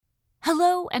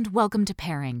Hello and welcome to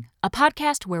Pairing, a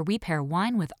podcast where we pair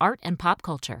wine with art and pop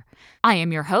culture. I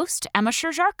am your host, Emma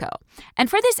Sherjarko, and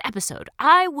for this episode,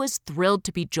 I was thrilled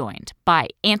to be joined by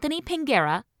Anthony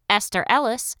Pingera, Esther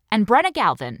Ellis, and Brenna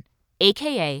Galvin,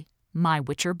 aka My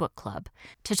Witcher Book Club,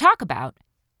 to talk about,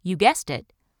 you guessed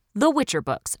it, The Witcher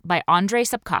Books by Andrzej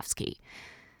Sapkowski.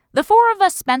 The four of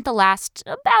us spent the last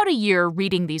about a year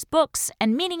reading these books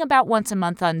and meeting about once a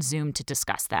month on Zoom to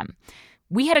discuss them.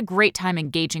 We had a great time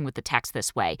engaging with the text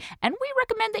this way, and we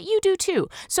recommend that you do too,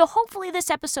 so hopefully this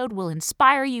episode will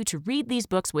inspire you to read these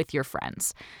books with your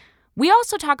friends. We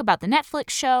also talk about the Netflix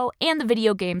show and the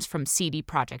video games from CD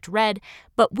Projekt Red,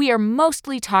 but we are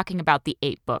mostly talking about the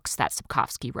 8 books that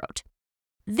Sapkowski wrote.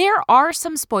 There are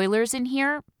some spoilers in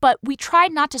here, but we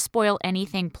tried not to spoil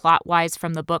anything plot-wise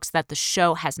from the books that the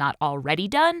show has not already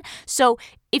done, so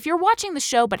if you're watching the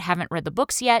show but haven't read the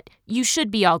books yet, you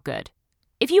should be all good.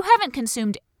 If you haven't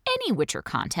consumed any Witcher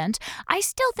content, I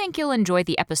still think you'll enjoy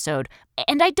the episode,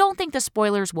 and I don't think the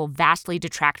spoilers will vastly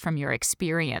detract from your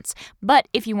experience. But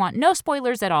if you want no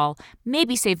spoilers at all,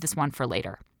 maybe save this one for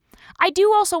later. I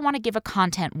do also want to give a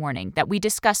content warning that we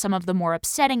discuss some of the more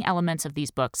upsetting elements of these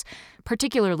books,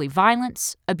 particularly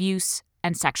violence, abuse,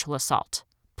 and sexual assault.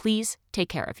 Please take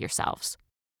care of yourselves.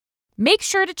 Make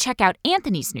sure to check out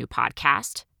Anthony's new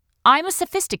podcast, I'm a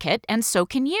Sophisticate and So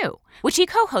Can You, which he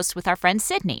co-hosts with our friend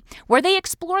Sydney, where they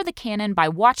explore the canon by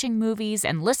watching movies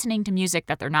and listening to music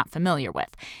that they're not familiar with.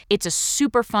 It's a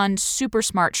super fun, super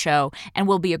smart show, and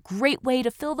will be a great way to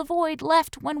fill the void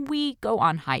left when we go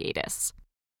on hiatus.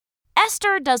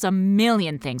 Esther does a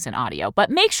million things in audio, but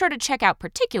make sure to check out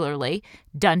particularly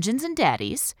Dungeons and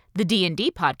Daddies, the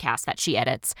D&D podcast that she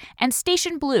edits, and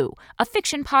Station Blue, a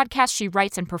fiction podcast she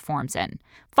writes and performs in.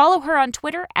 Follow her on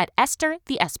Twitter at Esther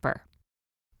the Esper.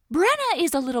 Brenna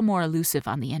is a little more elusive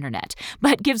on the internet,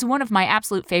 but gives one of my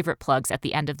absolute favorite plugs at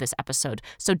the end of this episode,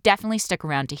 so definitely stick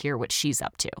around to hear what she's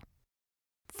up to.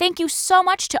 Thank you so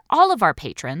much to all of our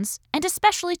patrons, and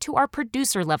especially to our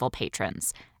producer-level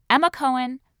patrons, Emma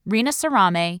Cohen, Rena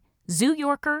Sarame, Zoo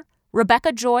Yorker,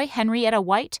 Rebecca Joy, Henrietta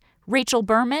White, Rachel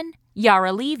Berman,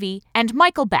 Yara Levy, and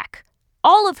Michael Beck,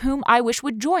 all of whom I wish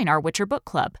would join our Witcher Book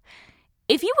Club.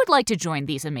 If you would like to join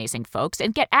these amazing folks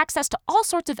and get access to all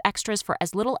sorts of extras for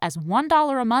as little as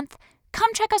 $1 a month,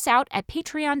 come check us out at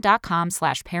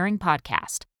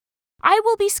patreon.com/pairingpodcast. I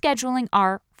will be scheduling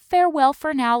our Farewell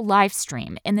for Now live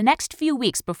stream in the next few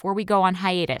weeks before we go on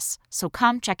hiatus, so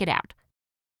come check it out.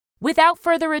 Without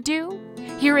further ado,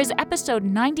 here is episode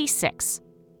 96,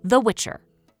 The Witcher,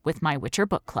 with My Witcher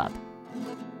Book Club.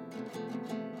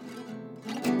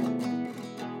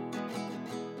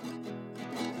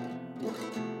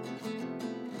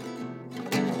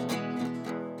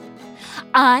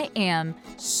 I am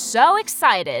so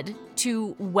excited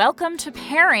to welcome to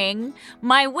Pairing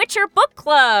My Witcher Book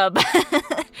Club.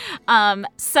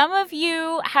 Some of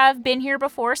you have been here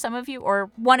before, some of you, or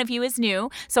one of you is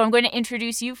new, so I'm going to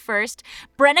introduce you first.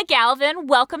 Brenna Galvin,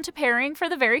 welcome to Pairing for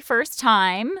the very first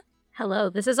time. Hello,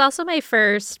 this is also my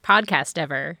first podcast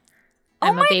ever.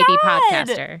 I'm a baby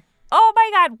podcaster. Oh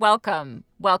my God, welcome.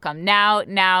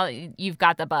 Now you've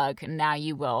got the bug, and now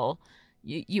you will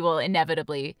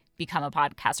inevitably become a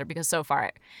podcaster, because so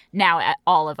far now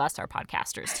all of us are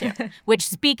podcasters too. Which,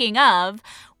 speaking of,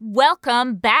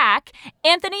 welcome back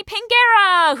Anthony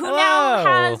Pingera, who now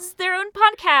has their own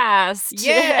podcast.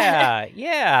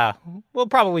 Yeah. We'll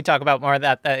probably talk about more of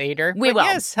that later. We will.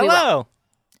 Yes, hello.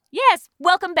 Yes,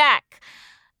 welcome back.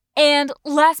 And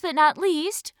last but not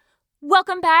least,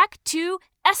 welcome back to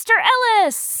Esther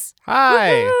Ellis.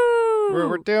 Hi. Woo-hoo!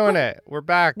 We're doing it. We're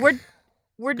back.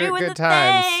 We're doing good the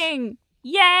times. thing.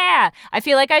 Yeah. I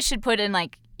feel like I should put in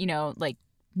just a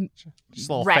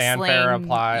little wrestling, fanfare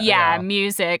apply.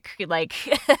 music,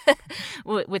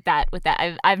 with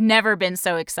that. I've never been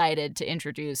so excited to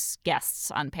introduce guests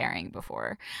on Pairing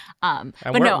before. And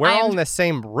we're all in the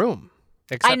same room.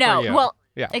 Except I know. For you. Well,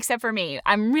 yeah. Except for me.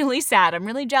 I'm really sad. I'm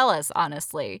really jealous,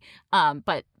 honestly.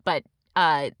 But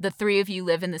the three of you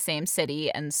live in the same city,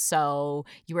 and so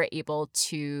you were able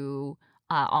to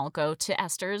all go to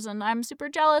Esther's, and I'm super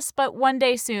jealous. But one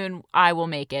day soon, I will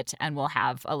make it, and we'll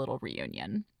have a little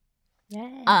reunion.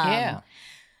 Yeah.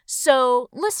 So,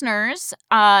 listeners,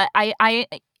 I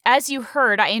as you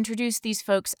heard, I introduced these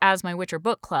folks as my Witcher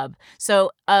Book Club.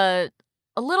 So, a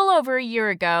little over a year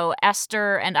ago,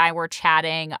 Esther and I were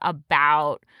chatting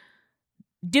about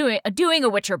doing a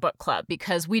Witcher Book Club,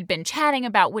 because we'd been chatting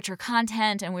about Witcher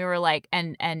content, and we were like,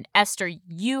 and Esther,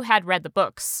 you had read the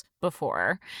books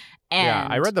before. And yeah,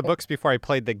 I read the books before I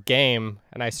played the game,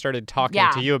 and I started talking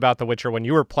to you about The Witcher when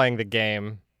you were playing the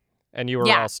game, and you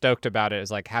were all stoked about it. It's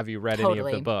like, have you read any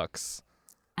of the books?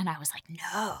 And I was like,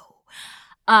 no.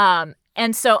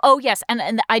 And so, yes.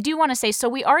 And I do want to say, so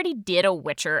we already did a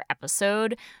Witcher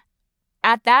episode.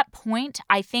 At that point,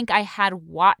 I think I had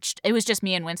watched, it was just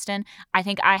me and Winston. I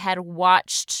think I had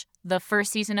watched the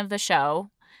first season of the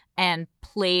show and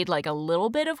played like a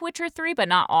little bit of Witcher 3, but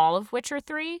not all of Witcher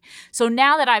 3. So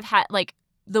now that I've had like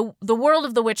the world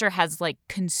of The Witcher has like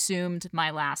consumed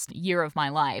my last year of my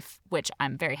life, which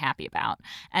I'm very happy about.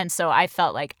 And so I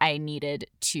felt like I needed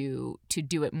to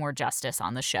do it more justice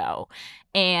on the show.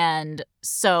 And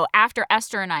so after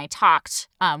Esther and I talked,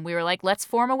 we were like, let's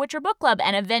form a Witcher book club.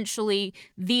 And eventually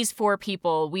these 4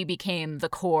 people, we became the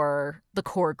core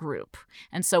group.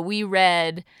 And so we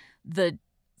read the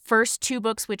first 2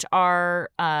 books, which are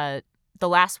The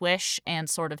Last Wish and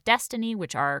Sword of Destiny,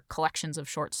 which are collections of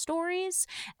short stories.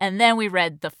 And then we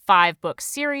read the 5-book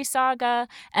Ciri saga,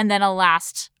 and then a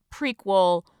last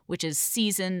prequel, which is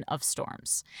Season of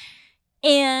Storms.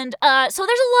 And so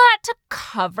there's a lot to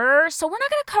cover, so we're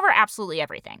not going to cover absolutely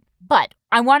everything. But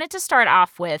I wanted to start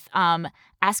off with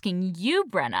asking you,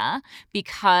 Brenna,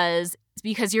 because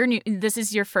you're new. This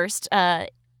is your first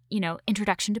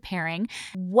introduction to pairing.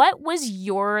 What was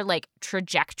your like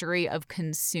trajectory of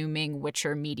consuming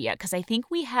Witcher media? Because I think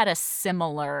we had a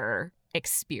similar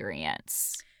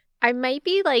experience. I might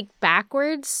be like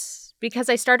backwards because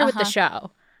I started with the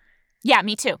show. Yeah,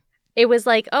 me too. It was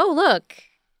like, oh, look,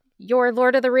 your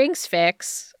Lord of the Rings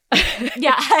fix.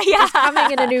 Yeah. is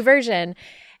coming in a new version.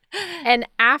 And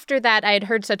after that, I had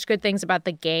heard such good things about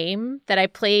the game that I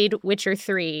played Witcher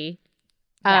 3.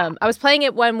 I was playing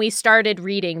it when we started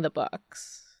reading the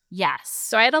books. Yes.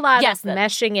 So I had a lot of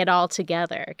meshing it all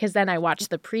together because then I watched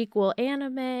the prequel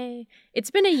anime. It's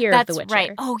been a year of The Witcher. That's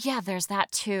right. Oh, yeah, there's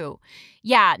that too.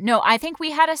 Yeah, no, I think we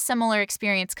had a similar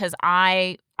experience because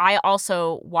I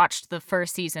also watched the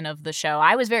first season of the show.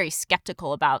 I was very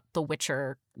skeptical about The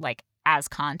Witcher, like, as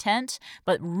content,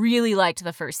 but really liked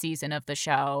the first season of the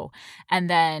show.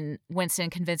 And then Winston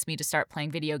convinced me to start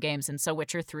playing video games, and so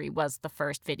Witcher 3 was the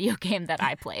first video game that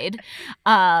I played.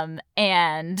 And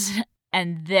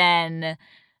then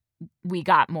we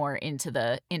got more into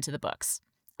the books.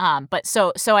 But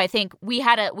so I think we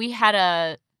had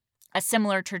a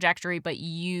similar trajectory, but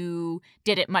you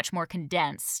did it much more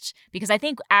condensed because I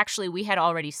think actually we had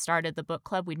already started the book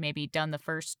club. We'd maybe done the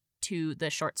first 2 the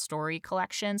short story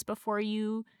collections before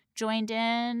you joined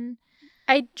in.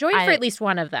 I joined for at least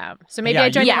one of them. So maybe I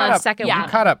joined the second one. You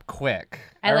caught up quick.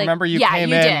 I remember you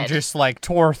came in and just like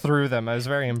tore through them. I was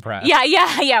very impressed.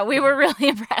 Yeah. We were really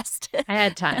impressed. I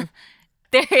had time.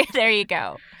 There you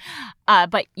go.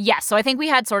 But yeah, so I think we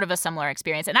had sort of a similar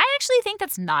experience. And I actually think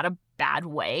that's not a bad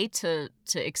way to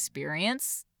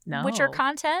experience Witcher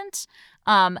content.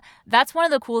 That's one of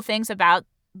the cool things about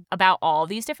all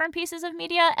these different pieces of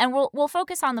media, and we'll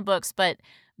focus on the books, but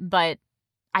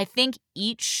I think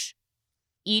each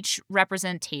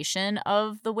representation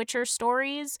of the Witcher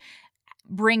stories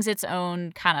brings its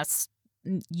own kind of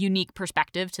unique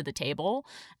perspective to the table,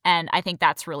 and I think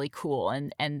that's really cool,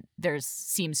 and there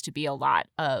seems to be a lot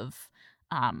of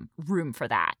room for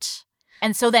that.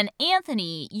 And so then,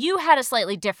 Anthony, you had a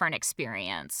slightly different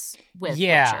experience with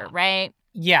Witcher, right?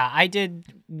 Yeah, I did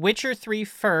Witcher 3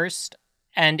 first.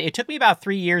 And it took me about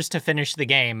 3 years to finish the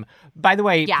game. By the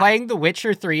way, playing The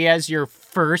Witcher 3 as your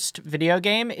first video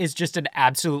game is just an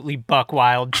absolutely buck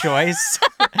wild choice.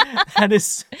 That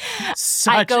is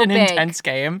such an intense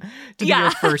game to be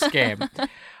your first game.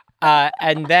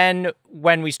 And then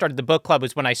when we started the book club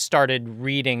was when I started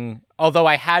reading, although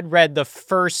I had read the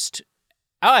first,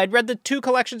 I'd read the 2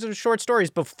 collections of short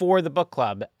stories before the book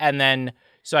club. And then,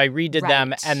 so I redid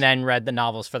them and then read the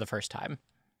novels for the first time.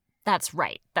 That's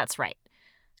right.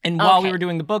 And while we were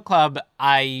doing the book club,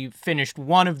 I finished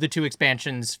one of the 2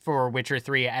 expansions for Witcher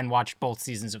 3 and watched both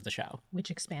seasons of the show.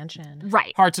 Which expansion?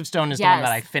 Right. Hearts of Stone is the one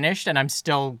that I finished, and I'm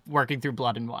still working through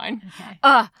Blood and Wine.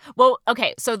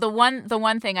 Okay. So the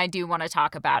one thing I do want to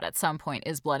talk about at some point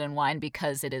is Blood and Wine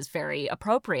because it is very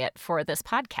appropriate for this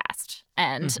podcast.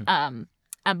 And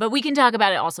but we can talk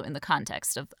about it also in the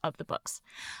context of the books.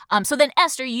 So then,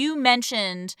 Esther, you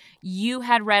mentioned you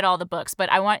had read all the books,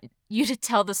 but I want you to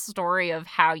tell the story of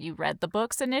how you read the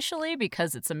books initially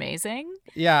because it's amazing.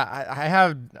 Yeah, I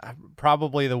have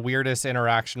probably the weirdest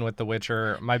interaction with The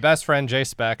Witcher. My best friend, Jay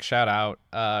Speck, shout out,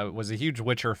 was a huge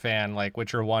Witcher fan, like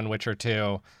Witcher 1, Witcher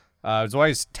 2. Was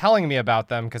always telling me about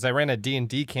them because I ran a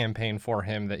D&D campaign for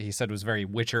him that he said was very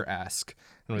Witcher-esque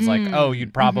and was like, oh,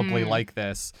 you'd probably like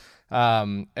this.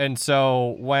 And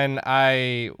so when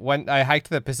I hiked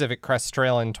the Pacific Crest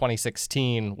Trail in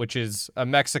 2016, which is a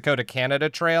Mexico to Canada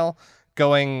trail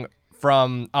going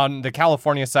from on the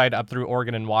California side up through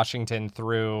Oregon and Washington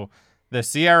through the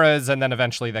Sierras, and then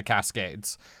eventually the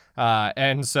Cascades.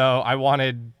 And so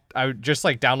I just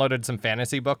like downloaded some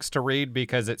fantasy books to read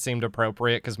because it seemed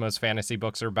appropriate, because most fantasy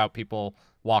books are about people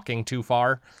walking too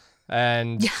far.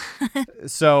 And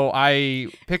so I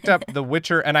picked up The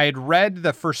Witcher, and I had read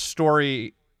the first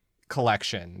story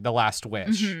collection, The Last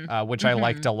Wish, which I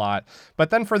liked a lot. But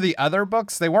then for the other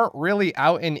books, they weren't really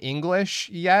out in English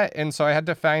yet. And so I had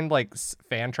to find like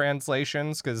fan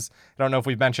translations, because I don't know if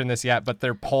we've mentioned this yet, but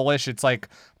they're Polish. It's like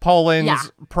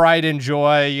Poland's pride and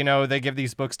joy. You know, they give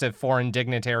these books to foreign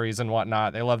dignitaries and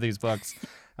whatnot. They love these books.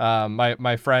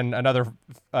 My friend, another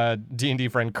D&D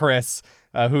friend, Chris,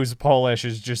 who's Polish,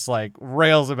 is just like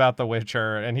rails about The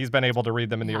Witcher, and he's been able to read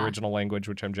them in the original language,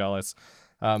 which I'm jealous.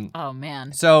 Oh,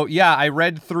 man. So, yeah, I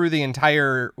read through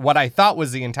what I thought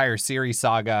was the entire Ciri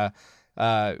saga,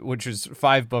 which was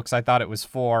 5 books. I thought it was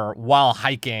 4, while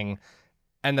hiking.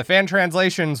 And the fan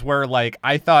translations were, like,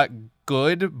 I thought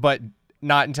good, but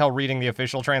not until reading the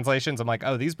official translations. I'm like,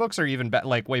 oh, these books are even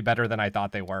way better than I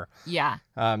thought they were. Yeah.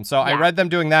 I read them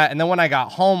doing that. And then when I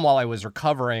got home while I was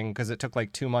recovering, because it took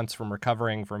like 2 months from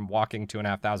recovering from walking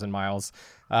 2,500 miles.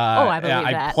 I believe that.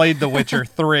 I played The Witcher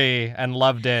 3 and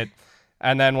loved it.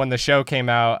 And then when the show came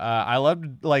out, I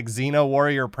loved like Xena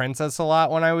Warrior Princess a lot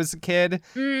when I was a kid.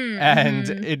 And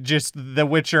it just, The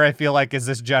Witcher, I feel like, is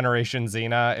this generation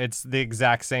Xena. It's the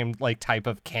exact same like type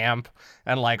of camp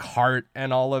and like heart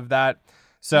and all of that.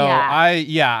 So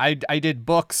I did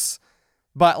books,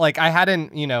 but like I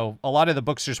hadn't, a lot of the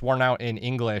books just weren't out in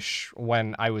English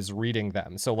when I was reading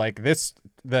them. So like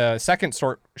the second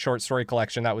short story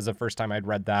collection, that was the first time I'd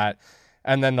read that.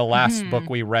 And then the last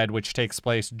book we read, which takes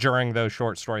place during those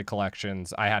short story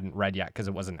collections, I hadn't read yet because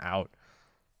it wasn't out.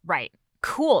 Right.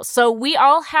 Cool. So we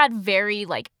all had very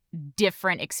like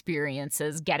different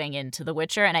experiences getting into The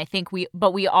Witcher, and I think we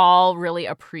all really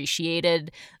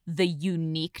appreciated the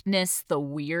uniqueness, the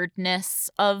weirdness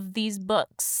of these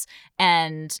books,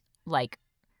 and like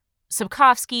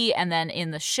Sapkowski, and then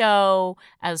in the show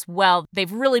as well,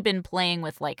 they've really been playing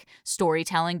with like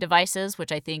storytelling devices,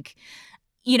 which I think,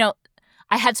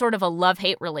 I had sort of a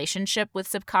love-hate relationship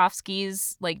with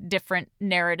Sapkowski's like different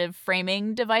narrative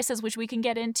framing devices, which we can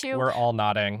get into. We're all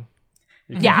nodding.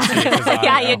 Yeah.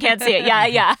 You can't see it.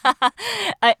 Yeah.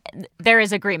 There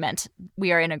is agreement.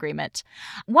 We are in agreement.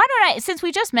 Why don't I, since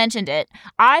we just mentioned it,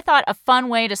 I thought a fun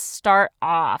way to start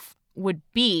off would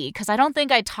be, because I don't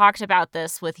think I talked about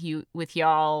this with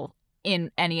y'all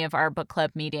in any of our book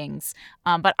club meetings,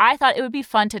 but I thought it would be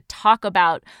fun to talk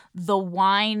about the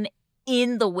wine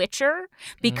in The Witcher,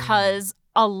 because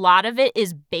a lot of it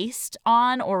is based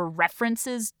on or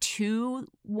references to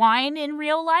wine in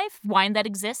real life, wine that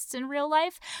exists in real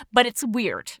life, but it's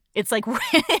weird. It's like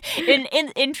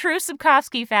in true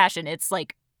Sapkowski fashion, it's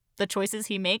like the choices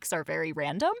he makes are very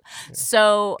random. Yeah.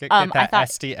 So get that I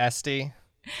thought esty.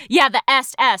 Yeah, the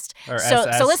est. Or so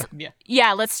SS.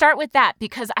 let's start with that,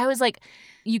 because I was like,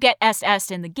 you get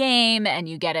est in the game, and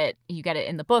you get it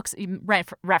in the books,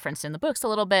 referenced in the books a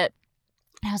little bit.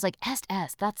 And I was like, est,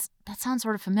 that sounds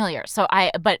sort of familiar. So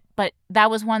but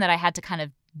that was one that I had to kind of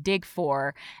dig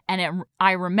for. And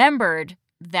I remembered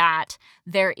that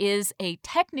there is a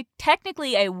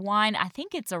technically a wine, I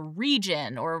think it's a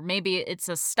region, or maybe it's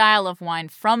a style of wine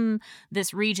from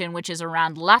this region, which is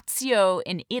around Lazio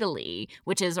in Italy,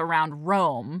 which is around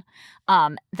Rome,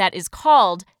 that is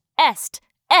called est,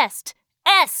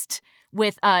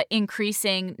 with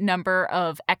increasing number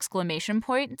of exclamation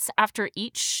points after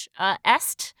each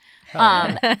est.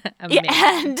 And it's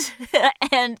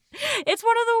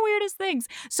one of the weirdest things.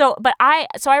 So I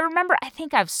remember, I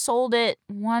think I've sold it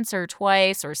once or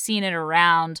twice or seen it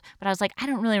around, but I was like, I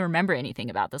don't really remember anything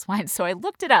about this wine. So I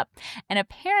looked it up, and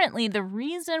apparently the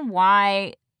reason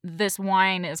why this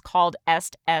wine is called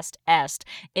est,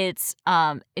 it's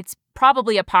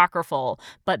probably apocryphal,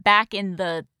 but back in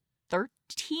the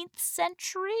 13th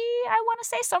century, I want to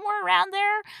say, somewhere around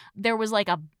there was like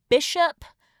a bishop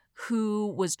who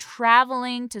was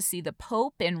traveling to see the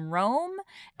Pope in Rome,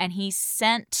 and he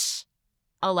sent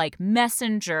a like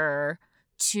messenger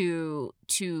to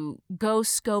go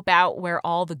scope out where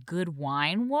all the good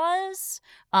wine was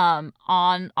on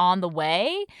the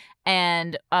way,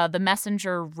 and the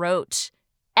messenger wrote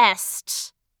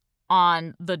est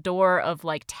on the door of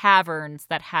like taverns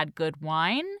that had good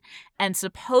wine. And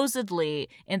supposedly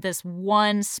in this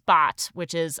one spot,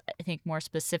 which is, I think, more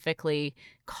specifically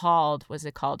called,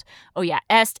 Oh yeah,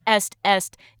 est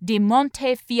di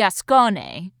Monte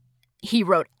Fiascone. He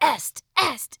wrote est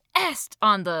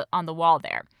on the wall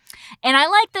there. And I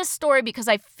like this story because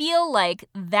I feel like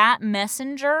that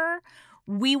messenger,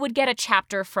 we would get a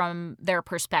chapter from their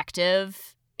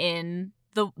perspective in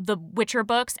the Witcher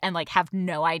books and like have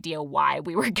no idea why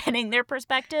we were getting their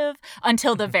perspective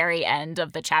until the very end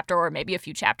of the chapter, or maybe a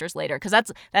few chapters later,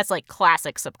 because that's like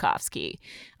classic Sapkowski.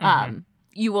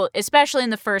 You will, especially in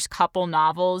the first couple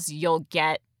novels, you'll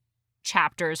get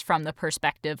chapters from the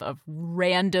perspective of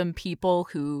random people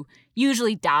who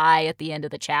usually die at the end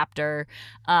of the chapter,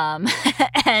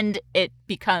 and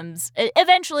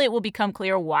eventually it will become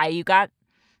clear why you got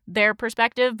their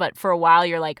perspective, but for a while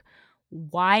you're like,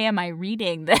 why am I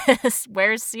reading this?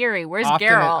 Where's Ciri? Where's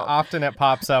Geralt? Often it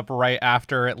pops up right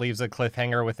after it leaves a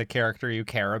cliffhanger with a character you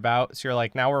care about. So you're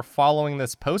like, now we're following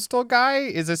this postal guy?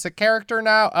 Is this a character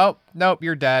now? Oh, nope,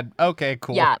 you're dead. Okay,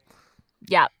 cool. Yeah.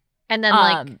 And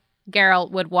then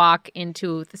Geralt would walk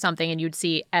into something and you'd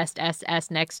see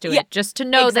SSS next to it just to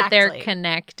know that they're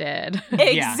connected.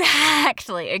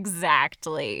 Exactly.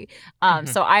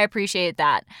 So I appreciate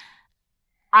that.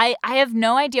 I have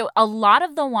no idea. A lot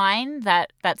of the wine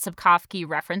that Sapkowski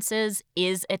references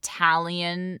is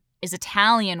Italian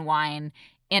wine,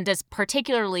 and is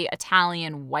particularly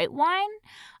Italian white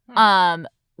wine,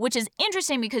 which is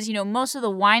interesting because, you know, most of the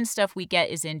wine stuff we get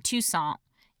is in Toussaint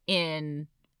in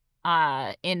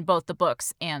both the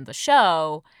books and the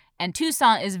show, and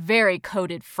Toussaint is very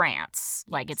coded France.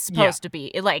 Like, it's supposed to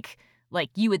be like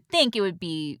you would think it would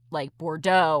be like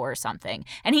Bordeaux or something.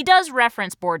 And he does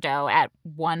reference Bordeaux at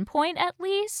one point at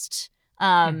least.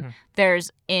 There's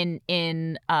in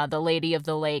The Lady of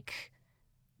the Lake,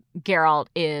 Geralt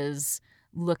is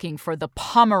looking for the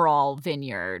Pomerol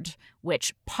vineyard,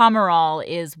 which Pomerol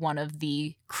is one of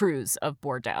the crus of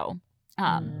Bordeaux.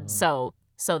 So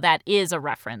that is a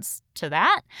reference to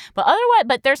that.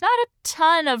 But there's not a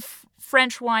ton of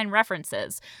French wine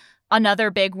references.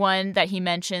 Another big one that he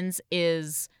mentions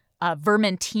is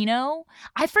Vermentino.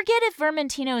 I forget if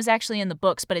Vermentino is actually in the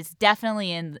books, but it's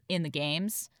definitely in the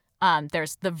games.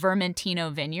 There's the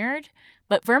Vermentino vineyard,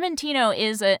 but Vermentino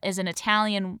is an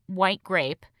Italian white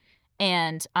grape,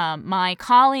 and my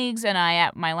colleagues and I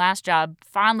at my last job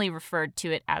fondly referred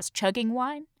to it as chugging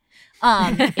wine.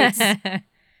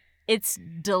 It's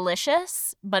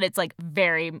delicious, but it's like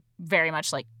very, very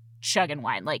much like chugging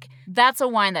wine. Like, that's a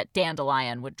wine that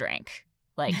Dandelion would drink.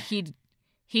 Like, he'd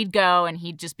go and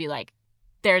he'd just be like,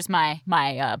 there's my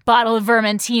bottle of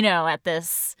Vermentino at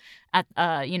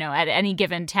any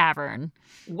given tavern.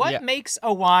 What makes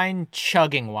a wine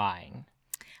chugging wine?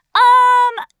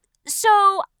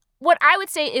 So what I would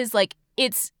say is, like,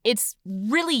 it's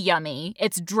really yummy.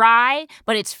 It's dry,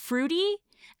 but it's fruity.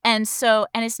 And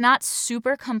it's not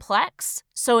super complex.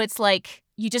 So it's like,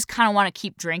 you just kind of want to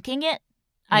keep drinking it.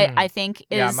 I think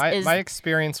is my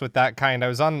experience with that kind. I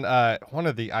was on one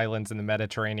of the islands in the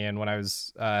Mediterranean when I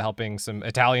was helping some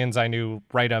Italians I knew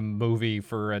write a movie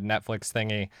for a Netflix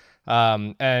thingy,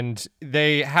 and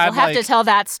they had. We'll have to tell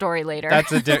that story later.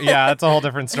 That's a whole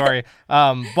different story.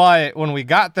 But when we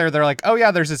got there, they're like, oh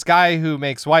yeah, there's this guy who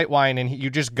makes white wine, and you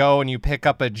just go and you pick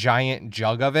up a giant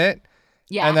jug of it.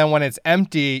 Yeah. And then when it's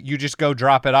empty, you just go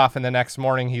drop it off, and the next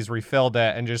morning he's refilled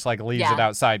it and just like leaves it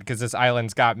outside, because this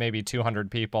island's got maybe 200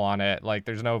 people on it. Like,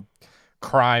 there's no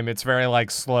crime. It's very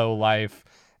like slow life.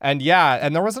 And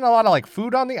and there wasn't a lot of like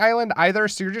food on the island either.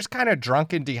 So you're just kind of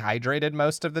drunk and dehydrated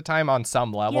most of the time on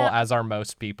some level, as are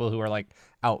most people who are like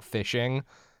out fishing.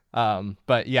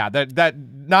 But yeah, that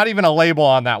not even a label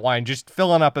on that wine, just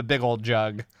filling up a big old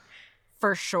jug.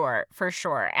 For sure.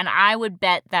 And I would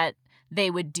bet that they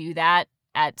would do that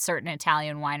at certain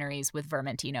Italian wineries with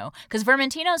Vermentino, because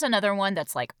Vermentino is another one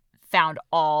that's like found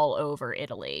all over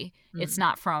Italy. It's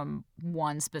not from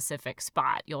one specific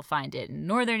spot. You'll find it in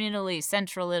northern Italy,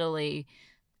 central Italy,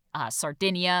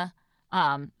 Sardinia.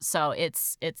 So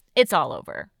it's all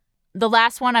over. The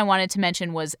last one I wanted to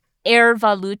mention was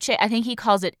Ervaluce. I think he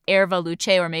calls it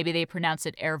Ervaluce, or maybe they pronounce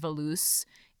it Ervaluce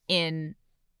in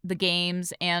the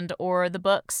games and or the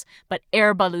books. But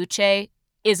Ervaluce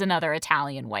is another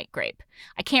Italian white grape.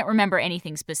 I can't remember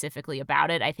anything specifically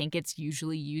about it. I think it's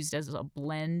usually used as a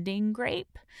blending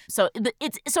grape. So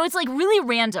it's like really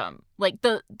random. Like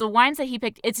the wines that he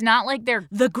picked, it's not like they're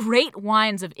the great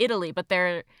wines of Italy, but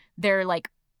they're like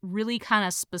really kind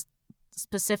of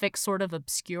specific, sort of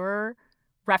obscure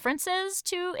references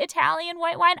to Italian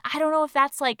white wine. I don't know if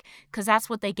that's like because that's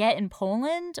what they get in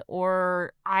Poland,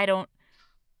 or I don't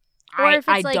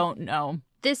know.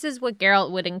 This is what Geralt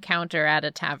would encounter at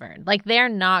a tavern. Like, they're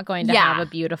not going to have a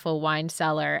beautiful wine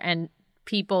cellar, and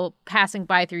people passing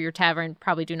by through your tavern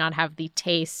probably do not have the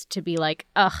taste to be like,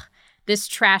 ugh, this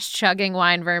trash chugging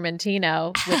wine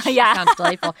Vermentino, which sounds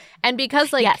delightful. And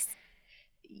because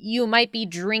you might be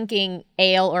drinking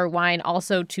ale or wine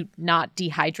also to not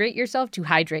dehydrate yourself. To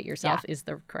hydrate yourself is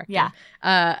the correct term. Yeah.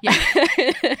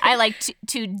 I like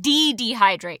to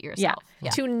dehydrate yourself.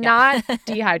 Yeah. To not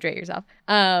dehydrate yourself.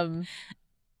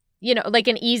 Like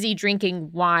an easy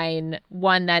drinking wine,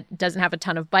 one that doesn't have a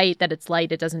ton of bite, that it's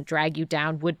light, it doesn't drag you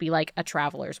down, would be like a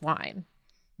traveler's wine.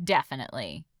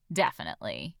 Definitely.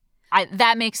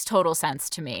 That makes total sense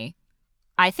to me.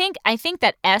 I think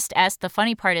that Est, the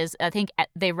funny part is, I think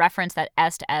they reference that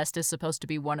Est is supposed to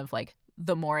be one of like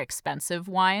the more expensive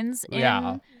wines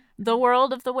in the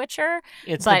world of The Witcher.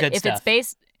 It's the good stuff.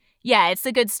 It's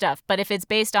the good stuff. But if it's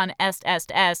based on Est,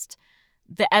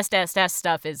 the Est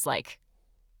stuff is like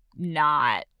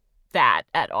not that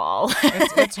at all.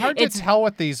 It's hard to tell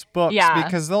with these books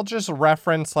because they'll just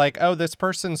reference like, oh, this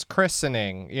person's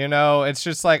christening, it's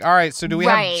just like, all right, so do we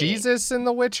have Jesus in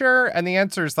The Witcher? And the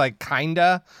answer is like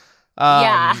kinda.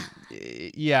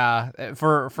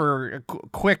 For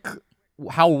quick,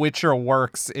 how Witcher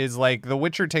works is like The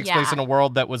Witcher takes place in a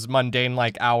world that was mundane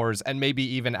like ours and maybe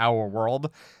even our world.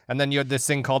 And then you had this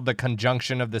thing called the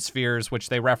conjunction of the spheres, which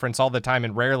they reference all the time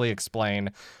and rarely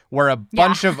explain, where a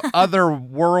bunch of other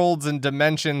worlds and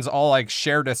dimensions all like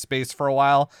shared a space for a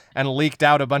while and leaked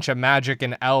out a bunch of magic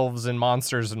and elves and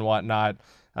monsters and whatnot.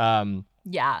 And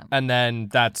then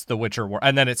that's the Witcher world.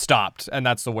 And then it stopped, and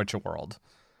that's the Witcher world.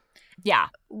 Yeah.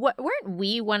 Weren't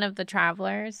we one of the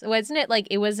travelers? Wasn't it like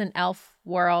it was an elf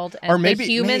world and or maybe,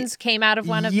 the humans came out of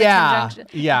one of the conjunctions?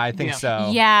 Yeah, I think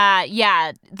so.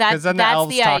 Yeah. Because then the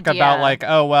elves talk about like,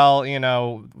 oh, well,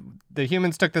 the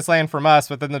humans took this land from us,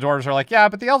 but then the dwarves are like, yeah,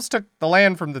 but the elves took the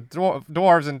land from the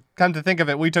dwarves, and come to think of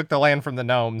it, we took the land from the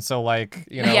gnomes. So like,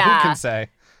 who can say?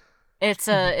 It's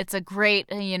a great,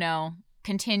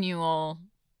 continual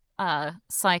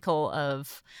cycle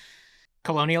of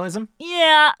colonialism.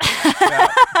 Yeah.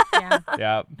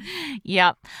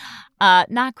 Yep.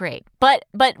 Not great. But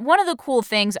one of the cool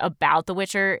things about The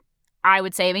Witcher, I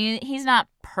would say, I mean, he's not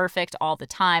perfect all the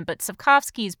time, but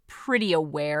Sapkowski's pretty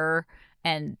aware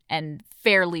and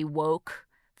fairly woke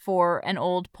for an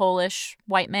old Polish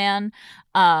white man.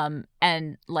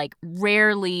 And like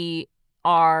rarely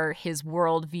are his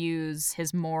worldviews,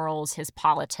 his morals, his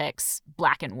politics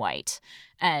black and white.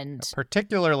 And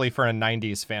particularly for a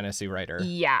 90s fantasy writer.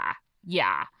 Yeah.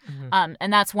 Mm-hmm.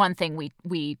 And that's one thing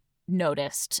we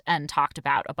noticed and talked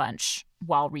about a bunch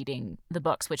while reading the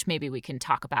books, which maybe we can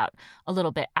talk about a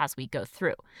little bit as we go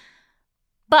through.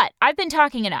 But I've been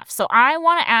talking enough, so I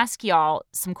want to ask y'all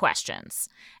some questions.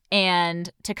 And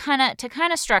to kind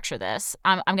of structure this,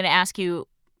 I'm going to ask you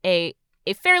a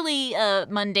fairly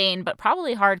mundane but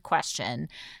probably hard question.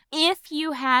 If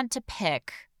you had to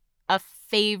pick a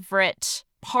favorite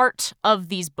part of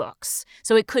these books,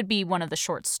 so it could be one of the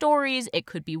short stories, it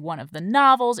could be one of the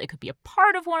novels, it could be a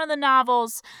part of one of the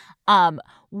novels,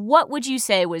 what would you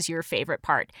say was your favorite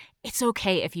part? It's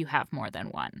okay if you have more than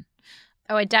one.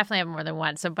 Oh, I definitely have more than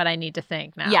one, but I need to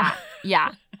think now.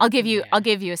 Yeah. I'll give you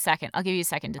a second. I'll give you a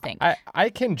second to think. I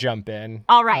can jump in.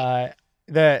 All right.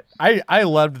 I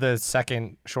loved the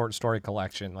second short story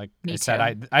collection. Like I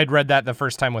said, I'd read that the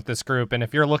first time with this group. And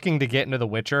if you're looking to get into The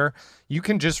Witcher, you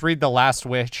can just read The Last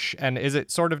Wish. And is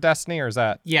it Sword of Destiny or is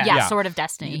that? Yeah. Sword of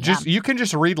Destiny. You can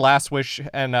just read Last Wish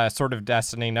and Sword of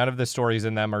Destiny. None of the stories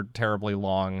in them are terribly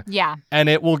long. Yeah. And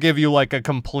it will give you like a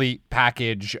complete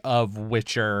package of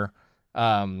Witcher,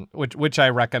 which I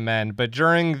recommend. But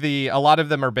a lot of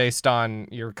them are based on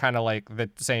your kind of like the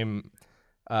same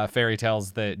fairy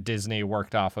tales that Disney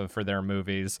worked off of for their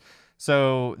movies.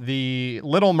 So the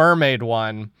Little Mermaid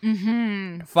one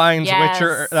finds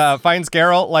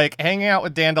Geralt like hanging out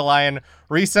with Dandelion,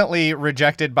 recently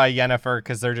rejected by Yennefer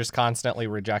because they're just constantly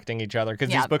rejecting each other because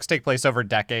these books take place over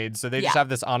decades. So they just have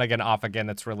this on again, off again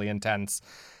that's really intense.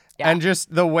 Yeah. And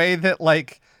just the way that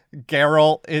like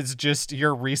Geralt is just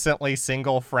your recently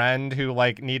single friend who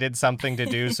like needed something to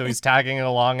do, so he's tagging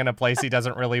along in a place he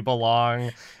doesn't really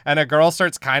belong, and a girl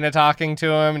starts kind of talking to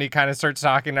him and he kind of starts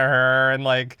talking to her, and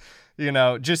like,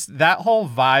 just that whole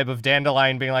vibe of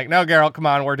Dandelion being like, no, Geralt, come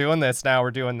on, we're doing this now,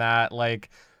 we're doing that. Like,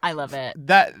 I love it.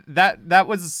 That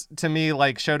was, to me,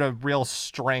 like showed a real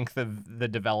strength of the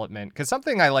development, because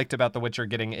something I liked about The Witcher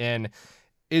getting in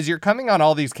is you're coming on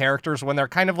all these characters when they're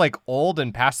kind of like old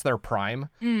and past their prime.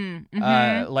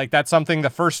 Like that's something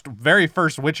the very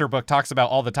first Witcher book talks about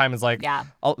all the time, is like,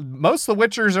 most of the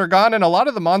Witchers are gone and a lot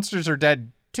of the monsters are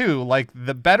dead too. Like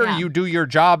the better you do your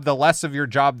job, the less of your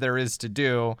job there is to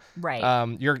do.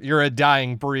 Right. You're a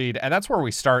dying breed. And that's where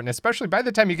we start. And especially by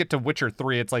the time you get to Witcher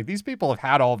 3, it's like these people have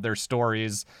had all of their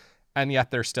stories and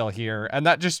yet they're still here. And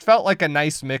that just felt like a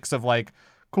nice mix of like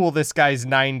cool, this guy's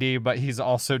 90, but he's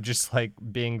also just like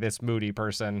being this moody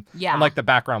person. Yeah. And like the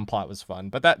background plot was fun.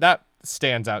 But that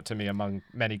stands out to me among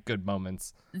many good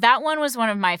moments. That one was one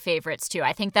of my favorites too.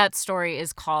 I think that story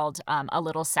is called A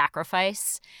Little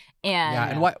Sacrifice.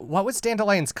 And what was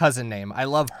Dandelion's cousin name? I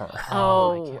love her.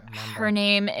 Her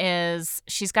name is,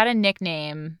 she's got a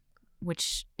nickname,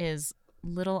 which is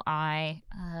Little I.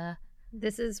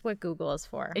 This is what Google is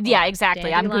for. Yeah,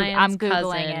 exactly. I'm Googling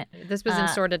cousin. it. This was in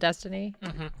Sword of Destiny.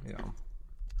 Mm-hmm. Yeah.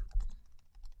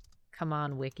 Come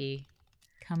on, Wiki.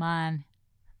 Come on.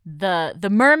 The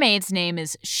mermaid's name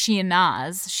is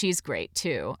Shianaz. She's great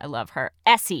too. I love her.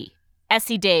 Essie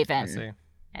Daven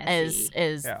is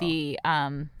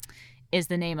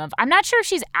the name of. I'm not sure if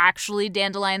she's actually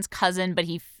Dandelion's cousin, but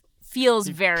he feels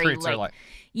very like.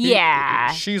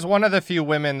 She's one of the few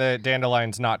women that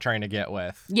Dandelion's not trying to get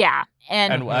with. Yeah,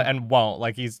 and won't.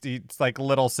 Like he's like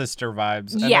little sister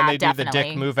vibes. And yeah, then they definitely. do the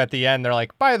dick move at the end. They're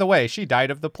like, by the way, she died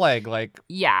of the plague. Like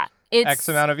it's X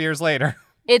amount of years later.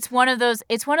 It's one of those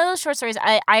short stories.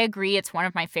 I agree. It's one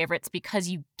of my favorites because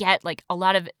you get like a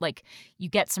lot of like you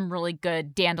get some really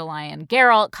good Dandelion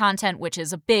Geralt content, which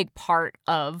is a big part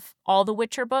of all the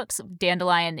Witcher books.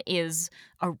 Dandelion is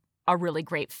a really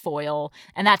great foil,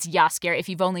 and that's Jaskier. If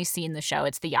you've only seen the show,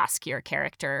 it's the Jaskier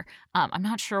character. I'm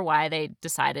not sure why they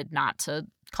decided not to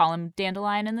call him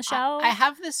Dandelion in the show. I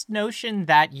have this notion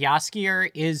that Jaskier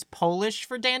is Polish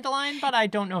for Dandelion, but I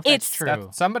don't know if that's true.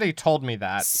 Somebody told me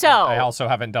that. So I also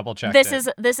haven't double checked.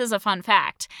 This is a fun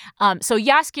fact. So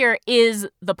Jaskier is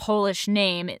the Polish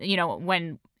name. You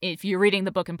know, if you're reading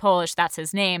the book in Polish, that's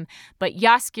his name. But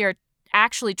Jaskier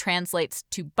actually translates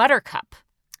to buttercup.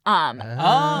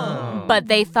 But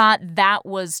they thought that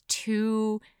was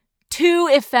too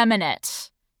effeminate.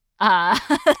 And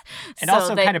so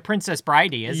also kind of Princess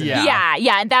Bridey, isn't it?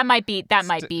 Yeah, and that might be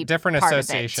different part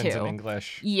associations of it too. in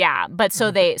English. Yeah, but so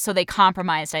they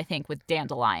compromised, I think, with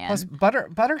Dandelion. Plus,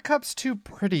 Buttercup's too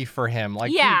pretty for him.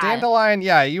 Like Dandelion,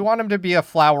 you want him to be a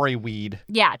flowery weed.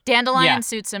 Yeah, Dandelion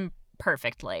suits him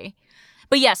perfectly.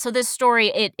 But yeah, so this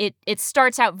story it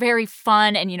starts out very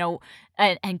fun, and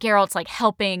and Geralt's like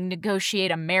helping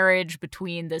negotiate a marriage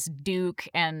between this duke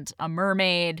and a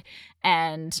mermaid,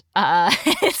 and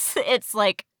it's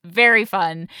like very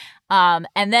fun.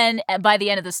 And then by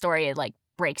the end of the story, it like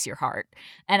breaks your heart,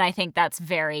 and I think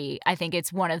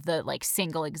it's one of the like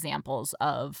single examples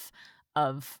of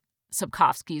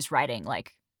Sapkowski's writing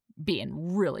like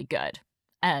being really good,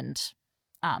 and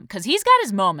because he's got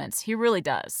his moments, he really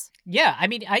does. Yeah, I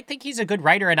mean, I think he's a good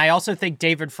writer, and I also think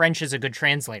David French is a good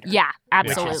translator. Yeah,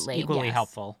 absolutely. Which is equally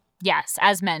helpful. Yes,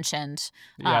 as mentioned.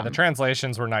 Yeah, the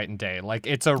translations were night and day. Like,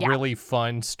 it's a really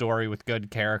fun story with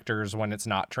good characters when it's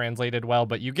not translated well,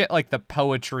 but you get, like, the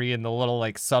poetry and the little,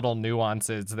 like, subtle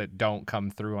nuances that don't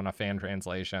come through on a fan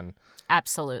translation.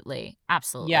 Absolutely.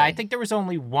 Yeah, I think there was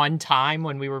only one time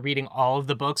when we were reading all of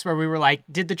the books where we were like,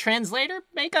 did the translator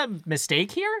make a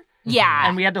mistake here? Yeah.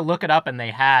 And we had to look it up, and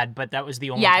they had, but that was the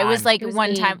only time. Yeah, it was like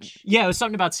one time. Yeah, it was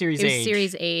something about Series Age.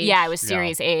 Series Age. Yeah, it was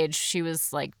Series Age. She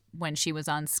was like when she was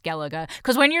on Skellige.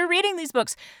 Because when you're reading these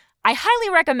books, I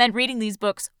highly recommend reading these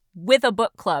books with a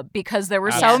book club, because there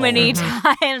were so many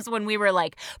times when we were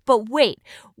like, but wait,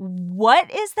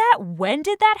 what is that? When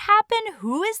did that happen?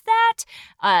 Who is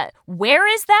that?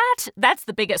 Where is that? That's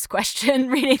the biggest question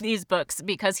reading these books,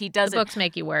 because he does The books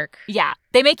make you work. Yeah,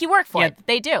 they make you work for it.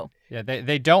 They do. Yeah,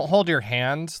 they don't hold your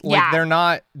hand. Like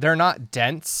they're not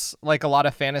dense like a lot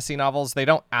of fantasy novels. They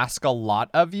don't ask a lot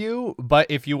of you, but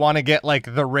if you want to get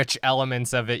like the rich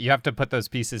elements of it, you have to put those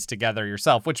pieces together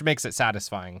yourself, which makes it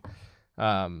satisfying.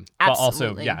 But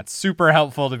also, it's super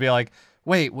helpful to be like,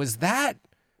 wait, was that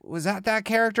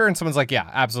character? And someone's like, yeah,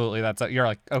 absolutely. You're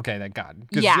like, okay, thank God.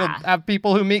 Because you'll have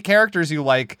people who meet characters you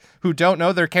like who don't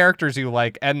know their characters you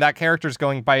like, and that character's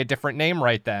going by a different name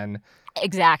right then.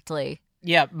 Exactly.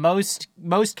 Yeah, most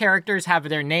characters have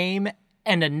their name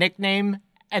and a nickname,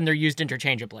 and they're used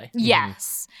interchangeably.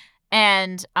 Yes.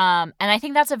 And I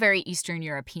think that's a very Eastern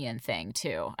European thing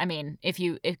too. I mean, if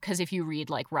you read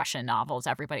like Russian novels,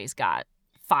 everybody's got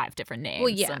 5 different names. Well,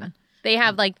 yeah. They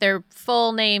have like their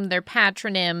full name, their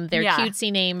patronym, their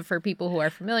cutesy name for people who are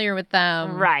familiar with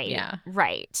them. Right. Yeah.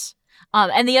 Right.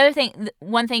 And the other thing,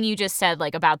 one thing you just said,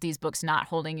 like about these books not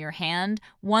holding your hand,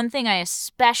 one thing I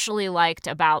especially liked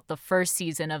about the first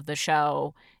season of the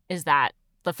show is that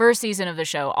the first season of the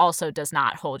show also does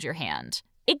not hold your hand.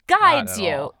 It guides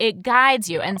you. It guides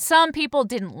you. And some people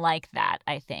didn't like that,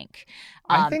 I think.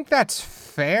 I think that's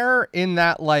fair in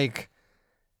that, like,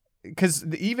 because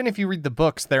even if you read the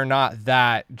books, they're not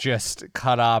that just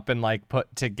cut up and like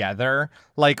put together.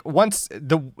 Like once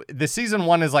the season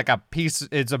 1 is like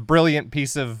it's a brilliant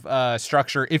piece of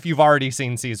structure if you've already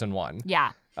seen season 1.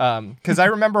 Yeah. Because I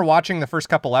remember watching the first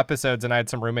couple episodes and I had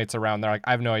some roommates around. They're like,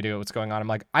 I have no idea what's going on. I'm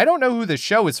like, I don't know who the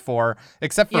show is for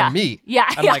except for me. Yeah.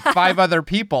 And like 5 other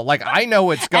people. Like I know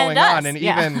what's going on. And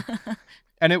even,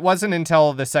 and it wasn't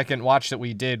until the second watch that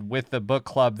we did with the book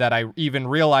club that I even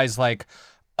realized like,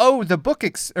 oh, the book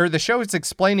or the show is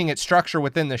explaining its structure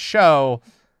within the show,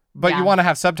 but you want to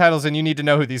have subtitles and you need to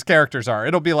know who these characters are.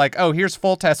 It'll be like, oh, here's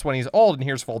Foltest when he's old and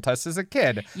here's Foltest as a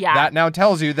kid. Yeah. That now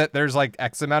tells you that there's like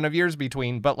X amount of years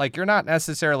between, but like you're not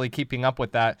necessarily keeping up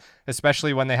with that,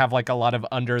 especially when they have like a lot of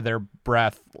under their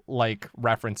breath like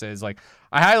references. Like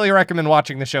I highly recommend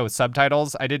watching the show with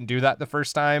subtitles. I didn't do that the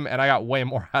first time and I got way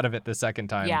more out of it the second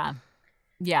time. Yeah.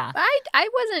 Yeah. I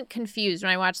wasn't confused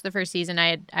when I watched the first season.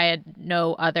 I had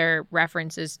no other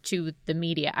references to the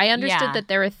media. I understood that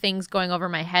there were things going over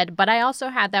my head, but I also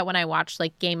had that when I watched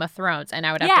like Game of Thrones, and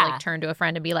I would have to like turn to a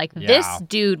friend and be like, this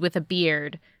dude with a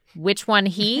beard, which one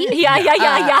he? Yeah.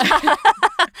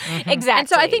 Exactly. And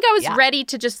so I think I was ready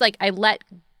to just like, I let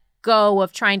go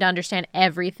of trying to understand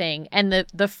everything. And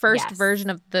the first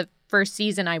version of the first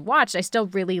season I watched, I still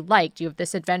really liked. You have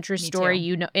this adventure story,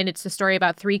 you know, and it's a story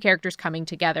about 3 characters coming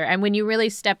together. And when you really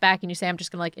step back and you say, I'm just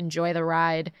gonna like enjoy the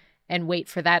ride and wait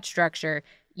for that structure,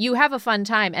 you have a fun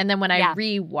time. And then when I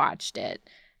rewatched it,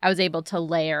 I was able to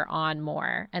layer on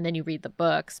more. And then you read the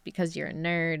books because you're a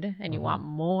nerd and you want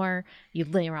more. You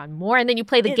layer on more, and then you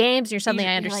play the games and you're suddenly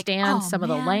I understand like, some of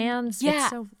the lands. Yeah. It's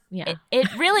so,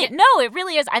 It really it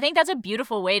really is. I think that's a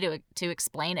beautiful way to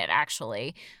explain it,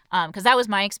 actually, because that was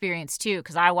my experience too.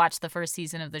 Because I watched the first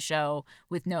season of the show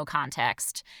with no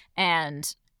context,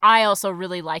 and I also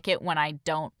really like it when I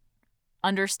don't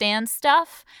understand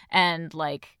stuff and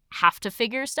like have to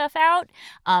figure stuff out.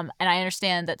 And I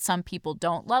understand that some people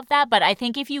don't love that, but I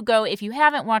think if you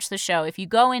haven't watched the show, if you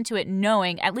go into it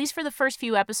knowing, at least for the first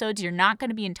few episodes, you're not going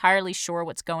to be entirely sure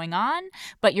what's going on,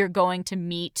 but you're going to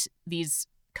meet these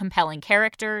compelling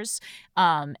characters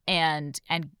and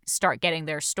start getting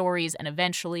their stories, and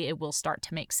eventually it will start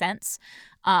to make sense.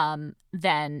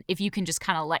 Then if you can just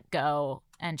kind of let go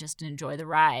and just enjoy the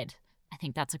ride, I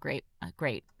think that's a great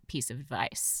piece of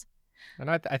advice.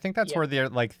 And I think that's where they're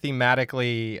like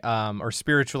thematically or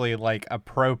spiritually like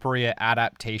appropriate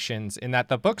adaptations, in that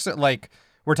the books that like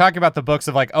we're talking about the books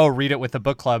of like, oh, read it with the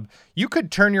book club. You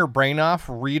could turn your brain off,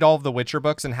 read all of the Witcher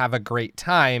books and have a great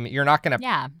time. You're not going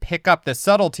to pick up the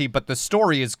subtlety, but the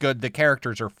story is good. The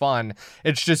characters are fun.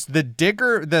 It's just the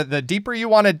deeper you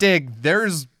want to dig,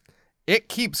 it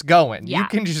keeps going. You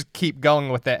can just keep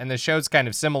going with it. And the show's kind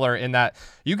of similar in that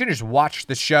you can just watch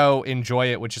the show,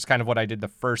 enjoy it, which is kind of what I did the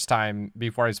first time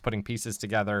before I was putting pieces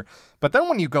together. But then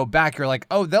when you go back, you're like,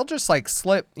 oh, they'll just like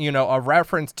slip, a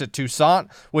reference to Toussaint,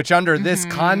 which under this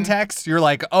context, you're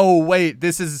like, oh, wait,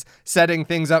 this is setting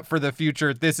things up for the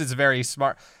future. This is very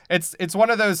smart. It's one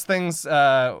of those things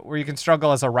where you can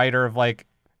struggle as a writer of like,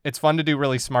 it's fun to do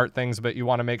really smart things, but you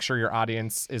want to make sure your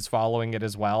audience is following it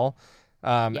as well.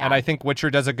 And I think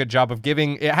Witcher does a good job of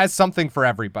it has something for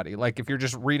everybody. Like if you're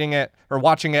just reading it or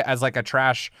watching it as like a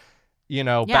trash,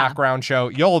 background show,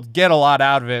 you'll get a lot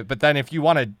out of it. But then if you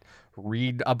want to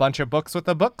read a bunch of books with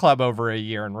a book club over a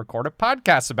year and record a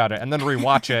podcast about it and then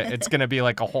rewatch it, it's going to be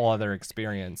like a whole other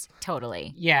experience.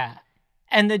 Totally. Yeah.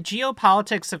 And the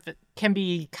geopolitics of it can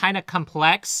be kind of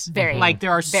complex. Very. Like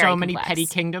there are so many complex. petty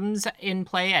kingdoms in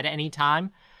play at any time.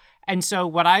 And so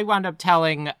what I wound up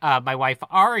telling my wife,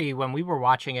 Ari, when we were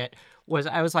watching it, was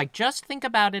I was like, just think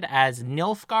about it as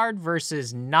Nilfgaard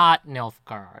versus not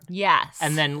Nilfgaard. Yes.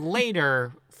 And then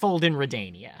later, fold in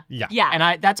Redania. Yeah.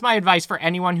 And that's my advice for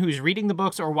anyone who's reading the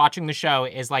books or watching the show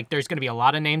is like, there's going to be a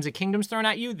lot of names of kingdoms thrown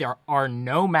at you. There are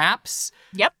no maps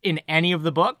in any of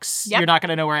the books. You're not going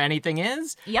to know where anything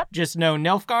is. Just know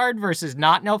Nilfgaard versus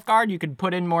not Nilfgaard. You can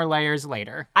put in more layers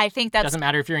later. I think that's... Doesn't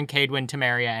matter if you're in Caedwyn,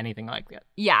 Temeria, anything like that.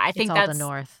 Yeah, I think it's that's... all the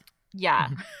north. Yeah.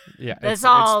 Yeah, it's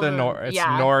all the north. It's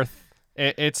north.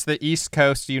 It's the East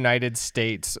Coast United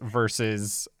States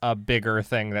versus a bigger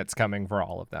thing that's coming for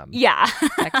all of them. Yeah.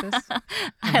 Texas.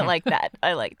 I like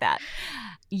that.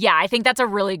 Yeah, I think that's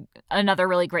another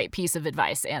really great piece of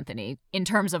advice, Anthony, in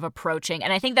terms of approaching.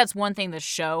 And I think that's one thing the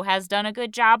show has done a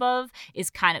good job of is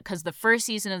kind of because the first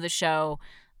season of the show,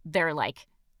 they're like,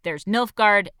 there's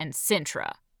Nilfgaard and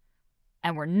Sintra.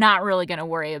 And we're not really going to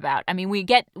worry about. I mean, we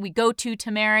go to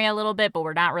Temeria a little bit, but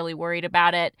we're not really worried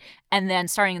about it. And then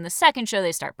starting in the second show,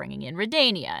 they start bringing in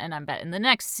Redania, and I bet in the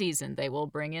next season they will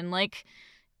bring in like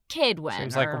Cadwyn.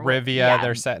 Seems like Rivia,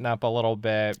 they're setting up a little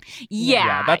bit.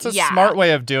 Yeah. That's a smart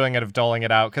way of doing it, of doling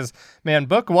it out. Because, man,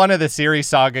 book 1 of the series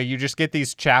saga, you just get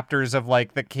these chapters of,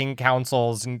 like, the king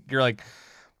councils, and you're like,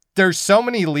 there's so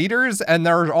many leaders, and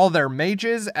there are all their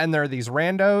mages, and there are these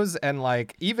randos, and,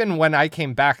 like, even when I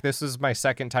came back, this is my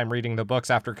second time reading the books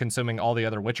after consuming all the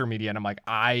other Witcher media, and I'm like,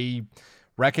 I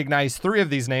recognize 3 of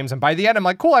these names, and by the end, I'm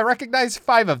like, cool, I recognize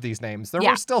 5 of these names. There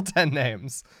were still 10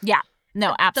 names. Yeah.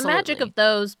 No, absolutely. The magic of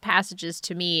those passages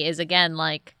to me is, again,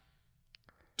 like,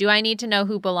 do I need to know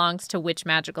who belongs to which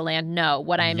magical land? No.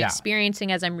 What I'm experiencing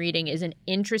as I'm reading is an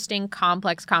interesting,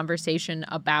 complex conversation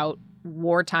about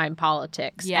wartime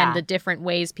politics and the different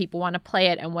ways people want to play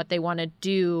it and what they want to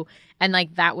do. And,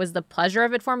 like, that was the pleasure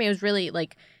of it for me. It was really,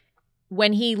 like,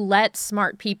 when he let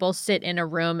smart people sit in a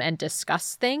room and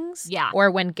discuss things. Yeah. Or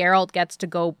when Geralt gets to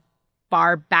go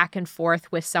bar back and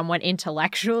forth with someone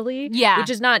intellectually, which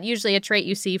is not usually a trait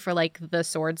you see for, like, the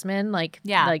swordsman, like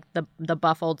the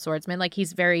buff old swordsman. Like,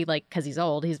 he's very, like, because he's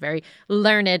old, he's very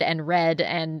learned and read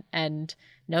and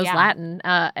knows Latin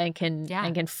and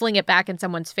can fling it back in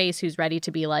someone's face who's ready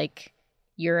to be like,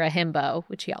 you're a himbo,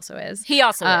 which he also is. He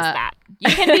also is that. You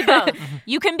can be both.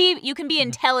 You can be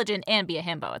intelligent and be a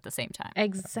himbo at the same time.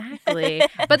 Exactly.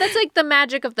 But that's, like, the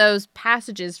magic of those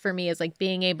passages for me, is, like,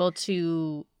 being able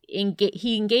to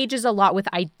he engages a lot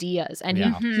with ideas, and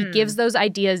he gives those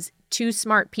ideas to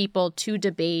smart people to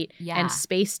debate and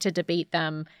space to debate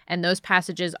them. And those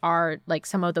passages are, like,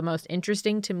 some of the most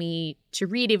interesting to me to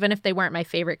read, even if they weren't my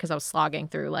favorite, because I was slogging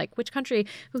through, like, which country,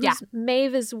 whose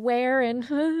Maeve is where, and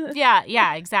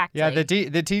exactly. Yeah, the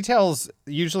details,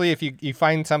 usually if you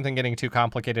find something getting too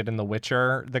complicated in The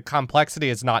Witcher, the complexity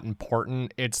is not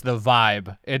important. It's the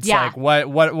vibe. It's like,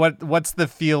 what's the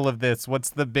feel of this? What's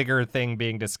the bigger thing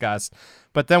being discussed?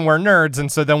 But then we're nerds, and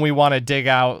so then we want to dig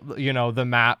out, the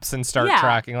maps and start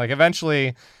tracking. Like,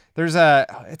 eventually, there's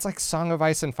it's like Song of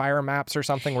Ice and Fire maps or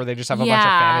something, where they just have a bunch of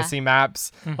fantasy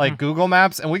maps, like Google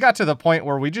Maps. And we got to the point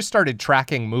where we just started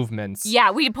tracking movements.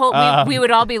 Yeah, we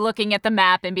would all be looking at the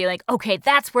map and be like, okay,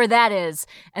 that's where that is.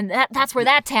 And that's where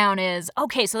that town is.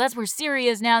 Okay, so that's where Ciri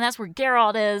is now. And that's where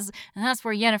Geralt is. And that's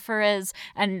where Yennefer is.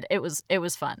 And it was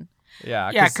fun.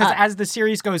 Yeah, because as the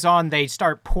series goes on, they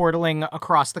start portaling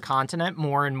across the continent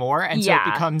more and more, and so it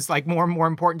becomes, like, more and more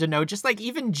important to know, just, like,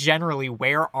 even generally,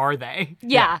 where are they?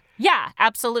 Yeah,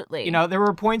 absolutely. There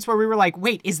were points where we were like,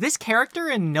 wait, is this character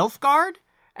in Nilfgaard?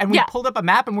 And we pulled up a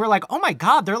map and we're like, oh my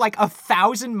God, they're like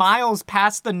 1,000 miles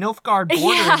past the Nilfgaard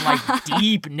border in, like,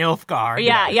 deep Nilfgaard.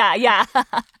 Yeah.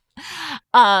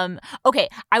 Okay,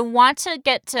 I want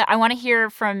to hear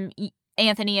from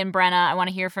Anthony and Brenna. I want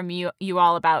to hear from you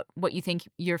all about what you think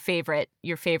your favorite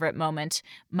moment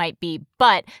might be.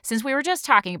 But since we were just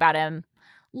talking about him,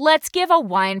 let's give a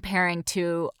wine pairing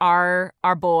to our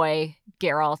boy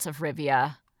Geralt of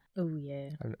Rivia. Oh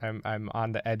yeah. I'm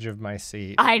on the edge of my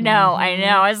seat. I know.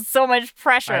 It's so much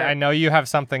pressure. I know you have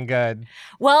something good.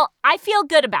 Well, I feel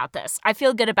good about this.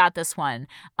 one.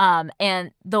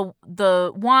 And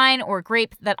the wine or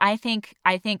grape that I think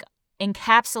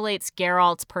encapsulates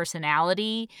Geralt's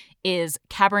personality is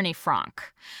Cabernet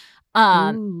Franc.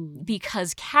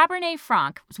 Because Cabernet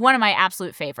Franc is one of my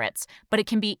absolute favorites, but it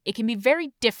can be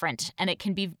very different, and it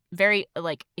can be very,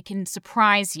 like, it can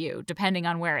surprise you depending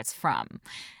on where it's from.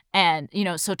 And,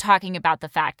 so talking about the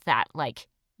fact that, like,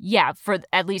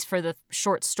 at least for the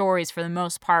short stories, for the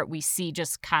most part, we see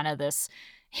just kind of this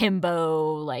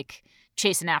himbo, like,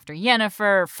 chasing after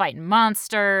Yennefer, fighting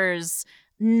monsters,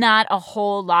 not a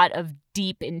whole lot of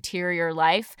deep interior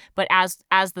life. But as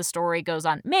the story goes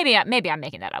on, maybe I'm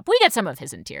making that up, we get some of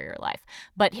his interior life,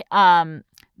 but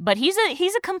he's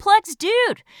a complex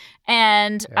dude,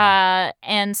 and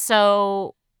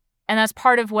so that's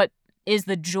part of what is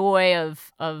the joy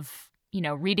of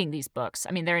reading these books.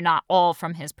 I mean, they're not all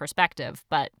from his perspective,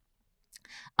 but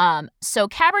so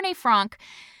Cabernet Franc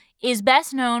is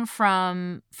best known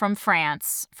from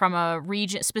France, from a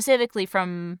region, specifically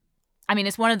from, I mean,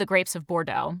 it's one of the grapes of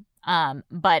Bordeaux,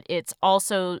 but it's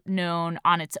also known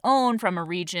on its own from a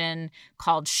region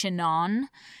called Chinon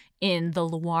in the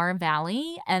Loire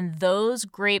Valley. And those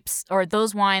grapes, or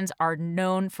those wines, are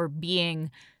known for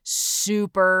being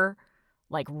super,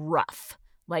 like, rough.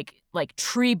 Like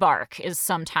tree bark is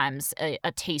sometimes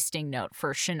a tasting note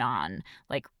for Chinon.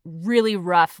 Like, really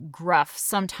rough, gruff,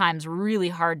 sometimes really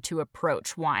hard to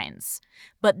approach wines.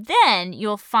 But then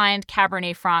you'll find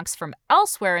Cabernet Francs from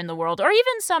elsewhere in the world, or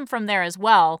even some from there as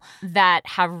well, that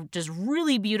have just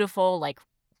really beautiful, like,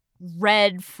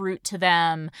 red fruit to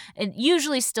them, and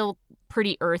usually still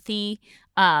pretty earthy,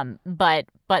 but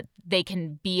but they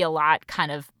can be a lot kind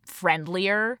of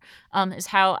friendlier, is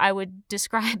how I would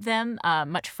describe them.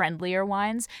 Much friendlier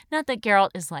wines. Not that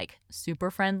Geralt is like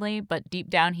super friendly, but deep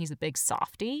down he's a big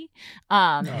softie. So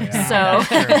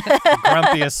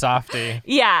grumpiest softie.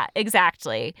 Yeah,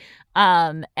 exactly.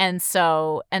 And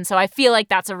so I feel like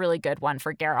that's a really good one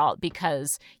for Geralt,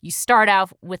 because you start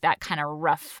out with that kind of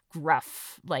rough,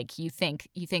 gruff, like you think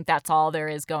that's all there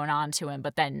is going on to him,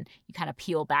 but then you kind of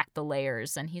peel back the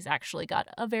layers, and he's actually got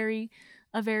a very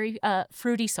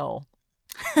fruity soul.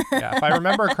 Yeah, if I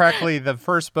remember correctly, the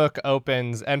first book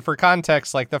opens, and for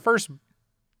context, like the first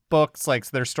books, like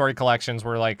their story collections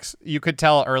were like, you could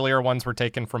tell earlier ones were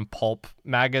taken from pulp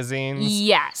magazines.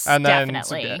 Yes, and then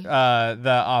definitely.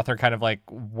 The author kind of like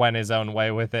went his own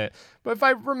way with it. But if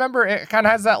I remember, it kind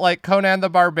of has that like Conan the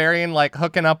Barbarian like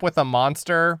hooking up with a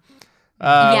monster.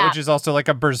 Which is also like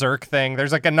a berserk thing.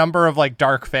 There's like a number of like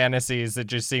dark fantasies that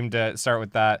just seem to start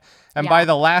with that. And by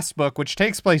the last book, which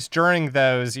takes place during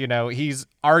those, he's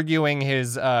arguing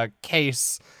his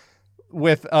case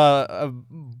with a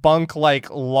bunk like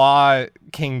law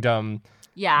kingdom.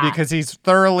 Yeah. Because he's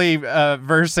thoroughly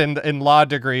versed in law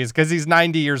degrees, because he's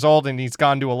 90 years old and he's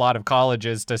gone to a lot of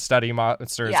colleges to study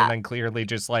monsters, and then clearly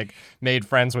just like made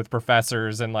friends with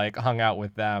professors and like hung out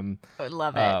with them. I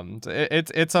love it.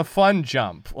 It's a fun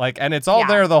jump, like, and it's all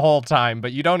there the whole time,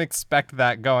 but you don't expect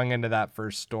that going into that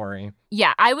first story.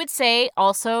 Yeah, I would say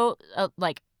also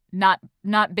like not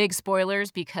big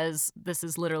spoilers, because this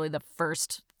is literally the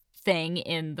first thing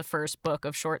in the first book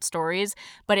of short stories,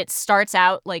 but it starts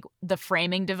out like the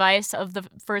framing device of the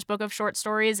first book of short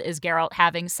stories is Geralt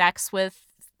having sex with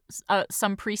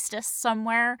some priestess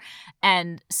somewhere.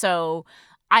 And so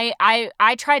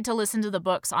I tried to listen to the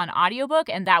books on audiobook,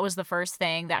 and that was the first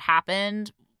thing that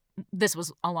happened. This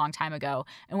was a long time ago,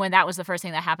 and when that was the first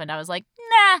thing that happened, I was like,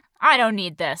 nah, I don't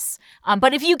need this.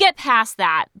 But if you get past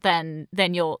that, then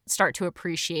you'll start to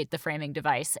appreciate the framing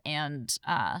device and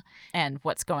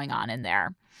what's going on in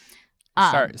there.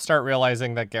 Start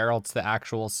realizing that Geralt's the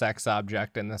actual sex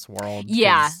object in this world.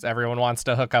 Yeah, everyone wants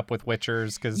to hook up with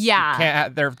witchers because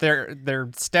they're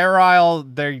sterile.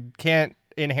 They can't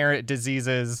inherit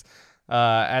diseases.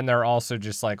 And they're also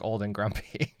just like old and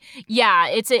grumpy. Yeah,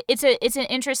 it's an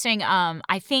interesting.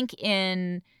 I think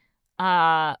in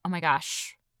oh my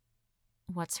gosh,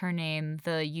 what's her name?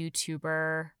 The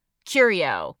YouTuber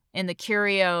Curio, in the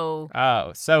Curio.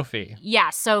 Oh, Sophie. Yeah,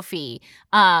 Sophie.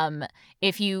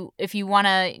 If you want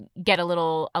to get a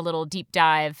little deep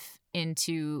dive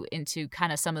into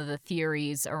kind of some of the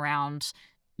theories around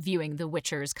viewing the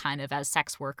Witchers kind of as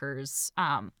sex workers,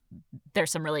 there's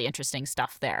some really interesting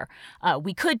stuff there.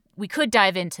 We could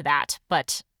dive into that,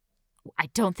 but I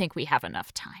don't think we have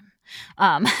enough time.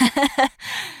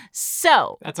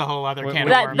 So that's a whole other can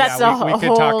of worms. We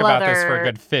could talk about this for a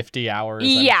good 50 hours.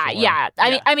 Yeah.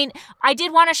 I mean, I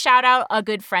did want to shout out a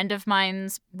good friend of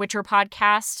mine's Witcher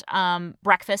podcast,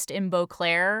 Breakfast in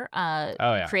Beauclair,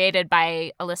 created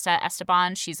by Alyssa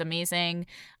Esteban. She's amazing.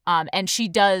 And she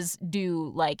does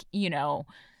do like,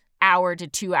 1 to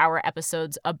 2 hour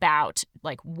episodes about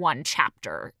like one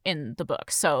chapter in the book.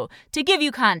 So to give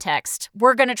you context,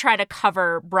 we're going to try to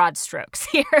cover broad strokes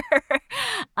here.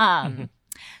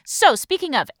 So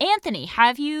speaking of, Anthony,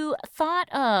 have you thought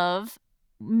of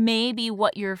maybe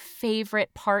what your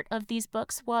favorite part of these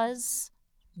books was?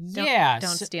 Don't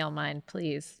steal mine,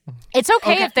 please. It's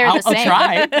okay if they're the same.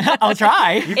 I'll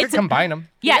try. You could combine them.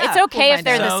 Yeah, it's okay if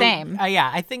they're the same.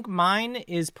 I think mine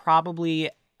is probably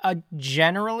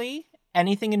generally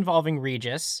anything involving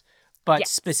Regis, but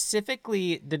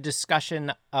specifically the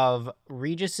discussion of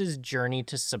Regis's journey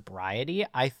to sobriety,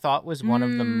 I thought was one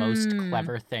of the most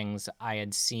clever things I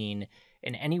had seen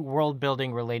in any world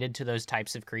building related to those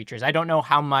types of creatures. I don't know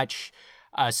how much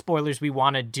spoilers we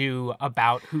want to do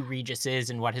about who Regis is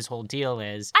and what his whole deal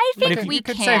is. I think we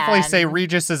could safely say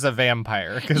Regis is a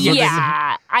vampire.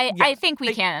 I think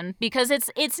we can, because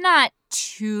it's not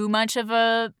too much of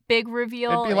a big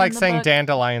reveal. It'd be like saying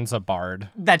Dandelion's a bard.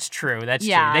 That's true. True.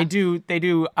 They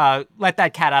do let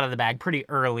that cat out of the bag pretty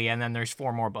early, and then there's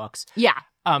 4 more books. Yeah.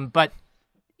 But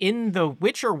in the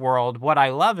Witcher world, what I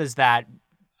love is that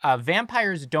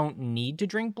vampires don't need to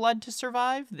drink blood to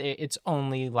survive. It's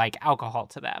only like alcohol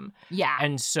to them. Yeah.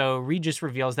 And so Regis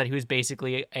reveals that he was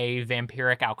basically a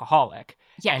vampiric alcoholic.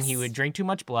 Yes. And he would drink too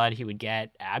much blood. He would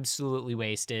get absolutely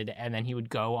wasted, and then he would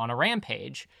go on a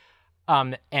rampage.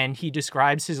 And he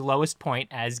describes his lowest point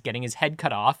as getting his head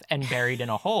cut off and buried in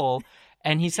a hole.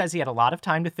 And he says he had a lot of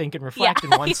time to think and reflect.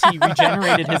 And once he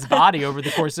regenerated his body over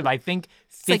the course of, I think,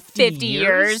 50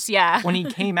 years. Yeah. When he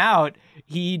came out,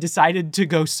 he decided to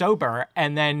go sober.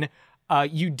 And then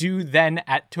you do then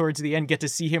towards the end get to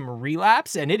see him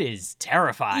relapse, and it is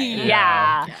terrifying.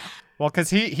 Yeah. Well, because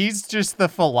he's just the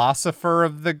philosopher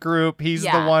of the group. He's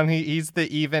the one. He's the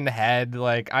even head.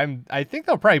 Like I think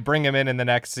they'll probably bring him in the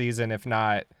next season, if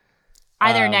not.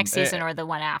 Either next season or the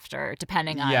one after,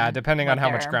 depending on depending on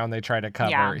how much ground they try to cover.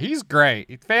 Yeah. He's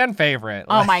great, fan favorite.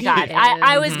 Oh my god!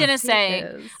 I was gonna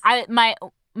say,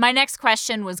 my next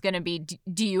question was gonna be,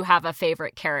 do you have a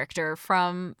favorite character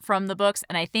from the books?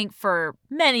 And I think for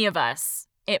many of us,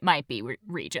 it might be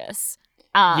Regis.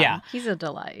 He's a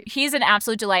delight. He's an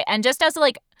absolute delight, and just as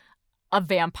like a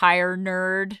vampire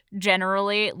nerd,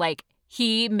 generally, like.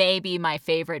 He may be my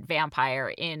favorite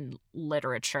vampire in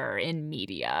literature, in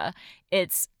media.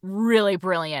 It's really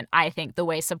brilliant, I think, the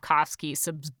way Sapkowski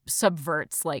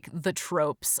subverts like the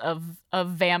tropes of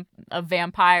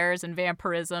vampires and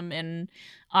vampirism in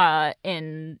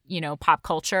pop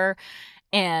culture,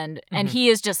 and he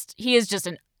is just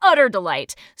an utter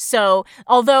delight. So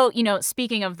although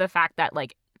speaking of the fact that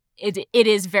like it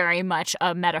is very much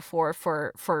a metaphor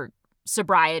for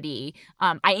sobriety,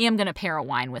 I am going to pair a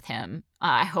wine with him.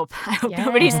 I hope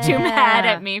nobody's too mad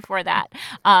at me for that.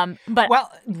 But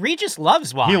Regis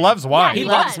loves wine. He loves wine. He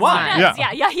loves wine.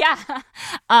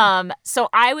 Yeah. So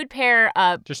I would pair.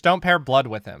 Just don't pair blood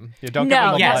with him. You don't give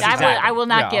him a blood. Exactly. I will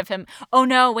not give him. Oh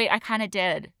no! Wait, I kind of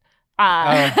did.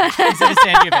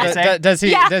 Does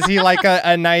he like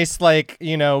a nice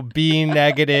B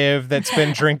negative that's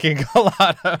been drinking a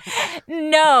lot of?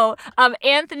 No,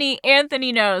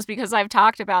 Anthony knows because I've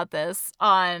talked about this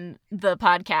on the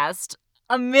podcast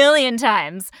a million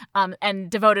times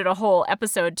and devoted a whole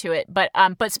episode to it. But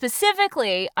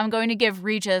specifically, I'm going to give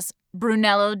Regis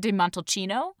Brunello di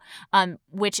Montalcino,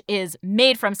 which is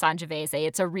made from Sangiovese.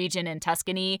 It's a region in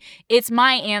Tuscany. It's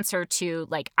my answer to,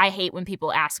 like, I hate when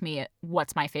people ask me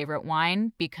what's my favorite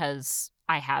wine because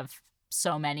I have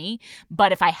so many.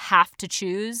 But if I have to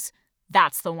choose,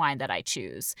 that's the wine that I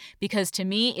choose. Because to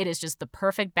me, it is just the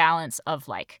perfect balance of,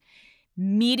 like,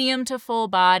 medium to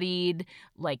full-bodied,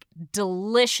 like,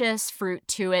 delicious fruit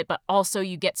to it, but also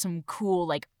you get some cool,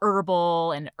 like,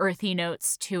 herbal and earthy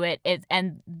notes to it.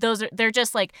 And they're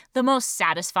just, like, the most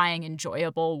satisfying,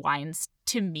 enjoyable wines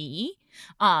to me.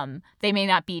 They may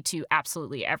not be to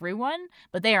absolutely everyone,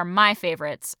 but they are my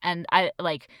favorites. And I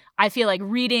feel like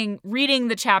reading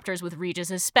the chapters with Regis,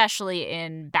 especially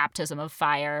in Baptism of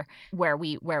Fire, where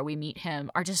we meet him,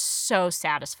 are just so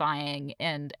satisfying.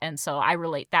 And so I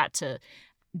relate that to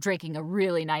drinking a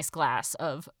really nice glass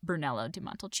of Brunello di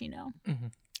Montalcino. Mm-hmm.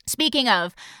 Speaking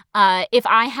of, if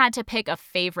I had to pick a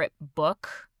favorite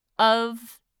book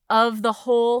of the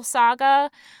whole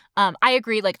saga, I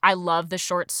agree. Like, I love the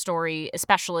short story,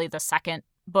 especially the second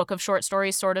book of short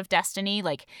stories, Sword of Destiny,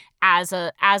 like as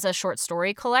a short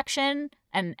story collection,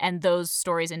 and those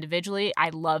stories individually, I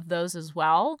love those as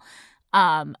well.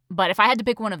 But if I had to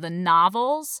pick one of the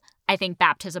novels, I think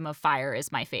Baptism of Fire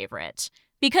is my favorite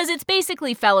because it's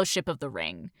basically Fellowship of the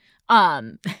Ring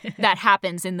that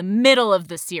happens in the middle of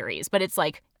the series. But it's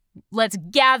like, let's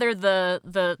gather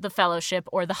the Fellowship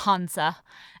or the Hansa,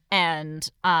 and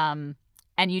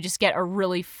you just get a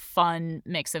really fun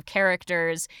mix of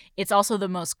characters. It's also the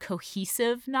most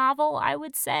cohesive novel, I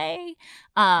would say.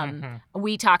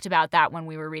 We talked about that when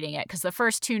we were reading it, because the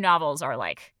first two novels are,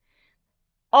 like,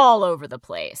 all over the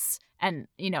place. And,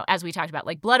 as we talked about,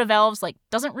 like, Blood of Elves, like,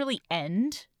 doesn't really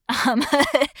end.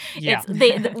 Yeah.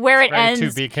 Where it ends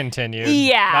to be continued.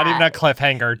 Yeah, not even a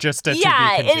cliffhanger, just a to be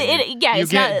continued. You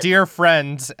get dear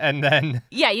friends, and then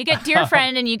you get dear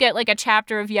friend, and you get like a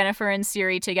chapter of Yennefer and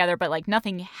Ciri together, but like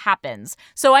nothing happens.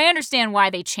 So I understand why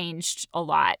they changed a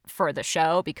lot for the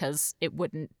show, because it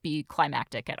wouldn't be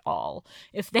climactic at all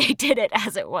if they did it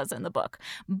as it was in the book.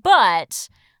 But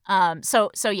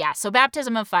so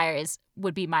Baptism of Fire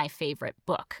would be my favorite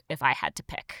book if I had to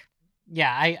pick.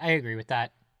 Yeah, I agree with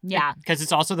that. Yeah. Because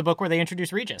it's also the book where they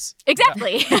introduce Regis.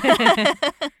 Exactly.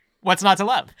 What's not to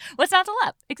love? What's not to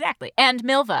love? Exactly. And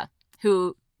Milva,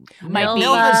 who might be...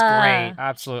 Milva's great.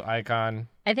 Absolute icon.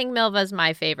 I think Milva's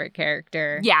my favorite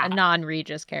character. Yeah. A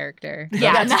non-Regis character.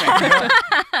 Yeah. That's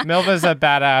fair. Milva's a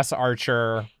badass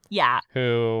archer. Yeah.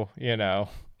 Who,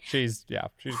 she's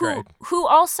great. Who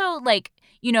also, like,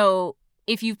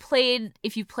 if you played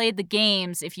the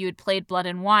games, if you had played Blood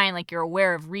and Wine, like, you're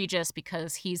aware of Regis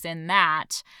because he's in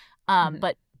that.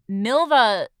 But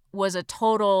Milva was a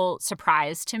total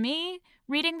surprise to me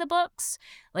reading the books.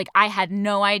 Like, I had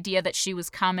no idea that she was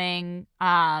coming,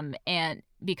 and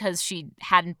because she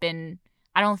hadn't been,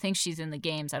 I don't think she's in the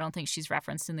games. I don't think she's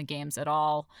referenced in the games at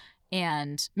all.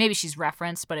 And maybe she's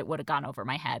referenced, but it would have gone over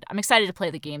my head. I'm excited to play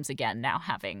the games again now,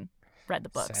 having read the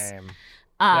books. Same.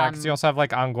 Yeah, because you also have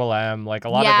like Angoulême, like a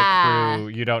lot of the crew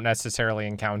you don't necessarily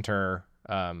encounter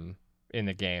in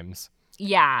the games.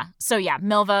 Yeah. So yeah,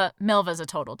 Milva's a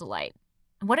total delight.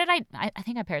 What did I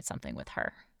think I paired something with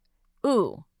her.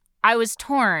 Ooh, I was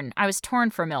torn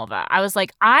for Milva. I was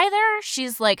like, either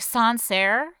she's like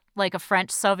Sancerre, like a French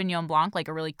Sauvignon Blanc, like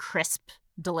a really crisp,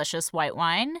 delicious white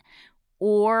wine,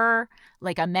 or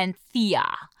like a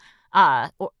Mencia,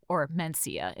 or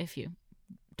Mencia if you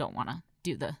don't want to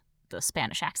do the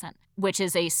Spanish accent, which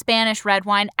is a Spanish red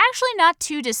wine. Actually not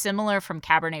too dissimilar from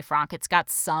Cabernet Franc. It's got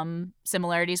some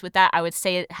similarities with that. I would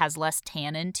say it has less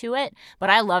tannin to it, but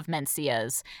I love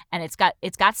Mencias, and it's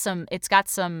got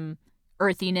some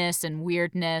earthiness and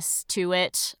weirdness to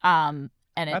it. And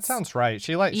that sounds right.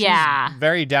 She's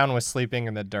very down with sleeping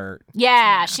in the dirt.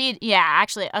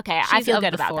 Actually, okay, She's I feel of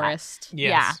good the about forest. Yes.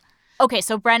 Yeah. Okay,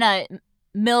 so Brenna,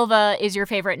 Milva is your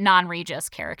favorite non-Regis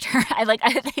character. I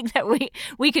think that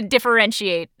we could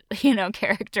differentiate,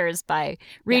 characters by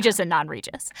Regis and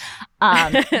non-Regis.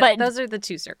 But those are the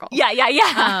two circles.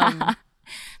 Yeah.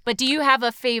 But do you have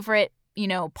a favorite,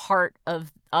 part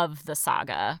of the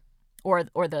saga or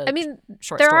the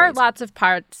short there stories? are lots of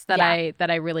parts that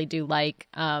I really do like.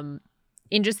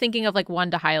 In just thinking of like one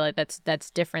to highlight that's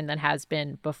different than has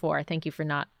been before. Thank you for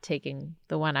not taking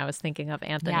the one I was thinking of,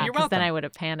 Anthony, because then I would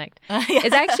have panicked.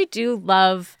 Is I actually do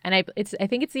love, and I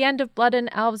think it's the end of Blood and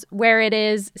Elves, where it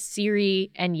is Ciri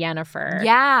and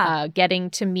Yennefer getting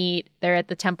to meet. They're at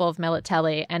the Temple of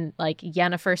Melitele, and like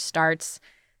Yennefer starts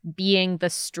being the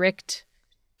strict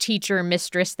teacher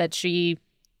mistress that she,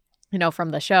 from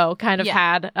the show kind of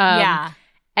had.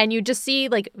 And you just see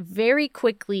like very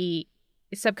quickly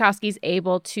Sapkowski's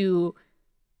able to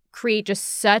create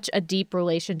just such a deep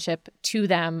relationship to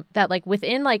them that like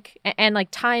within like and like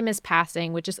time is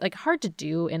passing, which is like hard to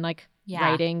do in like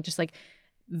writing, just like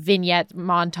vignette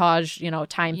montage,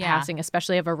 time passing,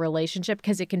 especially of a relationship,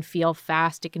 because it can feel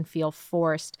fast, it can feel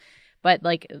forced. But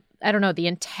like, I don't know, the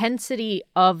intensity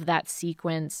of that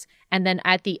sequence, and then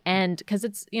at the end, because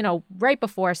it's, right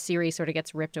before Ciri sort of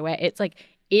gets ripped away, it's like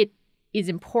it is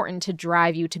important to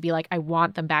drive you to be like, I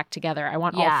want them back together. I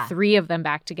want all three of them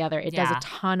back together. It does a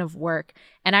ton of work.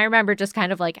 And I remember just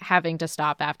kind of like having to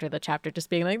stop after the chapter, just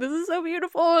being like, this is so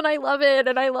beautiful and I love it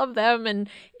and I love them. And,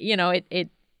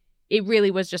 it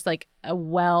really was just like a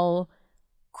well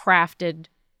crafted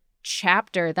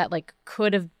chapter that like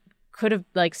could have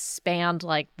like spanned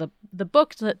like the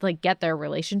book to like get their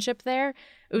relationship there.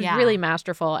 It was really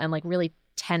masterful and like really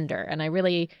tender. And I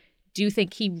really do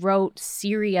think he wrote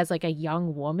Ciri as like a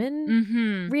young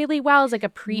woman really well, as like a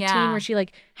preteen where she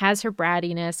like has her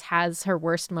brattiness, has her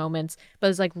worst moments, but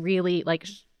is like really like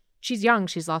she's young,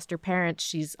 she's lost her parents,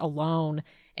 she's alone,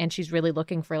 and she's really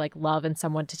looking for like love and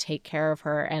someone to take care of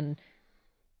her, and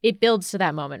it builds to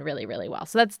that moment really, really well.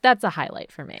 So that's a highlight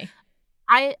for me.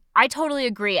 I totally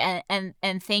agree, and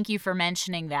thank you for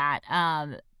mentioning that,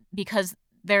 because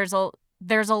there's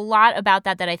a lot about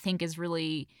that I think is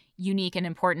really unique and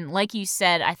important. Like you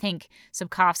said, I think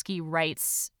Sapkowski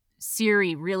writes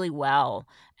Ciri really well,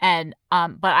 and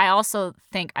but I also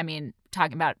think,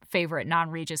 talking about favorite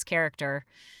non-Regis character,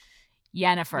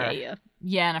 Yennefer.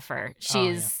 Yennefer,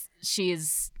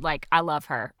 she's like, I love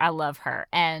her,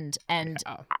 and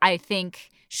I think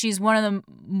she's one of the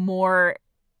more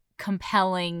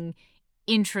compelling,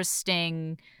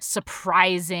 interesting,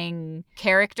 surprising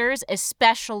characters,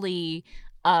 especially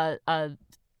a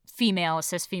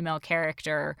cis female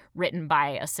character written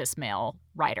by a cis male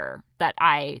writer that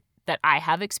I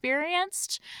have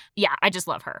experienced. Yeah, I just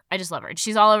love her.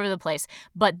 She's all over the place.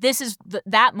 But this is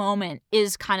that moment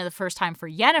is kind of the first time for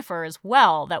Yennefer as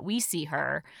well that we see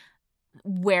her,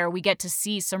 where we get to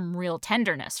see some real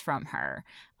tenderness from her.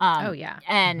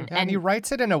 And he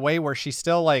writes it in a way where she's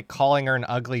still like calling her an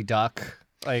ugly duck.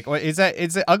 Like, what is that?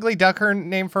 Is it Ugly Duck her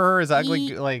name for her? Is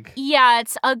ugly like? Yeah,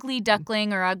 it's Ugly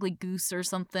Duckling or Ugly Goose or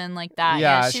something like that.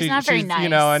 Yeah, she's not very nice.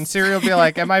 And Ciri will be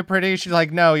like, "Am I pretty?" She's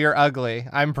like, "No, you're ugly.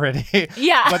 I'm pretty."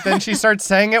 Yeah. But then she starts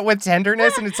saying it with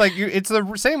tenderness, and it's like it's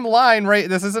the same line, right?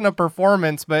 This isn't a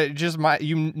performance, but just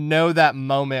that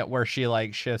moment where she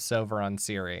like shifts over on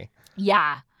Ciri.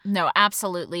 Yeah. No,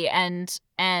 absolutely. And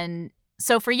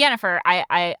so for Yennefer,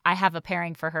 I have a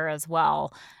pairing for her as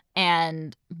well.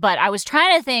 But I was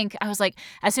trying to think, I was like,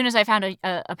 as soon as I found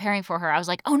a pairing for her, I was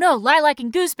like, oh no, lilac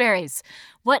and gooseberries.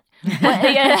 What?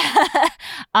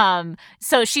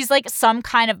 So she's like some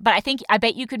kind of, but I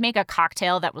bet you could make a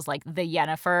cocktail that was like the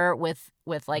Yennefer with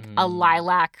like a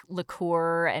lilac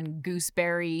liqueur and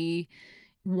gooseberry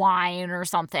wine or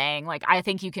something. Like, I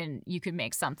think you can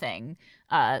make something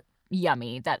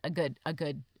yummy that a good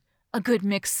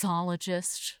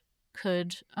mixologist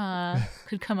could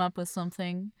come up with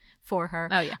something for her.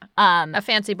 Oh yeah. A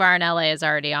fancy bar in LA is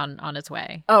already on its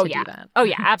way. Oh to yeah. Do that. Oh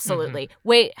yeah, absolutely.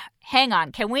 Wait, hang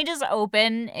on. Can we just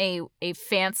open a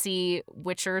fancy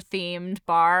Witcher themed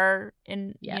bar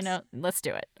in let's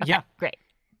do it. Okay, yeah. Great.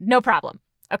 No problem.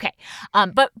 Okay.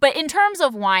 But in terms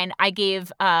of wine, I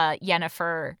gave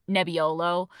Yennefer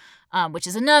Nebbiolo, which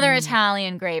is another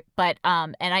Italian grape, but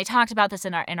and I talked about this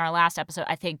in our last episode.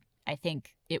 I think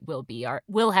it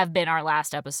will have been our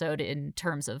last episode in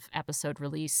terms of episode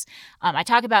release. I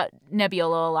talk about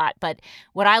Nebbiolo a lot, but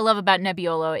what I love about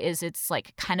Nebbiolo is it's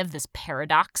like kind of this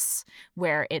paradox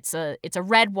where it's a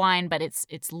red wine, but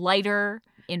it's lighter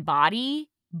in body,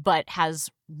 but has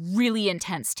really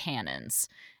intense tannins.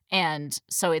 And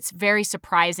so it's very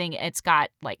surprising. It's got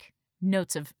like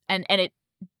notes of and it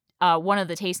one of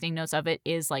the tasting notes of it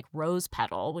is like rose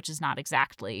petal, which is not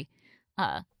exactly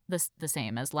the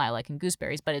same as lilac and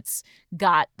gooseberries, but it's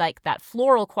got like that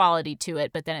floral quality to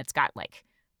it, but then it's got like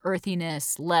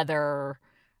earthiness, leather,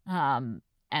 and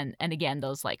again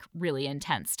those like really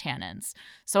intense tannins.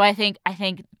 So I think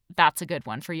that's a good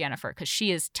one for Yennefer because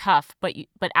she is tough, but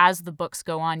as the books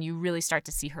go on, you really start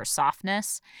to see her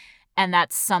softness, and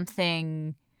that's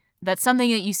something that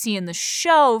you see in the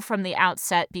show from the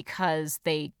outset because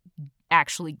they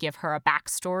actually give her a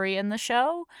backstory in the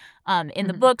show. In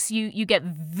the books, you get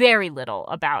very little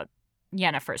about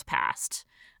Yennefer's past.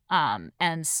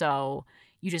 And so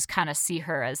you just kind of see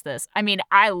her as this. I mean,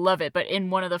 I love it, but in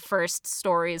one of the first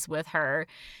stories with her,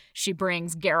 she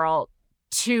brings Geralt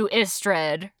to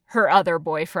Istred, her other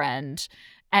boyfriend,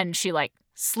 and she like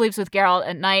sleeps with Geralt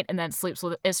at night and then sleeps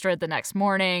with Istred the next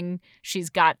morning. She's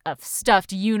got a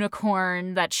stuffed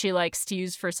unicorn that she likes to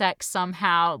use for sex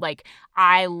somehow. Like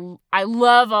I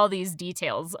love all these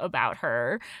details about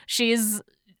her.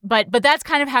 But that's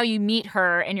kind of how you meet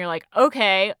her, and you're like,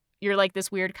 okay, you're like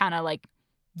this weird kind of like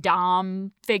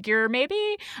dom figure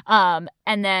maybe. And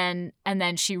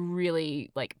then she really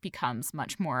like becomes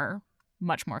much more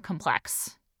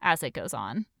complex as it goes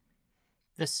on.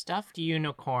 The stuffed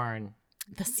unicorn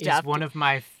is one of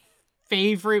my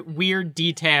favorite weird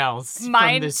details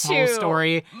from this whole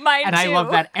story. Mine and too. I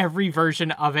love that every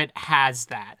version of it has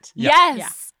that. Yes. Yeah.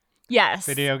 Yes.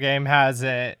 Video game has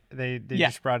it. They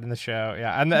just brought in the show.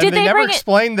 Yeah. And Did they never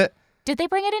explained that. Did they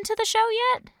bring it into the show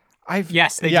yet?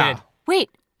 Yes, they did. Wait,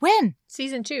 when?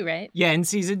 Season 2, right? Yeah, in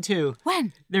season 2.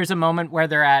 When? There's a moment where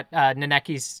they're at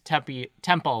Neneki's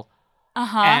temple.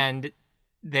 Uh-huh. And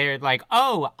they're like,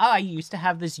 oh, I used to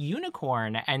have this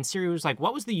unicorn. And Ciri was like,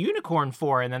 what was the unicorn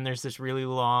for? And then there's this really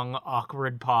long,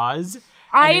 awkward pause.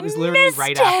 And it was literally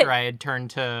right after I had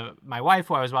turned to my wife,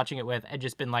 who I was watching it with, and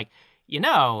just been like,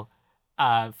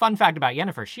 fun fact about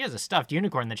Yennefer, she has a stuffed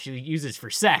unicorn that she uses for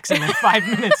sex. And then 5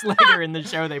 minutes later in the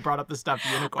show, they brought up the stuffed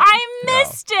unicorn. I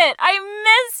missed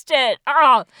it.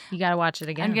 Oh, you got to watch it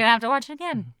again. I'm going to have to watch it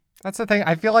again. That's the thing.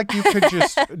 I feel like you could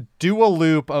just do a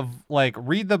loop of like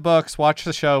read the books, watch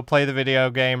the show, play the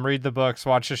video game, read the books,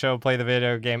 watch the show, play the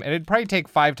video game. And it'd probably take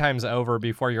 5 times over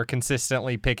before you're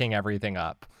consistently picking everything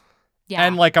up. Yeah.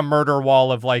 And like a murder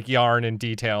wall of like yarn and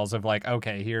details of like,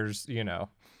 okay, here's,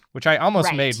 which I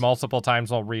almost made multiple times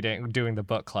while doing the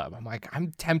book club. I'm like,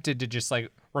 I'm tempted to just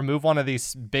like remove one of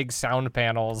these big sound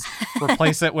panels,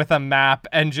 replace it with a map,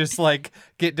 and just like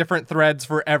get different threads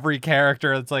for every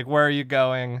character. It's like, where are you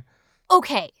going?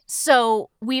 Okay, so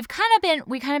we've kind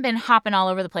of been hopping all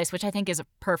over the place, which I think is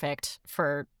perfect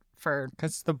for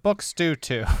because the books do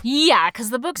too. Yeah, because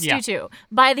the books do too.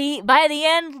 By the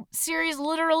end, Ciri's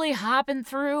literally hopping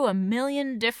through a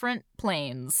million different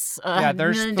planes.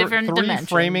 There's different 3 dimensions,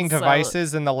 framing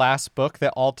devices in the last book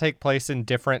that all take place in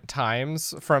different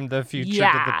times from the future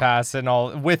to the past and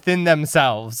all within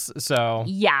themselves. So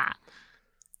yeah.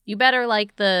 You better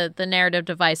like the narrative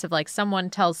device of like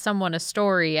someone tells someone a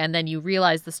story and then you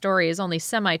realize the story is only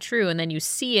semi-true and then you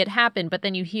see it happen, but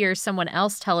then you hear someone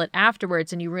else tell it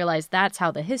afterwards and you realize that's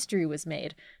how the history was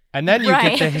made. And then you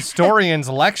get the historians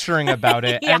lecturing about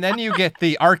it, and then you get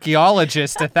the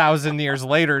archaeologist 1,000 years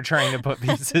later trying to put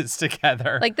pieces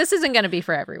together. Like, this isn't going to be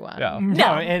for everyone.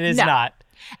 No, it is not.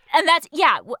 And that's,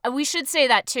 we should say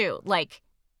that too. Like,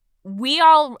 we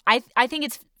all, I think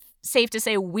it's safe to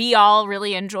say we all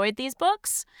really enjoyed these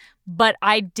books, but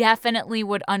I definitely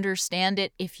would understand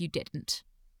it if you didn't,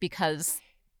 because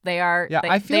they are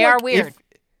they are weird.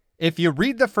 If you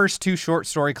read the first 2 short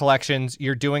story collections,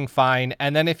 you're doing fine.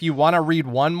 And then if you want to read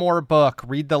one more book,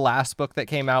 read the last book that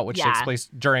came out, which takes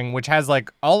place which has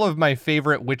like all of my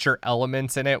favorite Witcher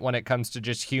elements in it when it comes to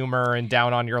just humor and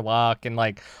down on your luck and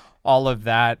like all of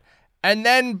that. And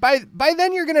then by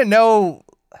then you're going to know,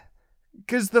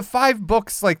 because the 5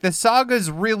 books, like the saga's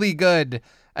really good.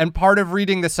 And part of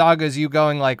reading the saga is you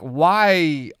going like,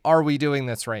 why are we doing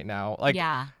this right now? Like,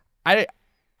 I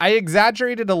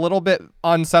exaggerated a little bit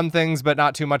on some things, but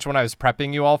not too much when I was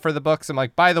prepping you all for the books. I'm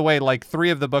like, by the way, like 3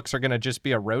 of the books are going to just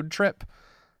be a road trip.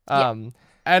 And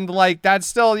like, that's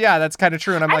still, that's kind of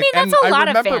true. And I'm like, that's a lot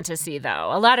of fantasy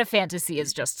though. A lot of fantasy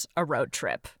is just a road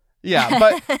trip. Yeah,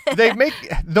 but they make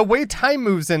the way time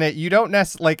moves in it. You don't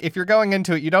like if you're going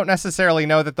into it, you don't necessarily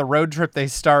know that the road trip they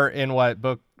start in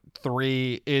book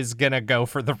 3 is gonna go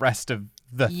for the rest of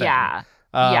the thing.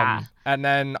 And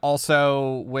then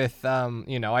also with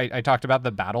I talked about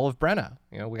the Battle of Brenna.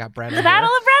 We got Brenna. The Battle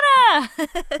of Brenna.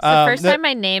 It's the first time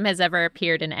my name has ever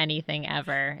appeared in anything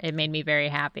ever. It made me very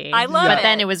happy. I love it. But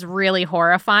then it was really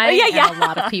horrifying. And a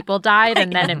lot of people died,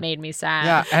 and then it made me sad.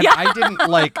 Yeah, and I didn't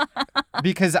like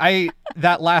because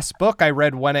that last book I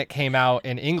read when it came out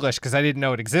in English because I didn't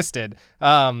know it existed.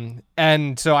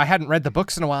 And so I hadn't read the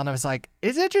books in a while, and I was like,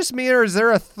 is it just me or is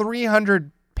there a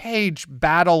 300-page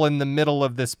battle in the middle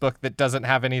of this book that doesn't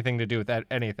have anything to do with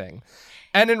anything?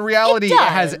 And in reality, it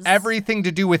has everything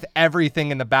to do with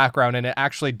everything in the background, and it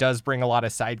actually does bring a lot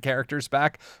of side characters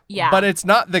back. Yeah. But it's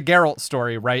not the Geralt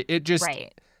story, right? It just,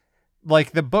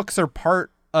 like, the books are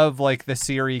part of, like, the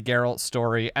Ciri Geralt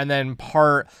story, and then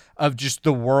part of just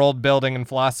the world building and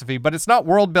philosophy. But it's not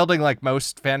world building like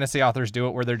most fantasy authors do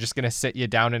it, where they're just going to sit you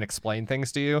down and explain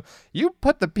things to you. You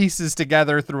put the pieces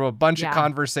together through a bunch of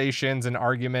conversations and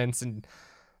arguments and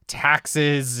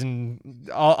taxes and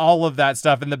all of that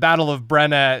stuff. And the Battle of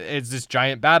Brenna is this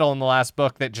giant battle in the last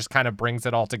book that just kind of brings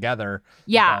it all together.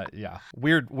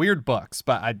 Weird books,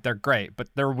 but they're great, but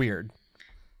they're weird.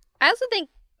 I also think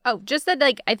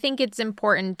I think it's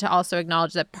important to also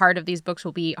acknowledge that part of these books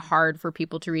will be hard for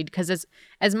people to read because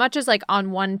as much as like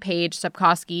on one page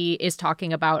Sapkowski is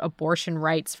talking about abortion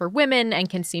rights for women and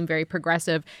can seem very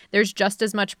progressive, there's just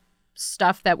as much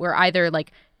stuff that were either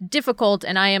like difficult,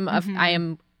 and I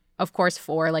am of course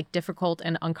for like difficult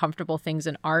and uncomfortable things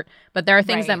in art, but there are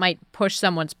things that might push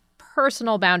someone's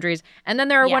personal boundaries, and then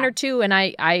there are one or two, and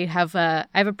I have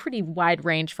a pretty wide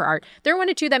range for art. There are 1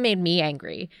 or 2 that made me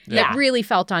angry, that really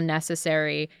felt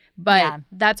unnecessary, but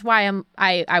that's why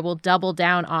I will double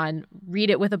down on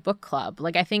read it with a book club.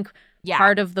 Like I think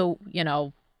part of the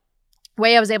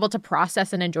way I was able to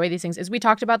process and enjoy these things is we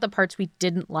talked about the parts we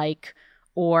didn't like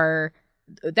or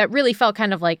that really felt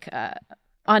kind of like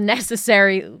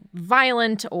unnecessary,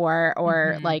 violent,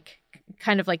 or like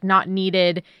kind of like not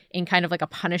needed in kind of like a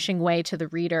punishing way to the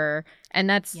reader. And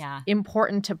that's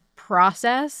important to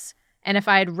process. And if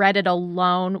I had read it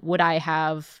alone, would I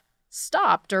have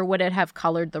stopped, or would it have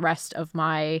colored the rest of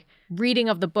my reading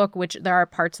of the book, which there are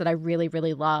parts that I really,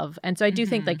 really love. And so I do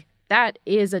think like that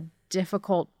is a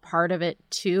difficult part of it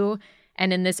too.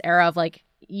 And in this era of like,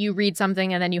 you read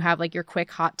something and then you have like your quick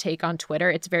hot take on Twitter,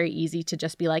 it's very easy to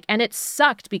just be like, and it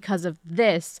sucked because of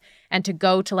this, and to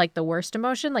go to like the worst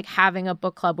emotion. Like having a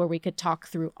book club where we could talk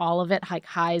through all of it, like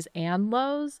highs and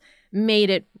lows, made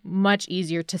it much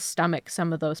easier to stomach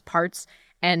some of those parts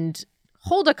and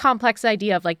hold a complex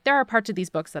idea of like, there are parts of these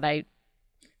books that I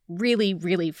really,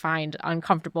 really find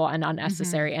uncomfortable and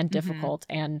unnecessary and difficult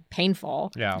and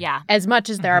painful. Yeah. As much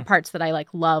as there are parts that I like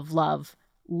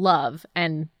love,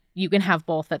 and you can have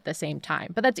both at the same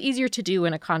time. But that's easier to do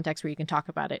in a context where you can talk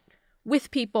about it with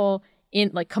people in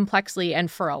like complexly and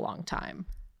for a long time.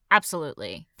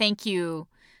 Absolutely. Thank you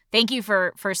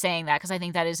for saying that, because I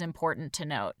think that is important to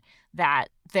note, that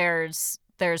there's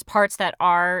parts that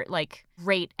are like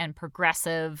great and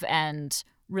progressive and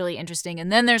really interesting,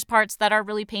 and then there's parts that are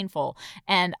really painful.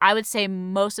 And I would say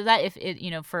most of that, if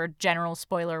it, for general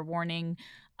spoiler warning,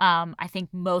 I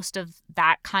think most of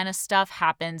that kind of stuff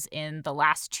happens in the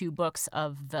last 2 books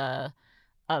of the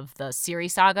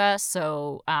Ciri saga.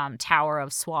 So Tower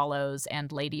of Swallows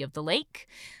and Lady of the Lake.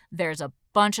 There's a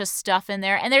bunch of stuff in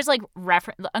there, and there's like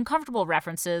uncomfortable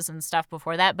references and stuff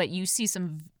before that, but you see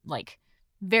some like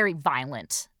very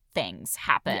violent things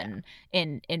happen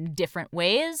in different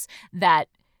ways that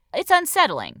it's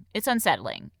unsettling.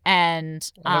 And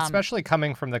especially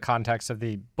coming from the context of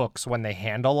the books when they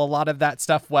handle a lot of that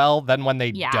stuff well, then when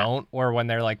they don't, or when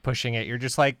they're like pushing it, you're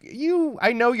just like,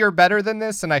 I know you're better than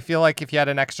this. And I feel like if you had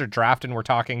an extra draft and we're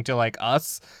talking to like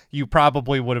us, you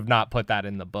probably would have not put that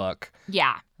in the book.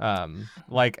 Yeah.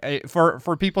 Like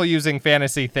for people using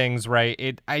fantasy things,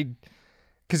 right?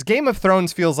 Because Game of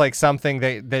Thrones feels like something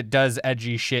that does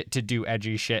edgy shit to do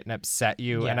edgy shit and upset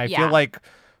you. And I feel like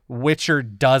Witcher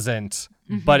doesn't,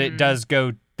 but it does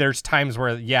go. There's times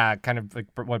where, kind of like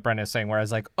what Brenna is saying, where I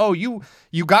was like, oh, you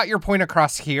got your point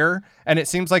across here, and it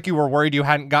seems like you were worried you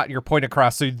hadn't got your point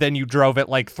across, so then you drove it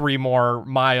like 3 more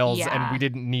miles, and we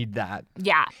didn't need that.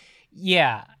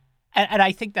 Yeah. And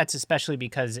I think that's especially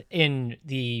because in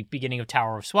the beginning of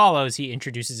Tower of Swallows, he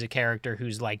introduces a character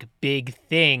whose like big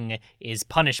thing is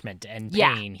punishment and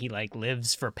pain. He like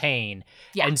lives for pain.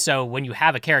 Yeah. And so when you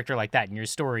have a character like that in your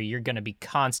story, you're going to be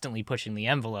constantly pushing the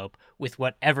envelope with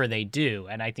whatever they do.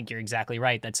 And I think you're exactly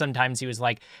right that sometimes he was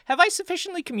like, have I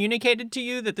sufficiently communicated to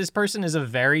you that this person is a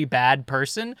very bad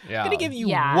person? I'm going to give you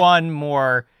one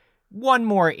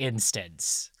more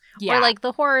instance. Yeah. Or like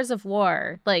the horrors of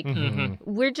war. Like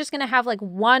we're just going to have like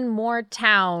one more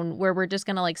town where we're just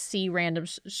going to like see random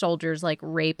soldiers like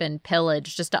rape and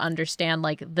pillage just to understand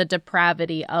like the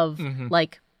depravity of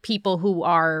like people who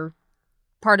are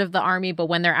part of the army, but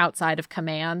when they're outside of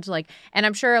command, like, and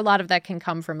I'm sure a lot of that can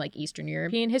come from like Eastern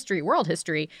European history, world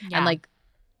history, and like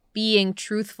being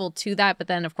truthful to that. But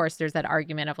then of course there's that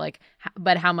argument of like,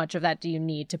 but how much of that do you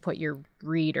need to put your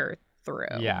reader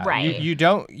through? Yeah. Right. You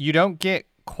don't get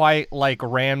quite like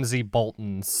Ramsay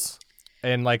Bolton's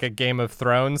in like a Game of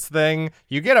Thrones thing.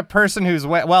 You get a person who's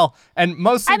and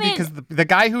mostly because the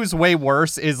guy who's way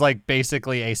worse is like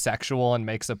basically asexual and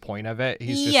makes a point of it.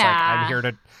 He's just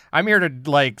like, I'm here to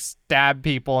like stab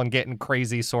people and get in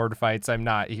crazy sword fights. I'm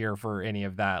not here for any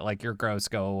of that. Like, you're gross,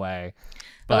 go away.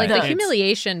 But like the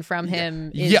humiliation from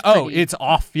him is it's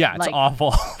off. Yeah, it's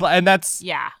awful. And that's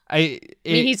I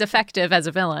mean, he's effective as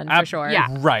a villain for sure. Yeah.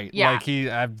 Right. Yeah. Like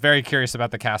I'm very curious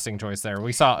about the casting choice there.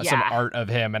 We saw some art of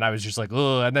him and I was just like,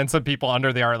 ugh. And then some people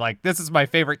under the art like, this is my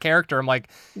favorite character. I'm like,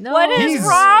 no, what is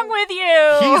wrong with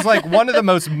you? He's like one of the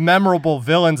most memorable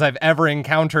villains I've ever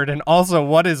encountered. And also,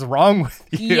 what is wrong with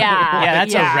you? Yeah,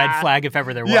 that's a red flag if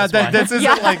ever there was one. This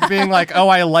isn't like being like, oh,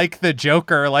 I like the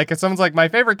Joker. Like if someone's like, my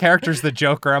favorite character's the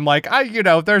Joker, I'm like,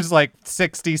 there's like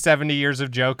 60, 70 years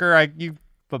of Joker.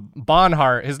 But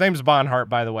Bonhart, his name's Bonhart,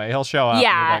 by the way. He'll show up. Yeah.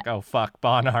 And you're like, oh, fuck,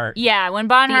 Bonhart. Yeah, when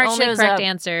Bonhart shows up. The only correct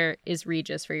answer is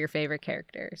Regis for your favorite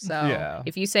character. So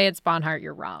if you say it's Bonhart,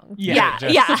 you're wrong.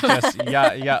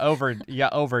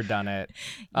 Overdone it.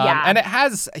 And it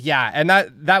has, and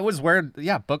that was where,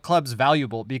 book club's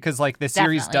valuable because like the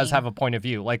series does have a point of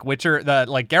view. Like Witcher,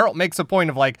 Geralt makes a point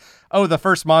of like, oh, the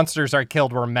first monsters I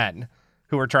killed were men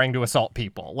who were trying to assault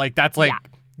people. Like that's like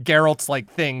Geralt's like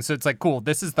thing. So it's like, cool,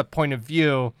 this is the point of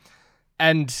view.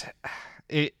 And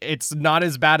it's not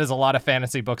as bad as a lot of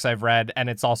fantasy books I've read. And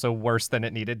it's also worse than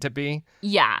it needed to be.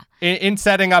 Yeah. In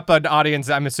setting up an audience,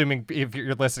 I'm assuming if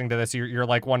you're listening to this, you're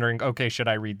like wondering, okay, should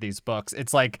I read these books?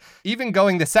 It's like, even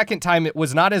going the second time, it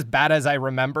was not as bad as I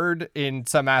remembered. In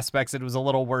some aspects, it was a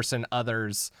little worse in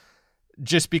others.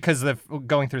 Just because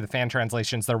going through the fan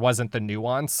translations, there wasn't the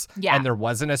nuance and there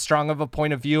wasn't as strong of a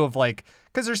point of view of like,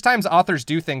 because there's times authors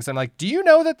do things and like, do you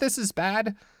know that this is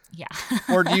bad? Yeah.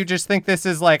 Or do you just think this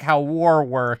is like how war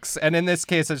works? And in this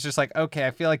case, it's just like, okay,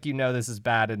 I feel like you know this is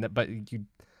bad, but you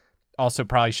also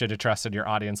probably should have trusted your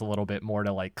audience a little bit more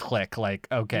to like click like,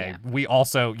 okay, we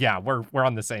also, we're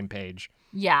on the same page.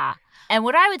 Yeah. And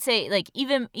what I would say, like,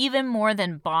 even more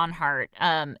than Bonhart,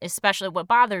 especially what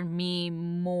bothered me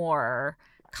more,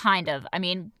 kind of, I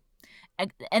mean,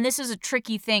 and this is a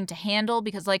tricky thing to handle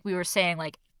because, like we were saying,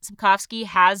 like, Sapkowski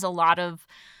has a lot of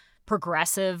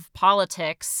progressive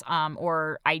politics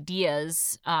or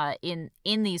ideas in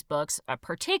these books,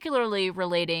 particularly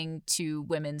relating to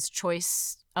women's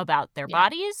choice about their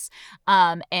bodies,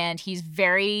 and he's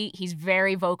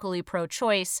very vocally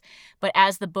pro-choice. But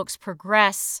as the books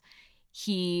progress,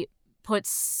 he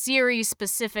puts Ciri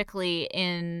specifically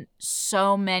in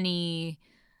so many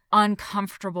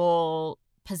uncomfortable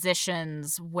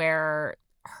positions where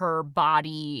her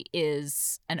body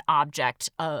is an object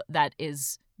that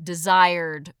is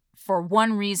desired for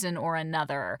one reason or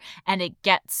another, and it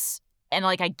gets. And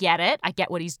like I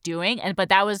get what he's doing, but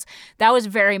that was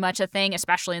very much a thing,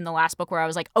 especially in the last book where I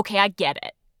was like, okay, I get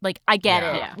it. Like I get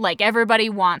it. Yeah. Like everybody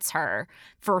wants her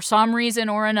for some reason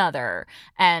or another,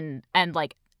 and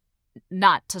like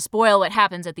not to spoil what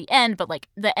happens at the end, but like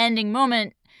the ending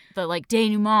moment, the like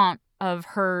denouement of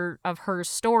her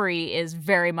story is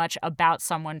very much about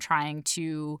someone trying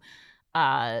to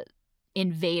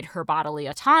invade her bodily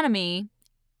autonomy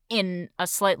in a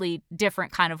slightly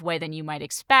different kind of way than you might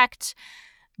expect.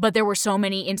 But there were so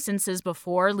many instances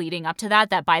before leading up to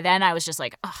that by then I was just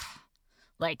like, ugh.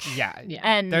 Like,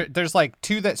 and there's like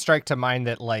two that strike to mind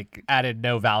that like added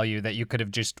no value that you could have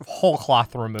just whole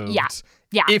cloth removed.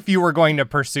 Yeah. If you were going to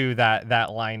pursue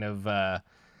that line of,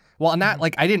 and that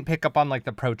like I didn't pick up on like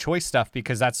the pro-choice stuff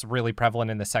because that's really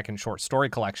prevalent in the second short story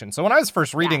collection. So when I was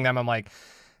first reading them, I'm like,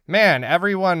 man,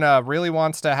 everyone really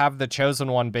wants to have the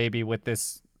chosen one baby with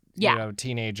this,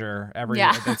 teenager.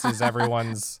 This is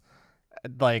everyone's.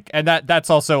 Like, and that's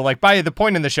also like by the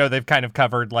point in the show they've kind of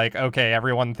covered like, okay,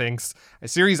 everyone thinks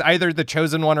Ciri's either the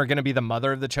chosen one or going to be the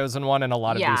mother of the chosen one, and a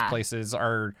lot of these places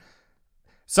are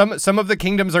some of the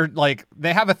kingdoms are like,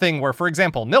 they have a thing where, for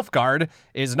example, Nilfgaard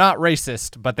is not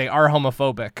racist, but they are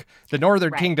homophobic. The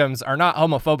northern kingdoms are not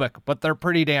homophobic, but they're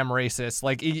pretty damn racist.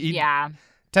 Like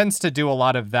tends to do a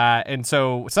lot of that. And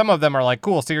so some of them are like,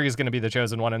 cool, Ciri is going to be the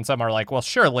chosen one, and some are like, well,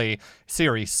 surely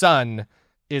Ciri's son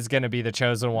is going to be the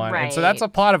chosen one. And so that's a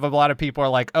plot of a lot of people are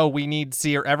like, oh, we need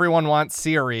Ciri. Everyone wants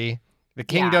Ciri. The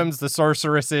kingdoms, the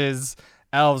sorceresses,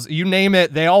 elves, you name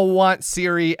it, they all want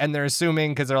Ciri, and they're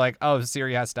assuming because they're like, oh,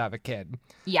 Ciri has to have a kid.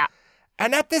 Yeah.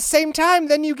 And at the same time,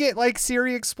 then you get like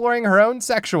Ciri exploring her own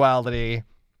sexuality,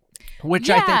 which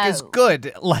I think is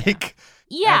good. Like,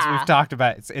 as we've talked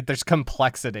about, there's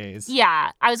complexities.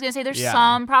 Yeah. I was going to say there's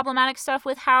some problematic stuff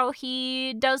with how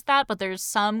he does that, but there's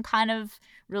some kind of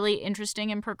really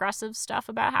interesting and progressive stuff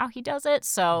about how he does it.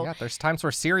 So yeah, there's times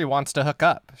where Ciri wants to hook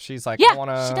up. She's like, she I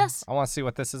does. want to see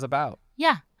what this is about.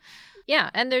 Yeah. Yeah,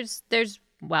 and there's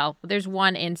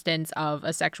one instance of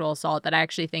a sexual assault that I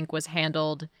actually think was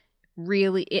handled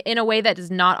really in a way that is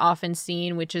not often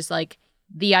seen, which is like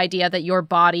the idea that your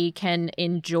body can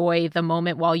enjoy the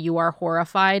moment while you are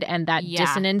horrified, and that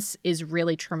dissonance is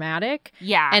really traumatic.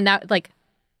 Yeah. And that, like,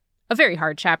 a very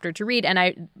hard chapter to read. And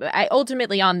I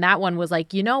ultimately on that one was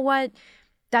like, you know what?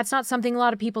 That's not something a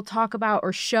lot of people talk about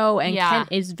or show, and Kent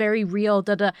is very real,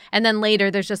 And then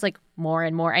later there's just like more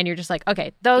and more, and you're just like,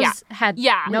 okay, those had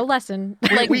no lesson.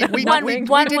 Like we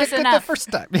one did was it enough. The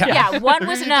first time. One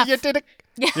was enough. You did it.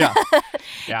 Yeah.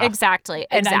 Exactly.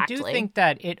 And I do think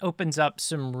that it opens up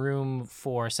some room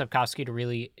for Sapkowski to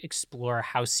really explore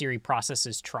how Ciri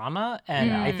processes trauma.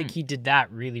 And I think he did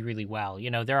that really, really well.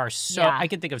 You know, there are I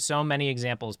can think of so many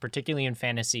examples, particularly in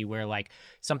fantasy, where like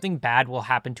something bad will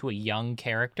happen to a young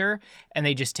character and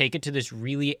they just take it to this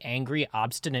really angry,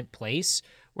 obstinate place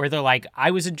where they're like,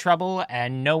 I was in trouble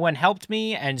and no one helped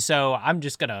me, and so I'm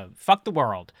just gonna fuck the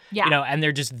world. Yeah. You know, and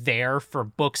they're just there for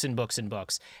books and books and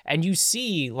books. And you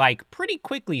see, like, pretty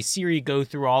quickly Ciri go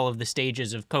through all of the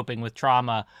stages of coping with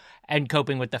trauma and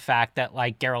coping with the fact that,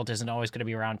 like, Geralt isn't always gonna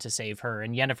be around to save her,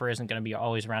 and Yennefer isn't gonna be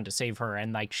always around to save her,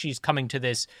 and, like, she's coming to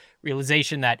this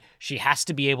realization that she has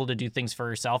to be able to do things for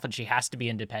herself and she has to be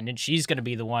independent. She's gonna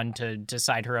be the one to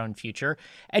decide her own future.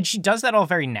 And she does that all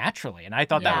very naturally, and I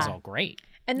thought that was all great.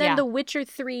 And then the Witcher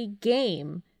 3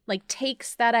 game, like,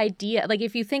 takes that idea. Like,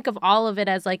 if you think of all of it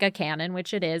as, like, a canon,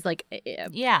 which it is, like,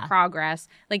 progress.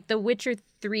 Like, the Witcher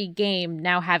 3 game,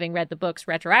 now having read the books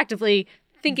retroactively,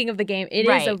 thinking of the game, it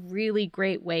is a really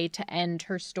great way to end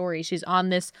her story. She's on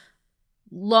this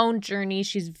lone journey.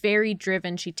 She's very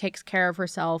driven. She takes care of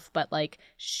herself, but, like,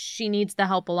 she needs the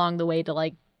help along the way to,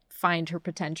 like, find her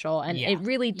potential. And it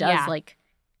really does, like...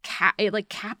 it like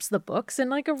caps the books in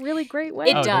like a really great way.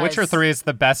 It does. The Witcher 3 is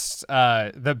the best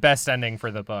ending for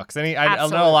the books. And I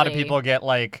know a lot of people get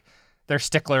like, they're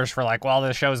sticklers for like, well,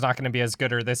 the show's not going to be as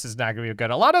good or this is not going to be good.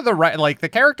 A lot of the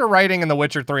character writing in The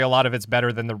Witcher 3, a lot of it's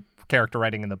better than the character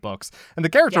writing in the books. And the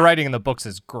character writing in the books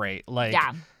is great. Like,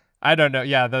 I don't know.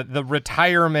 Yeah, the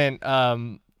retirement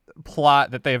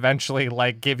plot that they eventually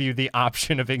like give you the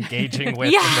option of engaging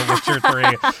with in The Witcher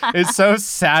 3 is so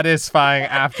satisfying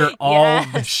after all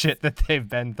the shit that they've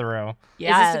been through.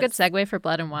 Yes. Is this a good segue for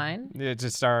Blood and Wine? Yeah,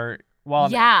 to start.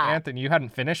 Well, Anthony, you hadn't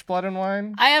finished Blood and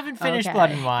Wine? I haven't finished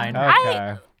Blood and Wine.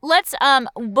 Okay. Let's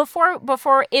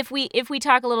before if we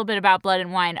talk a little bit about Blood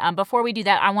and Wine, before we do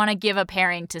that, I want to give a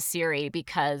pairing to Ciri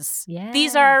because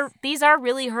these are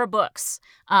really her books.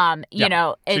 You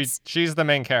know, she's the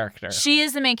main character. She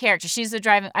is the main character. She's the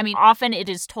driving. I mean, often it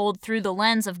is told through the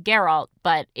lens of Geralt,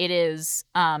 but it is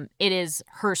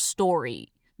her story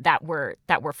that we're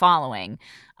following,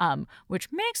 which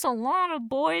makes a lot of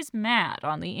boys mad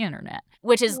on the internet.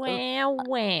 Which is,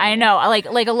 I know,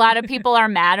 like a lot of people are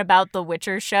mad about the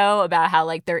Witcher show, about how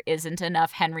like there isn't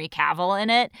enough Henry Cavill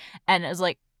in it, and it's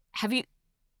like,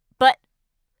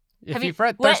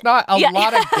 there's not a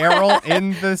lot of Geralt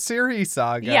in the Ciri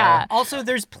saga. Yeah. Also,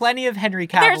 there's plenty of Henry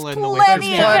Cavill in the Witcher. There's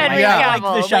plenty of Henry Cavill. I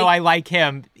like the show. I like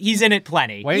him. He's in it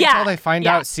plenty. Wait until they find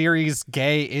out Ciri's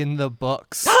gay in the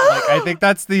books. Like, I think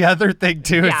that's the other thing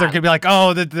too. Is they're gonna be like,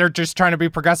 oh, they're just trying to be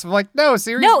progressive. Like, no,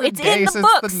 Ciri's been gay since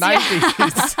the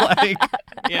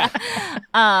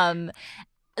 90s.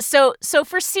 So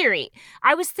for Ciri,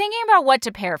 I was thinking about what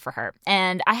to pair for her,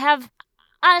 and I have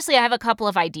a couple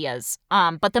of ideas.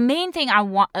 But the main thing I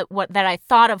want, that I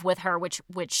thought of with her, which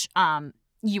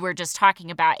you were just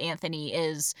talking about, Anthony,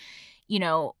 is, you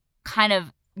know, kind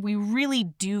of, we really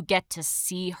do get to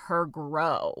see her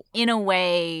grow in a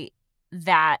way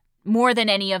that than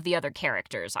any of the other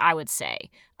characters, I would say.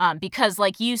 Because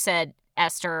like you said,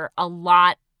 Esther, a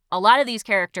lot of these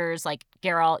characters like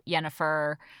Geralt,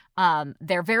 Yennefer,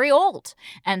 they're very old.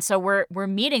 And so we're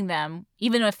meeting them,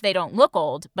 even if they don't look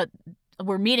old, but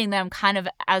we're meeting them kind of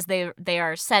as they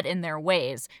are set in their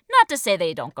ways. Not to say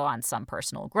they don't go on some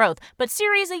personal growth, but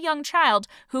Ciri is a young child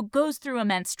who goes through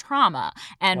immense trauma.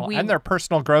 And and their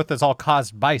personal growth is all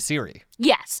caused by Ciri.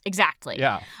 Yes, exactly.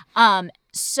 Yeah.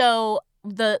 So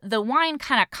the wine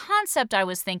kind of concept I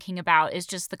was thinking about is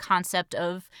just the concept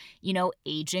of,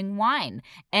 aging wine.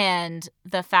 And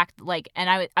the fact,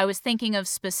 and I was thinking of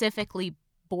specifically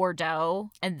Bordeaux,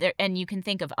 and you can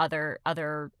think of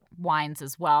other wines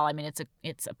as well. I mean,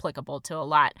 it's applicable to a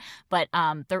lot. But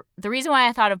the reason why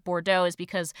I thought of Bordeaux is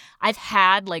because I've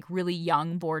had like really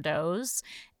young Bordeaux's,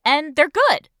 and they're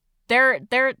good.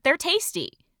 They're tasty.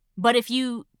 But if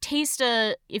you taste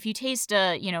a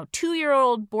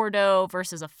 2-year-old Bordeaux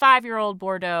versus a 5-year-old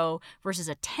Bordeaux versus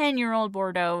a 10-year-old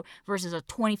Bordeaux versus a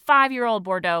 25-year-old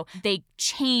Bordeaux, they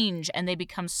change and they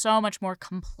become so much more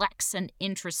complex and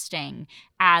interesting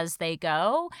as they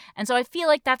go. And so I feel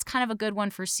like that's kind of a good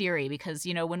one for Ciri because,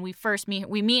 when we first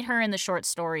meet her in the short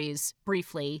stories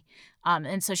briefly.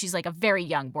 And so she's like a very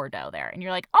young Bordeaux there. And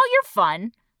you're like, oh, you're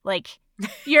fun. Like,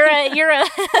 you're a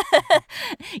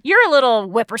little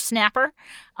whippersnapper.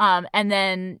 And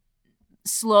then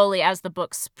slowly as the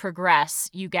books progress,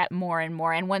 you get more and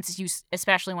more. And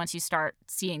especially once you start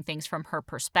seeing things from her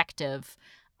perspective,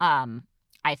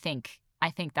 I think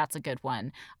that's a good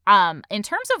one. In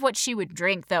terms of what she would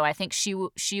drink, though, I think she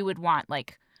would want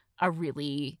like a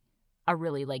really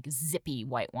like zippy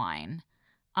white wine.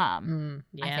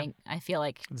 I feel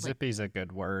like zippy's a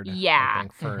good word. Yeah, I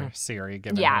think for Ciri,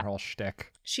 given her whole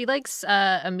shtick. She likes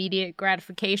immediate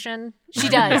gratification. She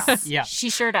does. Yeah, she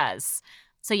sure does.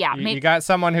 So yeah, you got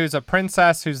someone who's a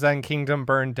princess whose then kingdom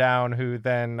burned down, who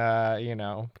then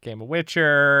became a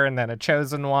witcher and then a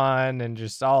chosen one, and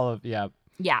just all of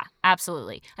Yeah,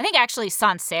 absolutely. I think actually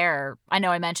Sancerre, I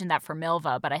know I mentioned that for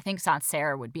Milva, but I think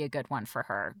Sancerre would be a good one for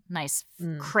her. Nice,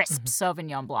 crisp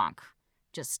Sauvignon Blanc.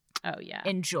 Just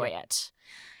enjoy it.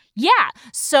 Yeah.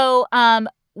 So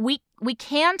we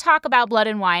can talk about Blood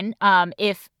and Wine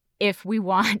if we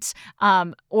want,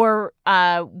 or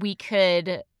we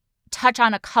could touch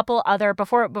on a couple other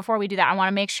before we do that. I want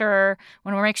to make sure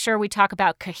we talk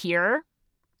about Cahir.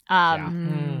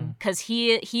 Because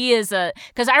he is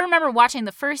because I remember watching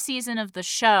the first season of the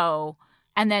show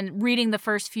and then reading the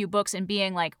first few books and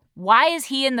being like, why is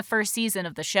he in the first season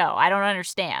of the show? I don't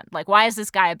understand. Like, why is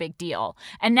this guy a big deal?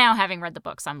 And now having read the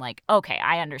books, I'm like, okay,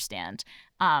 I understand.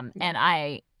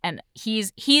 And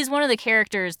he's one of the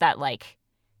characters that like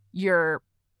your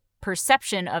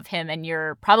perception of him and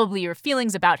your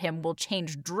feelings about him will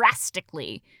change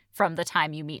drastically from the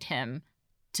time you meet him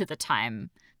to the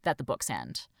time that the books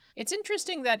end. It's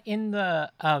interesting that in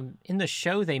the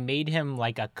show they made him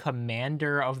like a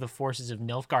commander of the forces of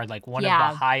Nilfgaard, like one of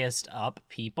the highest up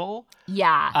people.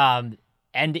 Yeah.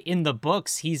 And in the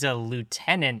books he's a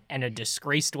lieutenant and a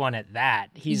disgraced one at that.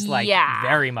 He's like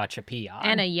very much a peon.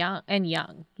 And young.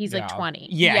 He's like 20.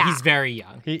 Yeah, he's very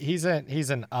young. He's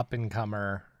an up and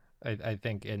comer, I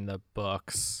think, in the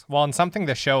books. Well, and something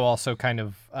the show also kind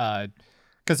of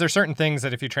because there's certain things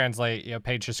that if you translate,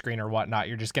 page to screen or whatnot,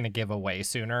 you're just going to give away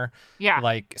sooner. Yeah.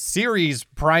 Like Ciri's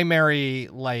primary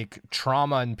like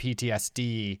trauma and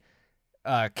PTSD,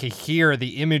 Cahir,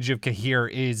 the image of Cahir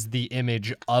is the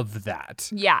image of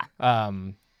that. Yeah.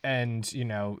 And,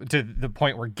 to the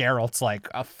point where Geralt's like,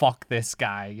 fuck this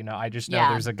guy. I just know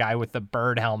there's a guy with the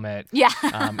bird helmet. Yeah.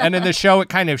 And in the show, it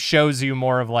kind of shows you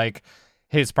more of like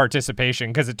his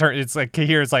participation because it's like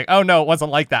Cahir's like, oh, no, it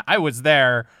wasn't like that. I was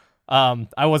there.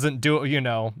 I wasn't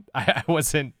I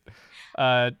wasn't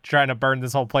trying to burn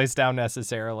this whole place down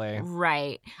necessarily.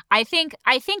 Right. I think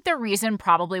the reason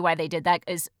probably why they did that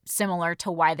is similar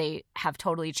to why they have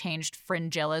totally changed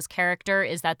Fringilla's character,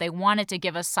 is that they wanted to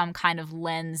give us some kind of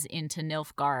lens into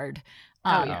Nilfgaard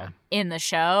in the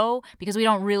show, because we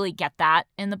don't really get that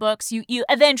in the books. You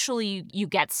eventually you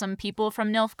get some people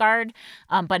from Nilfgaard,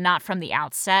 but not from the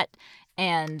outset.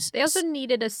 And they also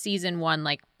needed a season 1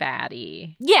 like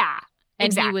baddie. Yeah, and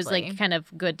exactly. He was like kind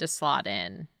of good to slot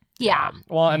in. Yeah.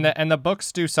 Well, and the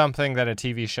books do something that a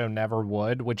TV show never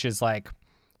would, which is like,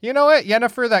 you know what,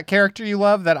 Yennefer, that character you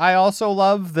love that I also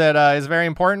love that is very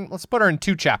important. Let's put her in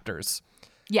 2 chapters.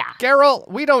 Yeah.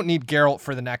 Geralt, we don't need Geralt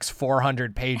for the next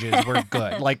 400 pages. We're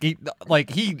good.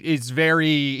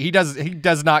 He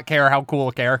does not care how cool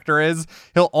a character is.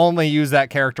 He'll only use that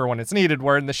character when it's needed.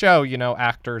 Where in the show,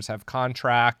 actors have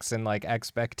contracts and like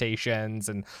expectations,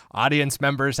 and audience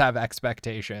members have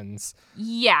expectations.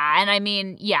 Yeah, and I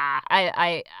mean,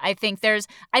 I think there's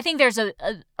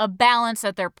a balance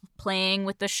that they're playing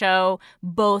with the show,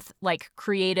 both like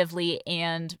creatively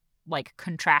and like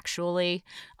contractually,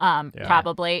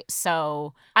 probably.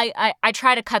 So I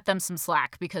try to cut them some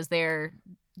slack because they're,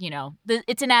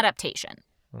 it's an adaptation.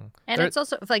 And it's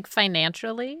also like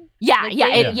financially. Yeah,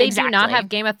 they exactly. do not have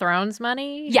Game of Thrones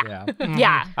money. Yeah. Mm-hmm.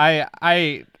 Yeah.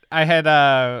 I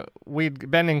had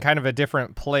we'd been in kind of a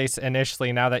different place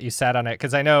initially now that you sat on it,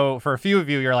 because I know for a few of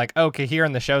you you're like, oh, Cahir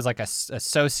in the show's like a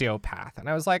sociopath, and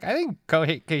I was like, I think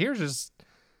Cahir's just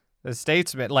a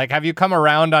statesman. Like, have you come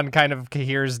around on kind of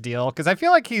Cahir's deal? Because I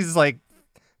feel like he's like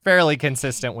fairly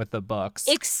consistent with the books.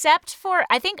 Except for,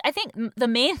 I think the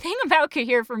main thing about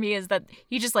Cahir for me is that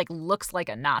he just like looks like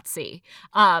a Nazi.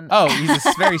 He's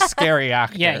a very scary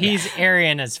actor. Yeah, he's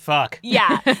Aryan as fuck.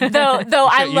 Yeah, though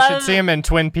you should see him in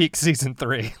Twin Peaks season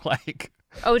 3. Like,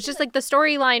 it's just like the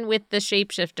storyline with the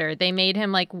shapeshifter. They made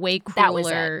him like way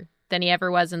cooler than he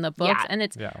ever was in the books, and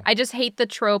I just hate the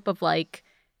trope of like,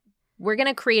 we're going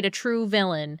to create a true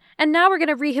villain, and now we're going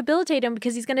to rehabilitate him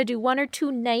because he's going to do one or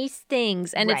two nice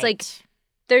things. And it's like,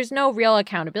 there's no real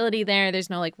accountability there. There's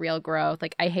no like real growth.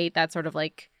 Like, I hate that sort of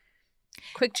like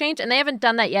quick change. And they haven't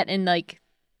done that yet in like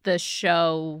the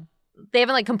show. They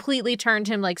haven't like completely turned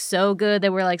him like so good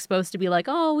that we're like supposed to be like,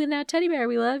 oh, we're not Teddy Bear,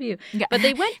 we love you. Yeah. But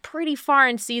they went pretty far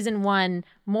in season 1,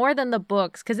 more than the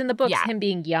books. Because in the books, him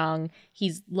being young,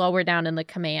 he's lower down in the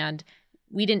command.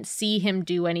 We didn't see him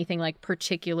do anything like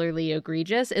particularly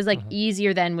egregious. Is like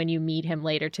easier than when you meet him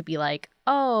later to be like,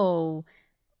 oh,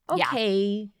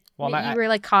 okay. Well, you were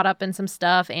like caught up in some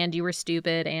stuff, and you were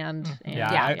stupid,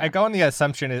 I go on the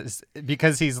assumption is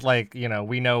because he's like,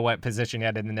 we know what position he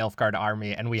had in the Nilfgaard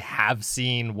army, and we have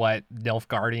seen what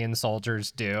Nilfgaardian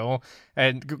soldiers do,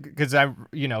 and because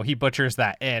he butchers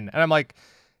that in, and I'm like,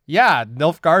 yeah,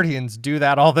 Nilfgaardians do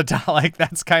that all the time. Like,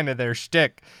 that's kind of their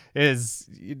shtick, is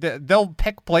they'll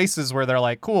pick places where they're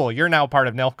like, cool, you're now part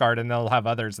of Nilfgaard, and they'll have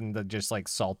others and they'll just like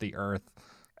salt the earth.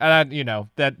 And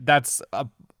that's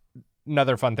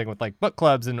another fun thing with like book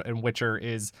clubs and Witcher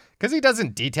is because he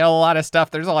doesn't detail a lot of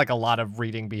stuff. There's like a lot of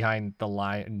reading behind the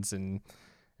lines and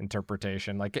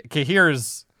interpretation. Like,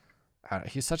 Cahir's,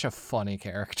 he's such a funny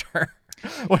character.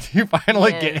 When you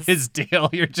finally get his deal,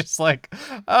 you're just like,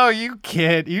 oh, you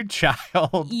kid, you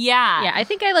child. Yeah, I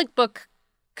think I like book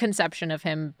conception of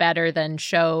him better than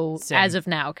show as of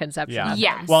now conception. Yeah.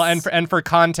 Yes. Well, and for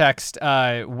context,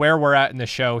 where we're at in the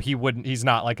show, he's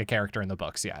not like a character in the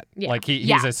books yet. Yeah. Like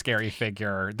he's a scary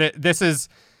figure. This is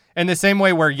in the same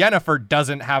way where Yennefer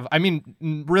doesn't have. I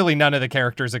mean, really, none of the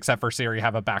characters except for Ciri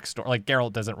have a backstory. Like,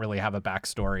 Geralt doesn't really have a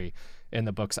backstory in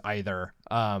the books either.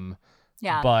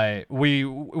 Yeah. But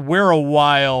we're a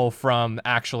while from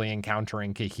actually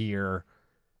encountering Cahir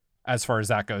as far as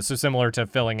that goes. So similar to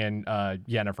filling in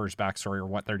Yennefer's backstory or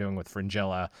what they're doing with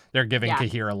Fringilla, they're giving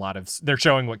Cahir they're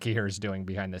showing what Cahir is doing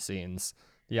behind the scenes.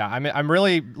 Yeah, I'm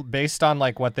really, based on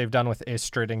like what they've done with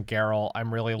Istrid and Geralt,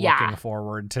 I'm really looking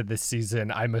forward to this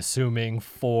season. I'm assuming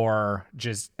for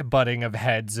just butting of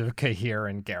heads of Cahir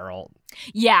and Geralt.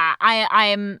 Yeah,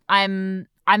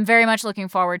 I'm very much looking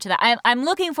forward to that. I'm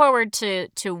looking forward to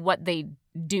what they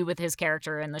do with his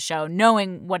character in the show,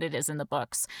 knowing what it is in the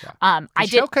books. Yeah.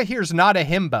 Cahir's not a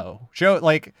himbo. Cahir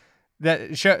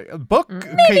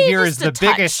is the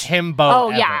biggest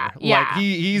himbo ever. Yeah. Like,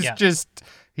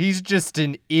 he's just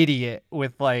an idiot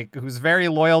with like who's very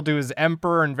loyal to his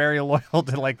emperor and very loyal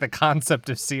to like the concept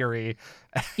of Ciri.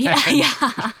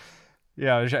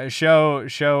 Yeah,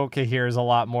 show Cahir is a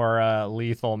lot more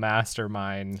lethal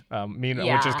mastermind.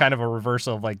 Which is kind of a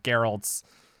reversal of like Geralt's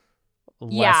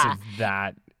less of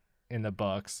that in the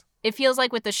books. It feels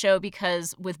like with the show,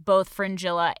 because with both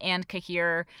Fringilla and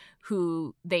Cahir,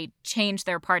 who they change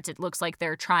their parts, it looks like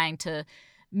they're trying to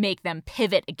make them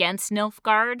pivot against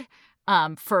Nilfgaard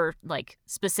for like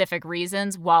specific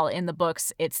reasons, while in the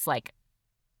books it's like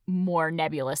more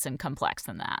nebulous and complex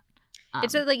than that.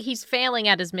 It's like he's failing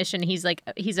at his mission. He's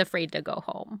afraid to go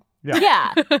home.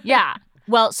 Yeah.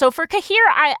 Well, so for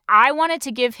Cahir, I wanted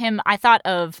to give him, I thought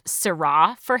of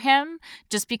Syrah for him,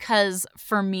 just because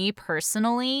for me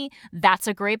personally, that's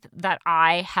a grape that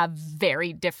I have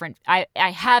very different, I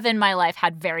have in my life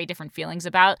had very different feelings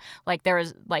about. Like, there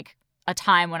was like a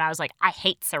time when I was like, I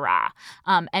hate Syrah.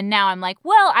 And now I'm like,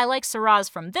 well, I like Syrahs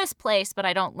from this place, but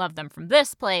I don't love them from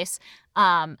this place.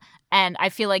 And I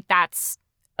feel like that's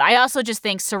I also just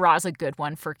think Syrah's a good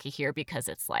one for Cahir because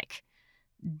it's like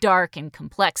dark and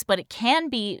complex, but it can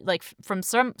be like from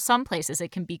some places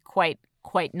it can be quite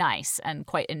nice and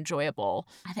quite enjoyable.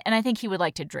 And I think he would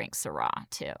like to drink Syrah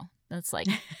too. That's like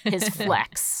his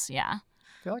flex. Yeah.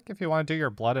 I feel like if you want to do your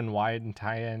Blood and Wine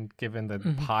tie-in, given the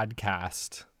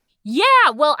podcast. Yeah,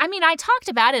 well, I mean, I talked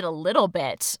about it a little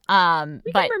bit, We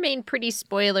but can remain pretty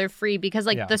spoiler-free because,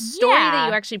 like, the story that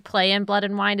you actually play in Blood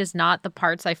and Wine is not the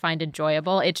parts I find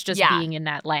enjoyable. It's just being in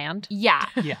that land. Yeah.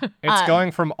 It's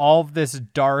going from all of this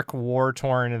dark,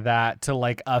 war-torn that to,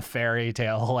 like, a fairy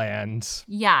tale land.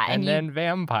 Yeah. And then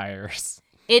vampires.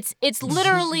 It's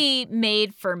literally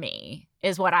made for me,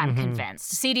 is what I'm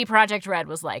convinced. CD Projekt Red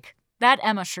was like, that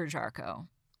Emma Sherr-Ziarko.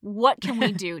 What can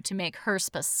we do to make her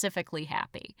specifically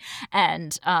happy?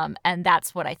 And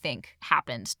that's what I think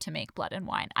happened to make Blood and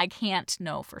Wine. I can't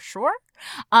know for sure.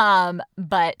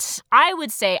 But I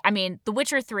would say, I mean, The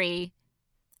Witcher 3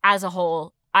 as a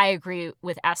whole, I agree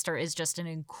with Esther, is just an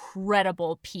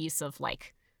incredible piece of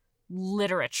like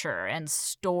literature and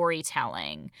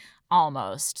storytelling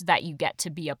almost that you get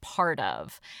to be a part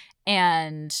of.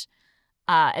 And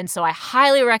so I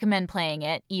highly recommend playing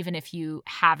it, even if you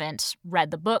haven't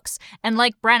read the books. And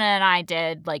like Brenna and I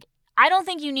did, like, I don't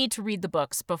think you need to read the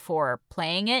books before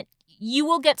playing it. You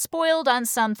will get spoiled on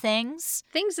some things.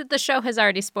 Things that the show has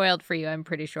already spoiled for you, I'm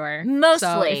pretty sure.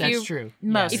 Mostly. That's true.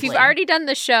 Mostly. If you've already done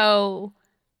the show,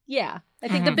 I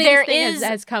think the biggest thing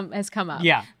has come up.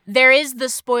 Yeah. There is the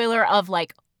spoiler of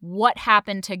like what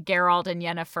happened to Geralt and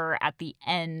Yennefer at the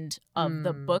end of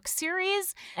the book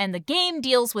series. And the game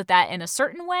deals with that in a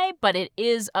certain way, but it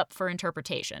is up for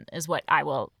interpretation, is what I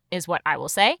will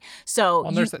say. So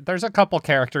there's a couple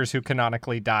characters who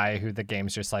canonically die who the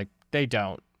game's just like, they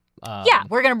don't.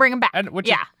 We're going to bring them back. And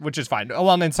which is fine.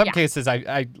 Well, and in some cases,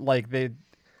 I like the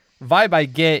vibe I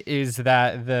get is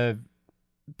that the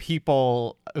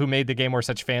people who made the game were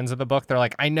such fans of the book. They're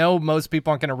like, I know most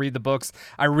people aren't going to read the books.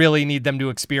 I really need them to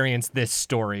experience this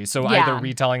story. So either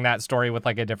retelling that story with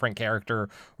like a different character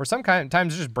or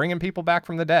sometimes just bringing people back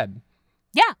from the dead.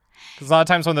 Yeah. Because a lot of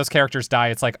times when those characters die,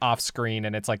 it's like off screen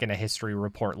and it's like in a history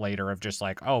report later of just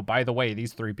like, oh, by the way,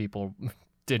 these 3 people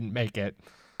didn't make it.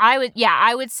 I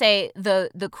would say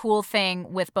the cool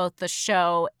thing with both the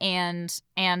show and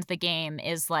the game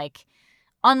is like,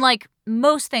 unlike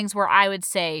most things where I would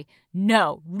say,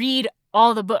 no, read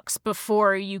all the books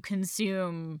before you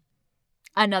consume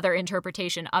another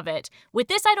interpretation of it. With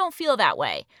this, I don't feel that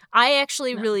way. I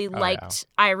actually really liked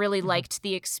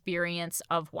the experience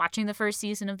of watching the first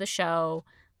season of the show,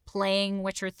 playing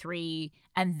Witcher 3,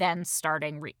 and then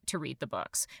starting to read the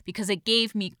books, because it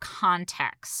gave me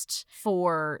context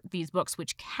for these books,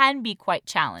 which can be quite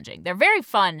challenging. They're very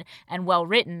fun and well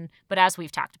written, but as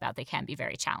we've talked about, they can be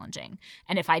very challenging.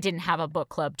 And if I didn't have a book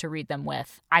club to read them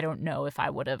with, I don't know if I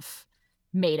would have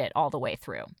made it all the way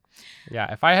through.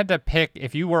 Yeah, if I had to pick,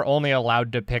 if you were only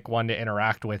allowed to pick one to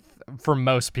interact with, for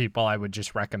most people, I would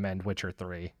just recommend Witcher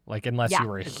 3. Like, unless you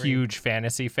were a huge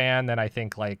fantasy fan, then I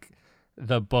think, like,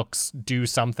 the books do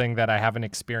something that I haven't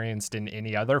experienced in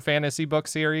any other fantasy book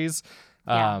series.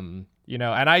 You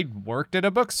know, and I worked at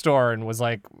a bookstore and was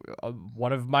like,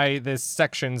 one of the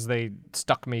sections they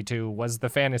stuck me to was the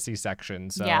fantasy section.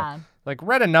 So like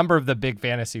read a number of the big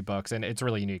fantasy books and it's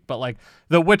really unique. But like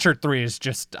The Witcher 3 is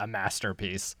just a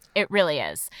masterpiece. It really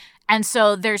is. And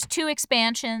so there's 2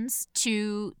 expansions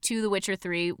to The Witcher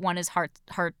 3. One is Heart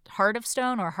of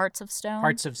Stone or Hearts of Stone?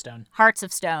 Hearts of Stone. Hearts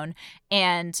of Stone,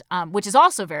 and which is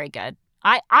also very good.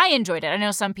 I enjoyed it. I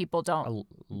know some people don't. I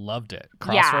loved it.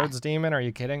 Crossroads Demon, are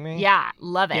you kidding me? Yeah,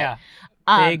 love it. Yeah.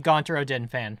 Big Gaunter O'Dinn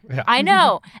fan. Yeah. I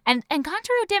know. And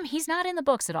Gaunter O'Dinn, he's not in the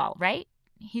books at all, right?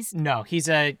 He's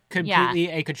a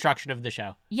completely a construction of the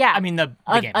show. Yeah, I mean the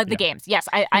game. The games. Yes,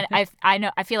 I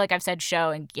know. I feel like I've said show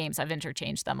and games. I've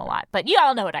interchanged them a lot, but you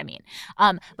all know what I mean.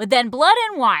 But then Blood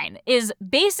and Wine is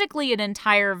basically an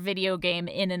entire video game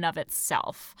in and of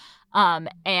itself.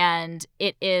 And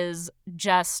it is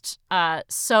just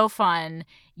so fun.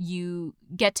 You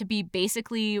get to be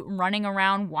basically running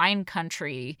around wine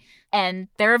country, and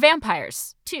there are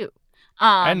vampires too.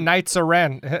 And Knights of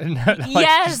Ren.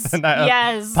 Yes.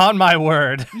 Upon my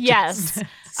word. Yes.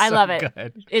 I love it.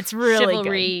 Good. It's really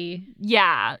Chivalry. Good.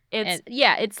 Yeah.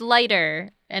 It's lighter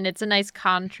and it's a nice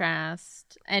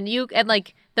contrast. And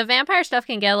like the vampire stuff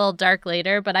can get a little dark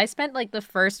later, but I spent like the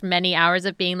first many hours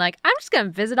of being like, I'm just going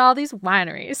to visit all these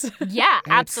wineries. Yeah,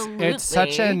 absolutely. It's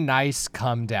such a nice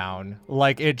come down.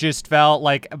 Like it just felt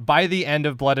like by the end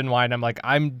of Blood and Wine, I'm like,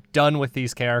 I'm done with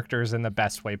these characters in the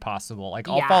best way possible. Like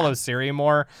I'll follow Ciri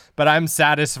more, but I'm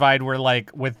satisfied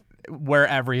with where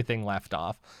everything left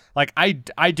off. Like,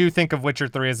 I do think of Witcher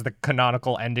 3 as the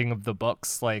canonical ending of the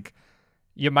books. Like,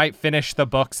 you might finish the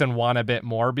books and want a bit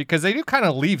more because they do kind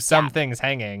of leave some things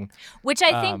hanging. Which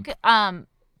I think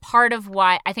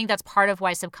I think that's part of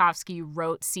why Sapkowski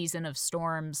wrote Season of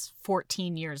Storms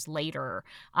 14 years later.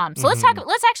 So let's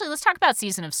talk about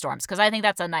Season of Storms, because I think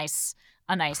that's a nice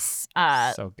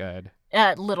so good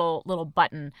little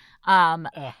button. Love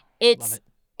it.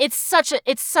 It's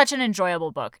such an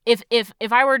enjoyable book.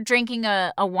 If I were drinking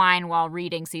a wine while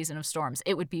reading Season of Storms,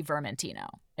 it would be Vermentino.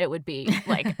 It would be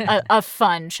like a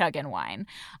fun chugging wine.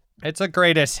 It's a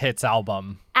greatest hits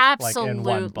album. Absolutely. Like in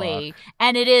one book.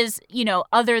 And it is,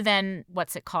 other than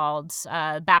what's it called?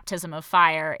 Baptism of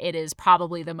Fire, it is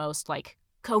probably the most like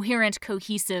coherent,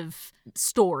 cohesive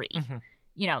story. Mm-hmm.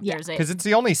 There's because it's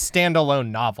the only standalone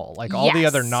novel. Like all the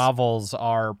other novels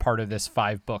are part of this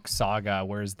 5-book saga,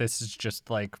 whereas this is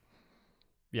just like,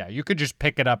 you could just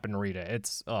pick it up and read it.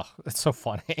 It's so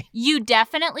funny. You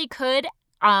definitely could.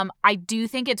 I do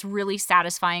think it's really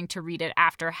satisfying to read it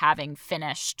after having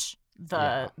finished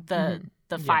the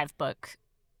 5-book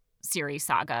series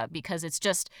saga, because it's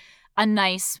just a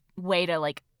nice way to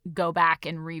like go back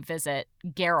and revisit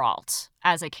Geralt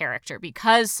as a character,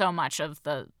 because so much of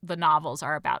the novels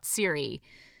are about Ciri.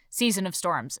 Season of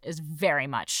Storms is very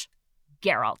much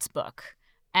Geralt's book,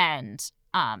 and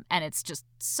it's just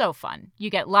so fun. You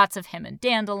get lots of him and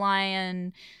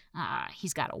Dandelion.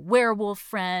 He's got a werewolf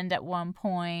friend at one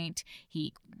point.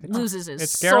 He loses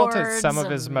his swords. Geralt at some of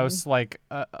his most like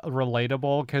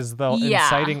relatable, because the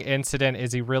inciting incident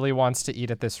is he really wants to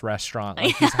eat at this restaurant.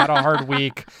 Like he's had a hard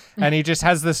week and he just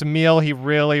has this meal he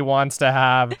really wants to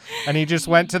have, and he just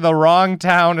went to the wrong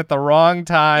town at the wrong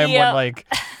time when like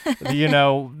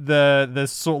the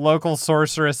local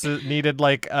sorceress needed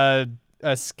like a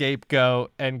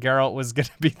scapegoat, and Geralt was gonna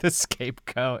be the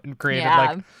scapegoat and created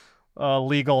like a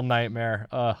legal nightmare.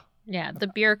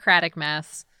 The bureaucratic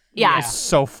mess. It's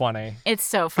so funny. It's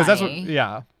so funny. That's what,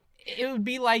 it would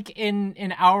be like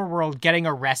in our world getting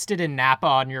arrested in Napa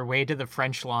on your way to the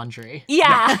French Laundry.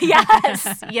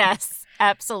 Yes,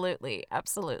 absolutely.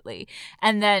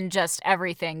 And then just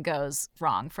everything goes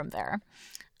wrong from there.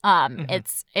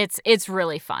 It's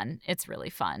really fun. It's really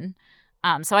fun.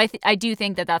 So I do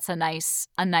think that that's a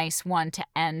nice one to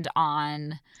end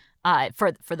on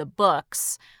for the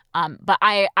books. But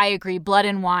I agree, Blood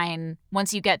and Wine,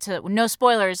 once you get to, no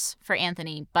spoilers for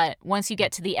Anthony, but once you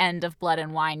get to the end of Blood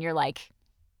and Wine, you're like,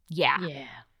 yeah.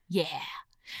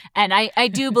 And I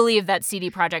do believe that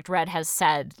CD Projekt Red has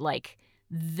said, like,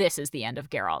 this is the end of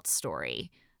Geralt's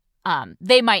story.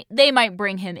 They might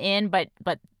bring him in, but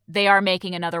they are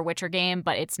making another Witcher game,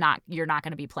 but you're not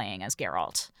going to be playing as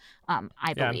Geralt.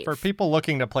 I believe. And for people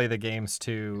looking to play the games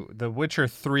too, The Witcher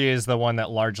 3 is the one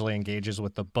that largely engages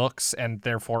with the books and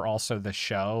therefore also the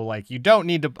show. Like you don't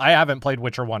need to. I haven't played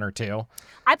Witcher 1 or 2.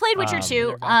 I played Witcher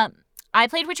 2. I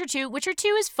played Witcher 2. Witcher 2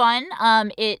 is fun.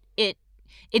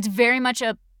 It's very much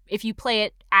if you play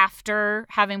it after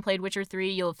having played Witcher 3,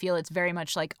 you'll feel it's very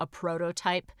much like a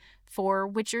prototype for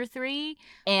Witcher 3,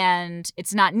 and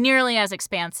it's not nearly as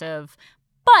expansive,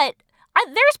 but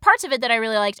there's parts of it that I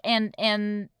really liked,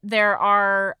 and there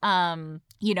are definitely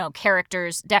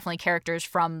characters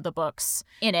from the books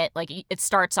in it. Like it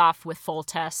starts off with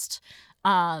Foltest,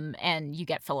 and you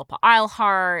get Philippa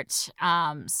Eilhart.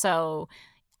 So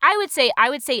I would say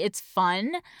it's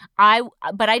fun.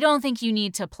 But I don't think you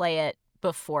need to play it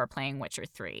before playing Witcher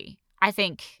 3. I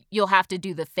think you'll have to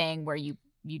do the thing where you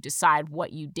decide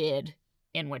what you did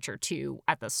in Witcher 2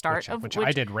 at the start which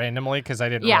I did randomly because I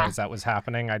didn't realize that was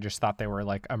happening. I just thought they were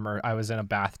like I was in a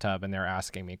bathtub and they're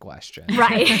asking me questions.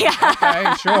 Right.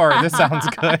 Okay, sure. This sounds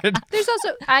good. There's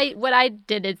also what I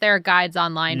did is there are guides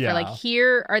online for like,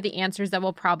 here are the answers that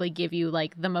will probably give you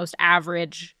like the most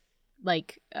average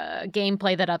like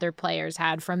gameplay that other players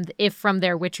had from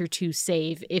their Witcher 2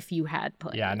 save if you had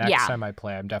played. Yeah, next time I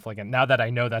play, I'm definitely going to, now that I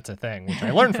know that's a thing, which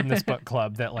I learned from this book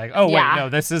club, that like, wait, no,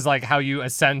 this is like how you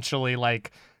essentially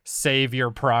like save your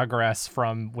progress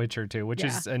from Witcher 2, which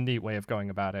is a neat way of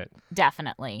going about it.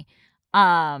 Definitely.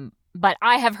 But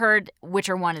I have heard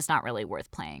Witcher 1 is not really worth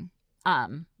playing.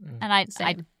 And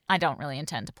I don't really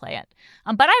intend to play it.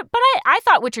 But I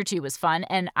thought Witcher 2 was fun,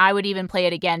 and I would even play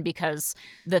it again because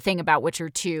the thing about Witcher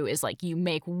 2 is like you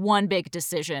make one big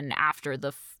decision after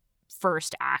the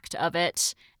first act of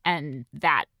it, and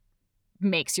that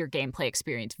makes your gameplay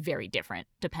experience very different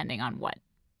depending on what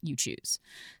you choose.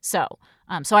 So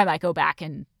I might go back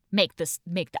and make the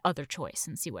other choice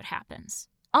and see what happens.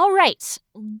 All right.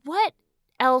 What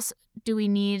else do we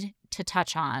need to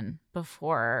touch on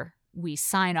before we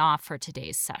sign off for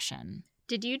today's session?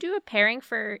 Did you do a pairing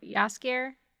for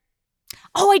Jaskier?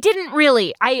 Oh, I didn't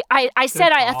really. I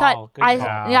said I thought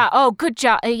yeah. Oh, good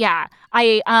job. Yeah.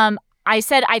 I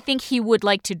said I think he would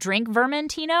like to drink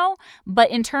Vermentino, but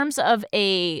in terms of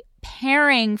a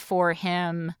pairing for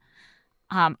him,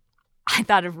 I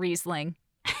thought of Riesling.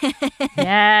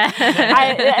 Yeah.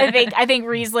 I think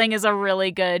Riesling is a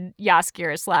really good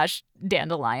Jaskier /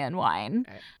 Dandelion wine.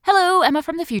 Hello, Emma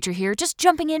from the future here, just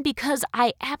jumping in because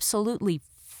I absolutely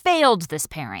failed this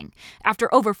pairing.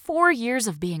 After over 4 years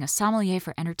of being a sommelier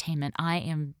for entertainment, I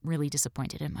am really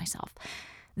disappointed in myself.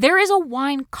 There is a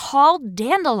wine called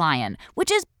Dandelion,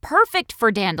 which is perfect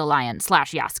for Dandelion /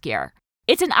 Jaskier.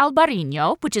 It's an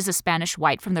Albarino, which is a Spanish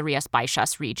white from the Rías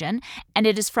Baixas region, and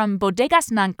it is from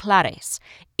Bodegas Nanclares.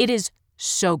 It is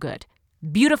so good.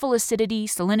 Beautiful acidity,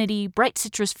 salinity, bright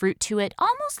citrus fruit to it,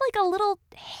 almost like a little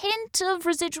hint of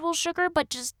residual sugar, but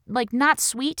just like not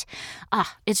sweet.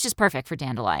 It's just perfect for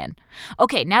Dandelion.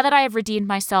 Okay, now that I have redeemed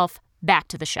myself, back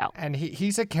to the show. And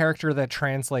he's a character that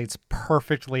translates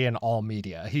perfectly in all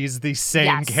media. He's the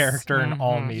same character in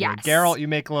all media. Yes. Geralt, you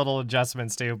make little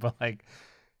adjustments too, but like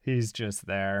he's just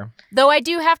there. Though I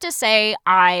do have to say,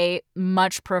 I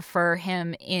much prefer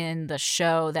him in the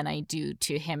show than I do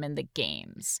to him in the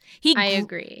games. I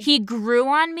agree. He grew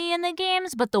on me in the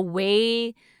games, but the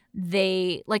way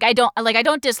they I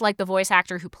don't dislike the voice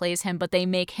actor who plays him, but they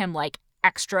make him like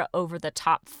extra over the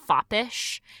top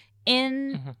foppish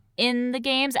in the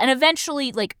games. And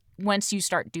eventually, like once you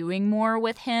start doing more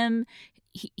with him,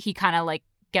 he kind of like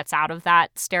gets out of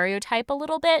that stereotype a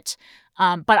little bit.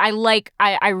 But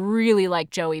I really like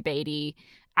Joey Beatty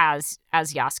as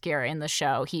Jaskier in the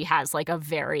show. He has like a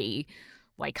very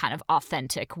like kind of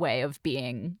authentic way of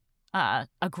being a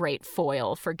great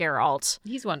foil for Geralt.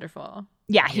 He's wonderful.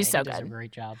 Yeah, he's so does good. A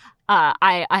great job.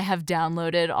 I have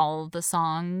downloaded all of the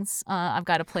songs. I've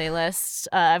got a playlist.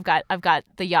 I've got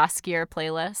the Jaskier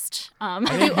playlist. I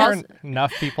didn't hear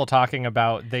enough people talking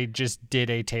about they just did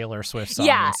a Taylor Swift song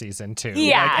in season 2.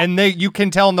 Yeah, and you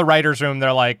can tell in the writers' room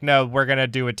they're like, no, we're gonna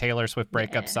do a Taylor Swift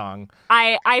breakup song.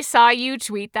 I saw you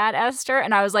tweet that, Esther,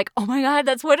 and I was like, oh my god,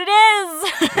 that's what it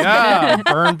is. Yeah,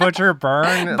 burn butcher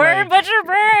burn. Butcher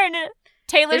burn.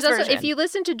 Taylor's also, version. if you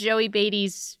listen to Joey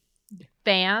Beatty's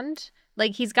band,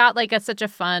 like he's got like such a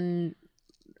fun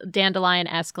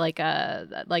Dandelion-esque like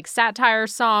satire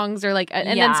songs or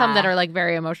and then some that are like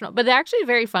very emotional, but they're actually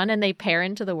very fun and they pair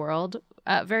into the world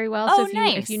very well. So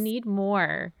if you need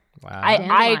more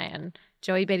Dandelion,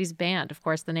 Joey Beatty's band, of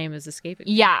course the name is escaping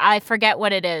me. Yeah, I forget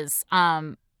what it is.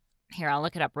 Here, I'll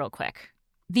look it up real quick.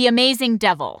 The Amazing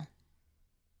Devil.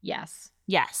 Yes.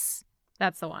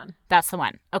 That's the one.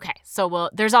 Okay, so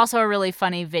there's also a really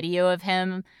funny video of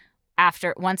him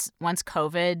after once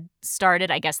COVID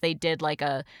started. I guess they did like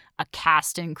a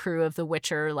cast and crew of The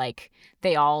Witcher, like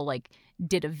they all like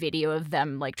did a video of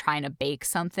them like trying to bake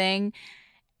something,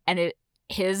 and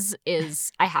his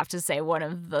is, I have to say, one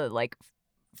of the like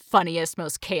funniest,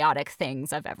 most chaotic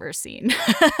things I've ever seen.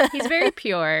 He's very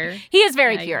pure. He is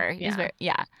very pure. He's very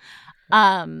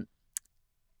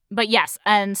but yes,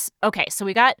 and okay, so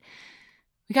we got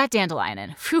Dandelion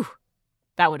in. Phew,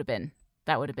 that would have been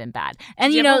bad.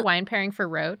 And Did you have a wine pairing for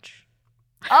Roach?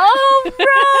 Oh,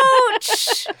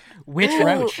 Roach! Which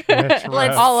Roach?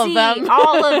 Let's all see. of them.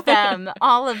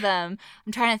 All of them.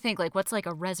 I'm trying to think like what's like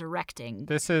a resurrecting.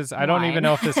 This is, I don't even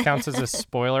know if this counts as a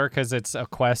spoiler because it's a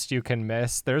quest you can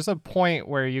miss. There's a point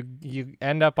where you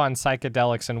end up on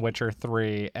psychedelics in Witcher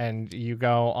 3 and you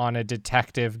go on a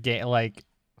detective game like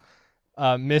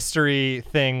mystery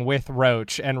thing with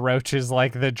Roach, and Roach is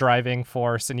like the driving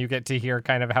force, and you get to hear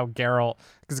kind of how Geralt,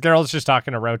 because Geralt's just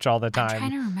talking to Roach all the time. I'm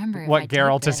trying to remember what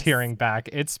Geralt is hearing back.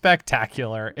 It's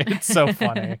spectacular. It's so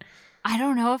funny. I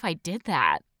don't know if I did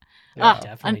that. Yeah,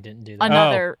 definitely didn't do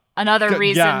that. Another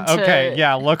reason. Yeah. To... Okay.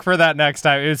 Yeah. Look for that next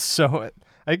time. It's so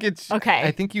like it's okay.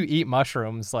 I think you eat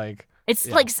mushrooms. Like it's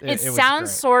like it sounds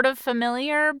sort of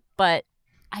familiar, but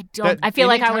I don't. I feel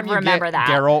like I would remember that.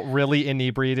 Geralt really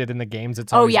inebriated in the games.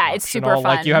 It's always it's super fun.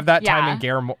 Like you have that time in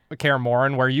Kaer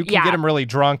Morhen where you can get him really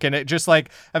drunk, and it just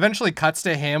like eventually cuts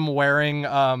to him wearing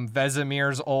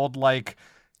Vesemir's old like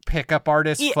pickup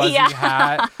artist fuzzy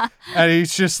hat, and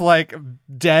he's just like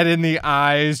dead in the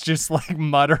eyes, just like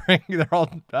muttering. They're all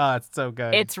it's so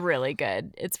good. It's really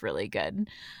good.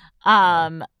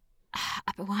 Wine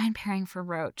pairing for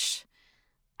Roach.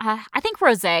 I think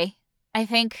rosé. I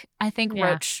think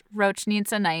Roach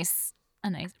needs a nice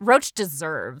Roach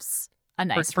deserves a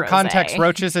nice for rosé. context,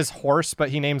 Roach is his horse, but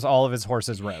he names all of his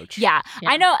horses Roach. Yeah.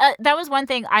 I know that was one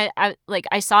thing I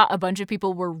saw a bunch of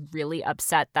people were really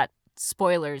upset that,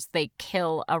 spoilers, they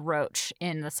kill a Roach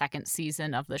in the second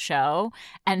season of the show,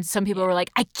 and some people were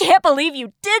like, I can't believe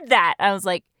you did that. I was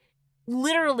like,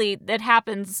 literally that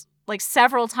happens like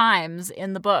several times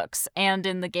in the books and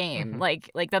in the game.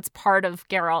 Like that's part of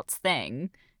Geralt's thing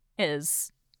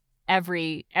is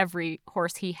every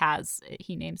horse he has,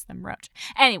 he names them Roach.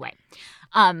 Anyway,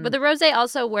 but the rosé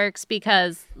also works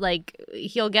because like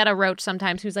he'll get a roach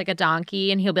sometimes who's like a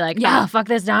donkey, and he'll be like, "Oh, fuck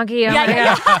this donkey!" Oh my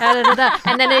God.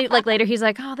 And then like later he's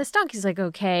like, "Oh, this donkey's like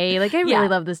okay. Like I really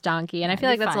love this donkey." And I feel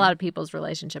like that's a lot of people's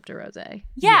relationship to rosé.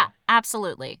 Yeah,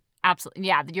 absolutely.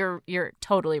 Yeah, you're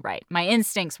totally right. My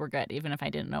instincts were good, even if I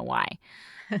didn't know why.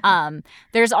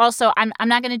 There's also I'm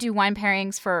not going to do wine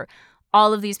pairings for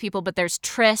all of these people, but there's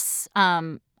Triss.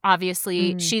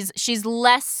 Obviously, she's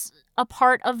less a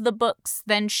part of the books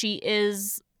than she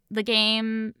is the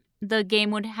game. The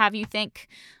game would have you think,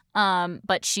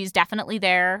 but she's definitely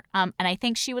there. And I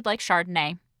think she would like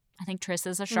Chardonnay. I think Triss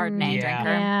is a Chardonnay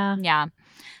drinker. Yeah.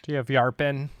 Do you have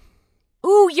Yarpen?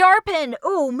 Ooh, Yarpen.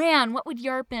 Oh man, what would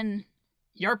Yarpen?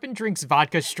 Yarpen drinks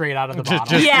vodka straight out of the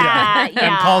bottle.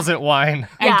 And calls it wine.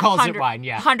 And calls it wine,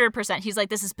 100%. He's like,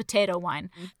 this is potato wine.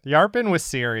 Yarpen with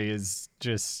Ciri is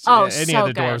just... any of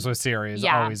the dwarves with Ciri is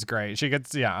always great. She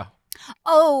gets...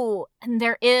 Oh, and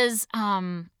there is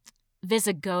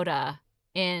Visigoda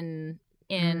in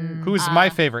who's my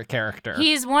favorite character.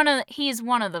 He's one of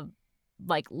the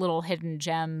like little hidden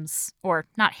gems, or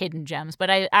not hidden gems,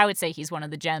 but I would say he's one of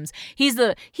the gems. He's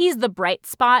the bright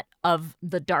spot of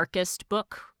the darkest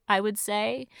book, I would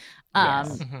say. I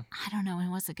don't know,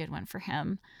 what's a good one for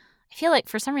him? I feel like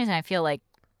for some reason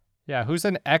who's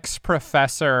an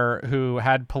ex-professor who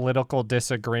had political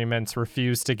disagreements,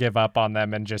 refused to give up on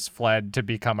them, and just fled to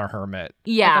become a hermit.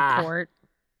 Yeah. Like a Port.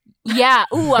 Yeah.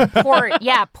 Ooh, a Port.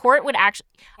 Yeah, Port would actually...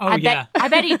 I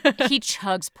bet he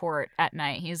chugs Port at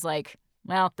night. He's like,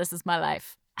 well, this is my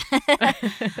life.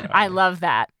 I love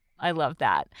that.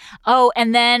 Oh,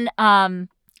 and then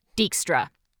Dijkstra.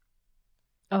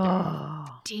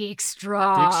 Oh,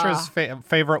 Dijkstra. Dijkstra's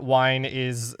favorite wine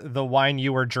is the wine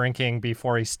you were drinking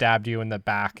before he stabbed you in the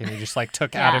back and he just like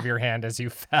took out of your hand as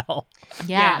you fell.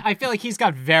 Yeah, I feel like he's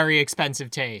got very expensive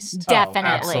taste.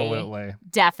 Definitely. Absolutely.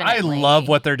 Definitely. I love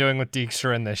what they're doing with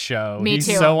Dijkstra in this show. He's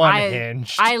too. So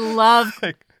unhinged. I love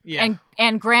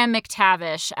and Graham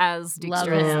McTavish as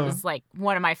Dijkstra is like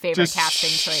one of my favorite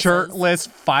casting choices. Shirtless,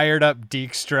 fired up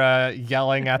Dijkstra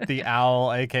yelling at the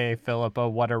owl, aka Philippa.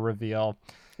 What a reveal.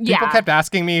 People kept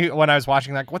asking me when I was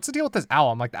watching, like, what's the deal with this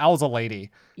owl? I'm like, the owl's a lady.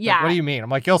 Yeah. Like, what do you mean? I'm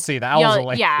like, you'll see. The owl's a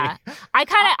lady. Yeah.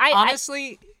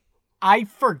 Honestly, I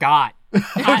forgot.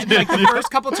 Like the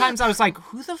first couple times I was like,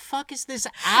 who the fuck is this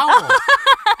owl?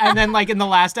 And then like in the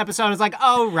last episode I was like,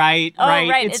 right.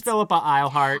 It's Philippa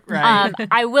Eilhart, right?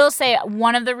 I will say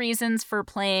one of the reasons for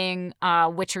playing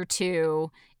Witcher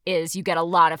 2 is you get a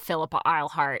lot of Philippa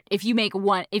Eilhart. If you make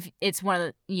one, if it's one of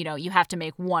the, you have to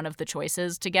make one of the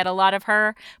choices to get a lot of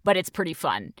her, but it's pretty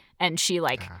fun. And she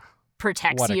like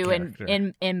protects you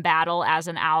in battle as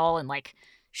an owl and like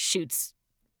shoots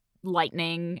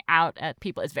lightning out at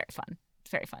people. It's very fun.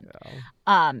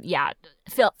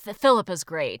 Philippa's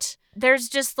great. There's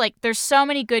just like there's so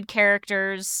many good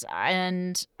characters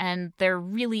and they're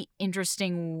really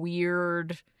interesting,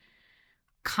 weird,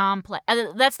 complex.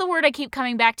 That's the word I keep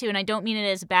coming back to, and I don't mean it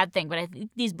as a bad thing, but I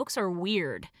think these books are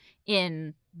weird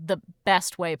in the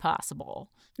best way possible.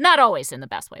 Not always in the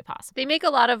best way possible. They make a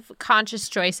lot of conscious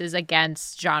choices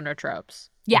against genre tropes.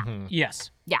 Yeah. Mm-hmm. Yes.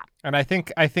 Yeah. And I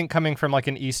think coming from like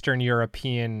an Eastern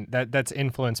European, that's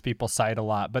influenced people's side a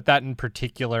lot. But that in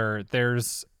particular,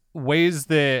 there's ways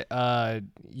that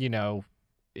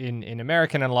in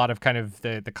American and a lot of kind of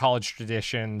the college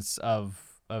traditions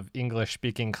of English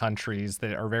speaking countries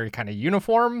that are very kind of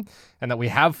uniform and that we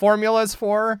have formulas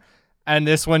for. And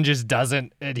this one just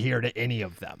doesn't adhere to any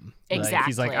of them. Exactly. Like,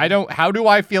 he's like, how do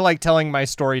I feel like telling my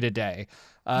story today?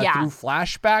 Through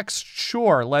flashbacks?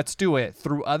 Sure, let's do it.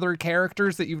 Through other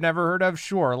characters that you've never heard of?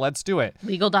 Sure, let's do it.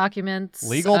 Legal documents.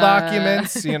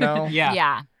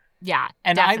 Yeah. Yeah.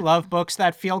 And definitely. I love books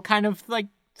that feel kind of like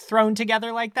thrown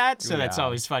together like that, so that's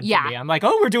always fun for me. I'm like,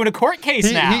 we're doing a court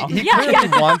case now. He clearly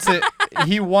wants it.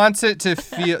 He wants it to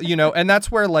feel, and that's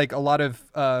where like a lot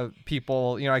of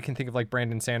people, I can think of like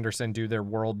Brandon Sanderson do their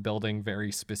world building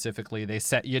very specifically. They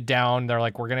set you down. They're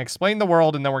like, we're going to explain the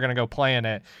world and then we're going to go play in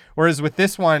it. Whereas with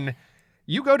this one,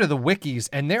 you go to the wikis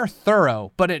and they're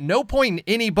thorough, but at no point in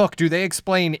any book do they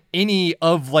explain any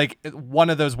of like one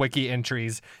of those wiki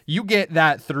entries. You get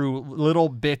that through little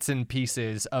bits and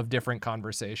pieces of different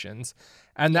conversations.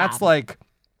 And that's like,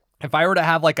 if I were to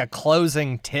have like a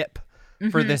closing tip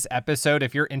for this episode,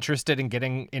 if you're interested in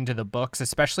getting into the books,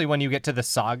 especially when you get to the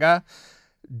saga,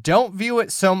 don't view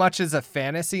it so much as a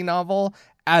fantasy novel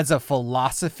as a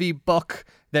philosophy book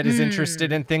that is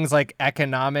interested in things like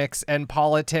economics and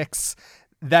politics,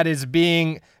 that is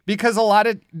being, because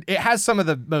it has some of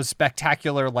the most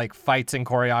spectacular like fights and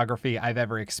choreography I've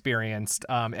ever experienced.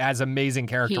 It has amazing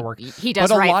character work. He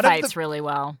does write fights really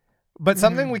well. But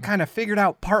something we kind of figured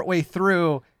out partway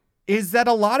through is that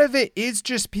a lot of it is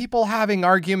just people having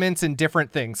arguments in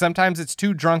different things. Sometimes it's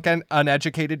two drunk and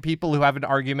uneducated people who have an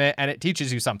argument and it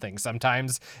teaches you something.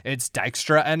 Sometimes it's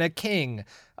Dijkstra and a king.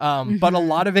 But a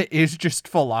lot of it is just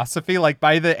philosophy. Like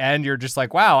by the end, you're just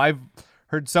like, wow, I've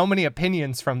heard so many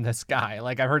opinions from this guy.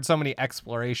 Like I've heard so many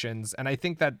explorations. And I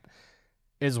think that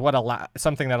is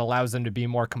something that allows them to be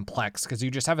more complex, because you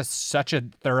just have such a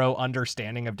thorough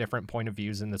understanding of different point of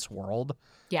views in this world.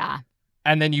 Yeah.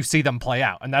 And then you see them play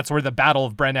out. And that's where the Battle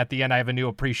of Bren at the end, I have a new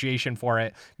appreciation for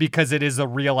it, because it is a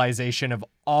realization of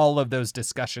all of those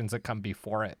discussions that come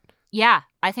before it. Yeah,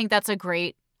 I think that's a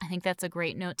great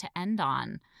note to end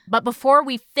on. But before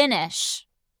we finish,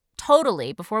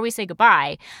 before we say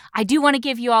goodbye, I do want to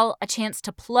give you all a chance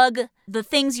to plug the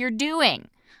things you're doing,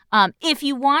 if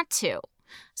you want to.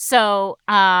 So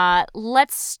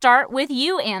let's start with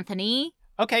you, Anthony.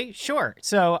 Okay, sure.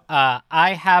 So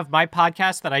I have my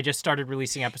podcast that I just started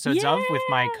releasing episodes of with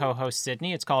my co-host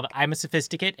Sydney. It's called I'm a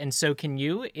Sophisticate and So Can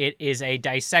You. It is a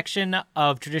dissection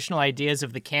of traditional ideas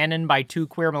of the canon by two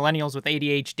queer millennials with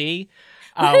ADHD.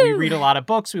 We read a lot of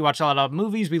books. We watch a lot of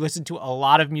movies. We listen to a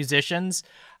lot of musicians.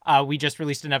 We just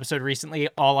released an episode recently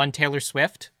all on Taylor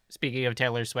Swift. Speaking of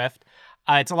Taylor Swift,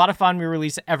 it's a lot of fun. We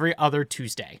release every other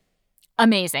Tuesday.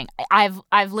 Amazing.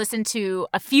 I've listened to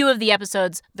a few of the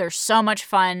episodes. They're so much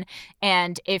fun.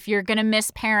 And if you're going to miss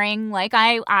pairing like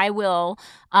I will,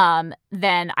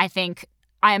 then I think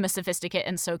I Am a Sophisticate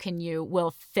and So Can You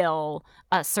will fill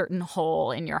a certain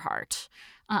hole in your heart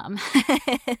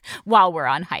while we're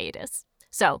on hiatus.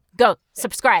 So go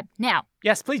subscribe now.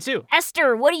 Yes, please do.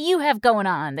 Esther, what do you have going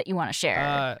on that you want to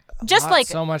share? Just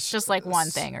like one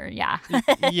thing, or yeah.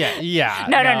 Yeah.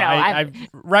 No.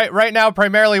 Right now,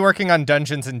 primarily working on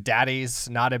Dungeons and Daddies,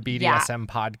 not a BDSM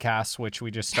podcast, which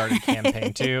we just started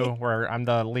Campaign 2, where I'm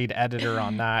the lead editor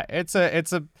on that.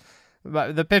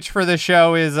 The pitch for the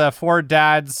show is 4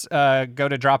 dads go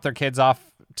to drop their kids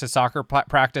off to soccer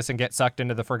practice and get sucked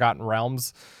into the Forgotten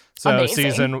Realms. So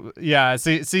Amazing.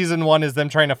 season 1 is them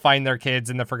trying to find their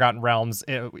kids in the Forgotten Realms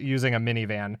using a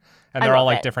minivan, and they're all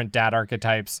like different dad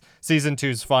archetypes. Season 2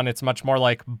 is fun. It's much more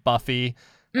like Buffy,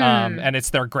 and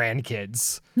it's their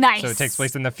grandkids. Nice. So it takes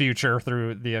place in the future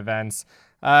through the events.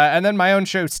 And then my own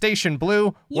show, Station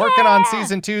Blue, working on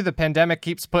season 2. The pandemic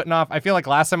keeps putting off. I feel like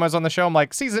last time I was on the show, I'm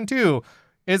like, season 2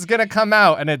 is going to come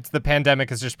out, and the pandemic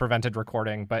has just prevented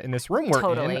recording. But in this room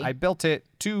we're in, I built it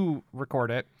to record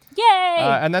it. Yay!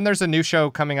 And then there's a new show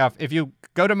coming up. If you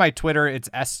go to my Twitter, it's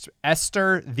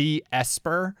Esther the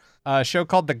Esper, a show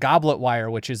called The Goblet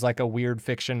Wire, which is like a weird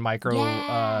fiction micro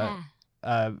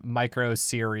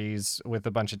series with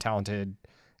a bunch of talented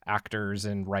actors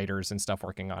and writers and stuff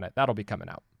working on it. That'll be coming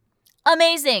out.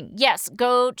 Amazing. Yes,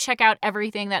 go check out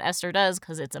everything that Esther does,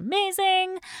 because it's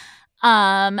amazing.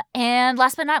 And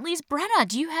last but not least, Brenna,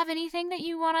 do you have anything that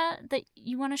you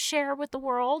wanna share with the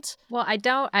world? Well, I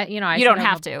don't. You don't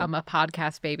have to. I'm a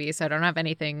podcast baby, so I don't have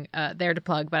anything there to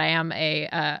plug. But I am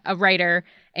a writer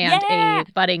and a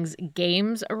budding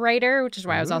games writer, which is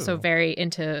why I was also very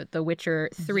into The Witcher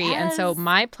 3. Yes. And so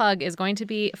my plug is going to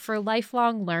be for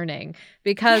lifelong learning,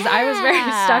 because I was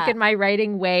very stuck in my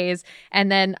writing ways,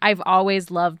 and then I've always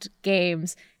loved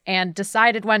games. And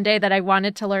decided one day that I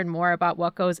wanted to learn more about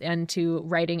what goes into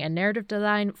writing and narrative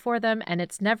design for them. And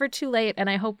it's never too late.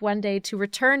 And I hope one day to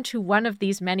return to one of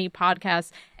these many podcasts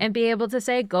and be able to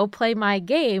say, go play my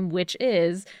game, which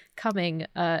is coming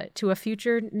to a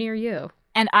future near you.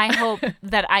 And I hope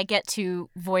that I get to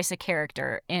voice a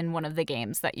character in one of the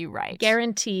games that you write.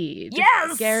 Guaranteed.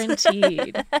 Yes!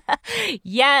 Guaranteed.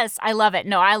 Yes, I love it.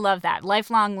 No, I love that.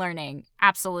 Lifelong learning.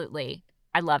 Absolutely.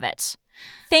 I love it.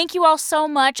 Thank you all so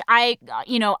much.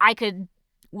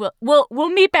 We'll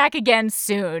meet back again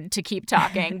soon to keep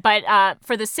talking. But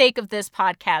for the sake of this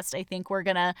podcast, I think we're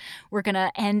gonna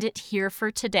end it here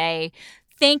for today.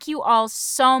 Thank you all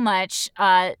so much.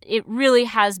 It really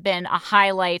has been a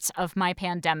highlight of my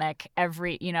pandemic,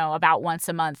 about once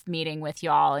a month meeting with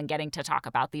y'all and getting to talk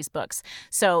about these books.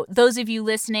 So those of you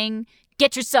listening,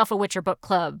 get yourself a Witcher book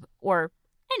club, or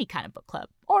any kind of book club,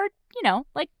 or,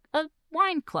 like a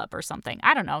wine club or something.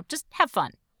 I don't know. Just have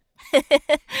fun.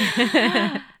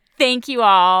 Thank you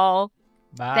all.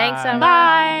 Bye. Thanks so much.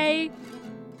 Bye.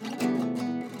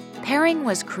 Pairing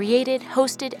was created,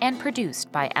 hosted, and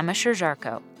produced by Emma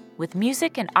Sherr-Ziarko, with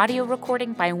music and audio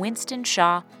recording by Winston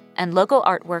Shaw and logo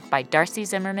artwork by Darcy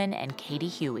Zimmerman and Katie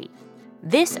Huey.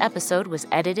 This episode was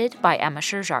edited by Emma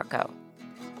Sherr-Ziarko.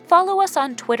 Follow us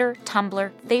on Twitter,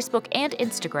 Tumblr, Facebook, and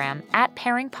Instagram at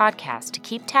Pairing Podcast to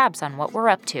keep tabs on what we're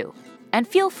up to. And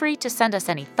feel free to send us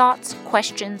any thoughts,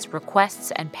 questions,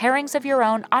 requests, and pairings of your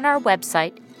own on our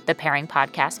website,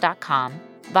 thepairingpodcast.com,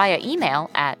 via email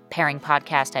at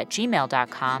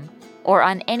pairingpodcast@gmail.com, or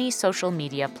on any social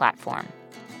media platform.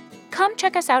 Come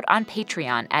check us out on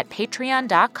Patreon at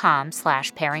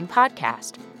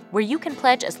patreon.com/pairingpodcast, where you can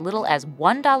pledge as little as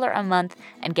 $1 a month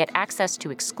and get access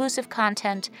to exclusive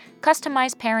content,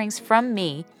 customized pairings from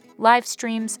me, live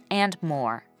streams, and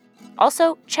more.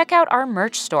 Also, check out our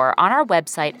merch store on our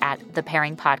website at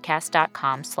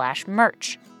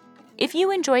thepairingpodcast.com/merch. If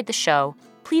you enjoyed the show,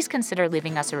 please consider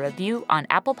leaving us a review on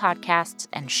Apple Podcasts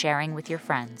and sharing with your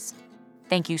friends.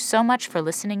 Thank you so much for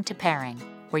listening to Pairing,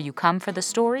 where you come for the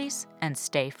stories and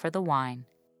stay for the wine.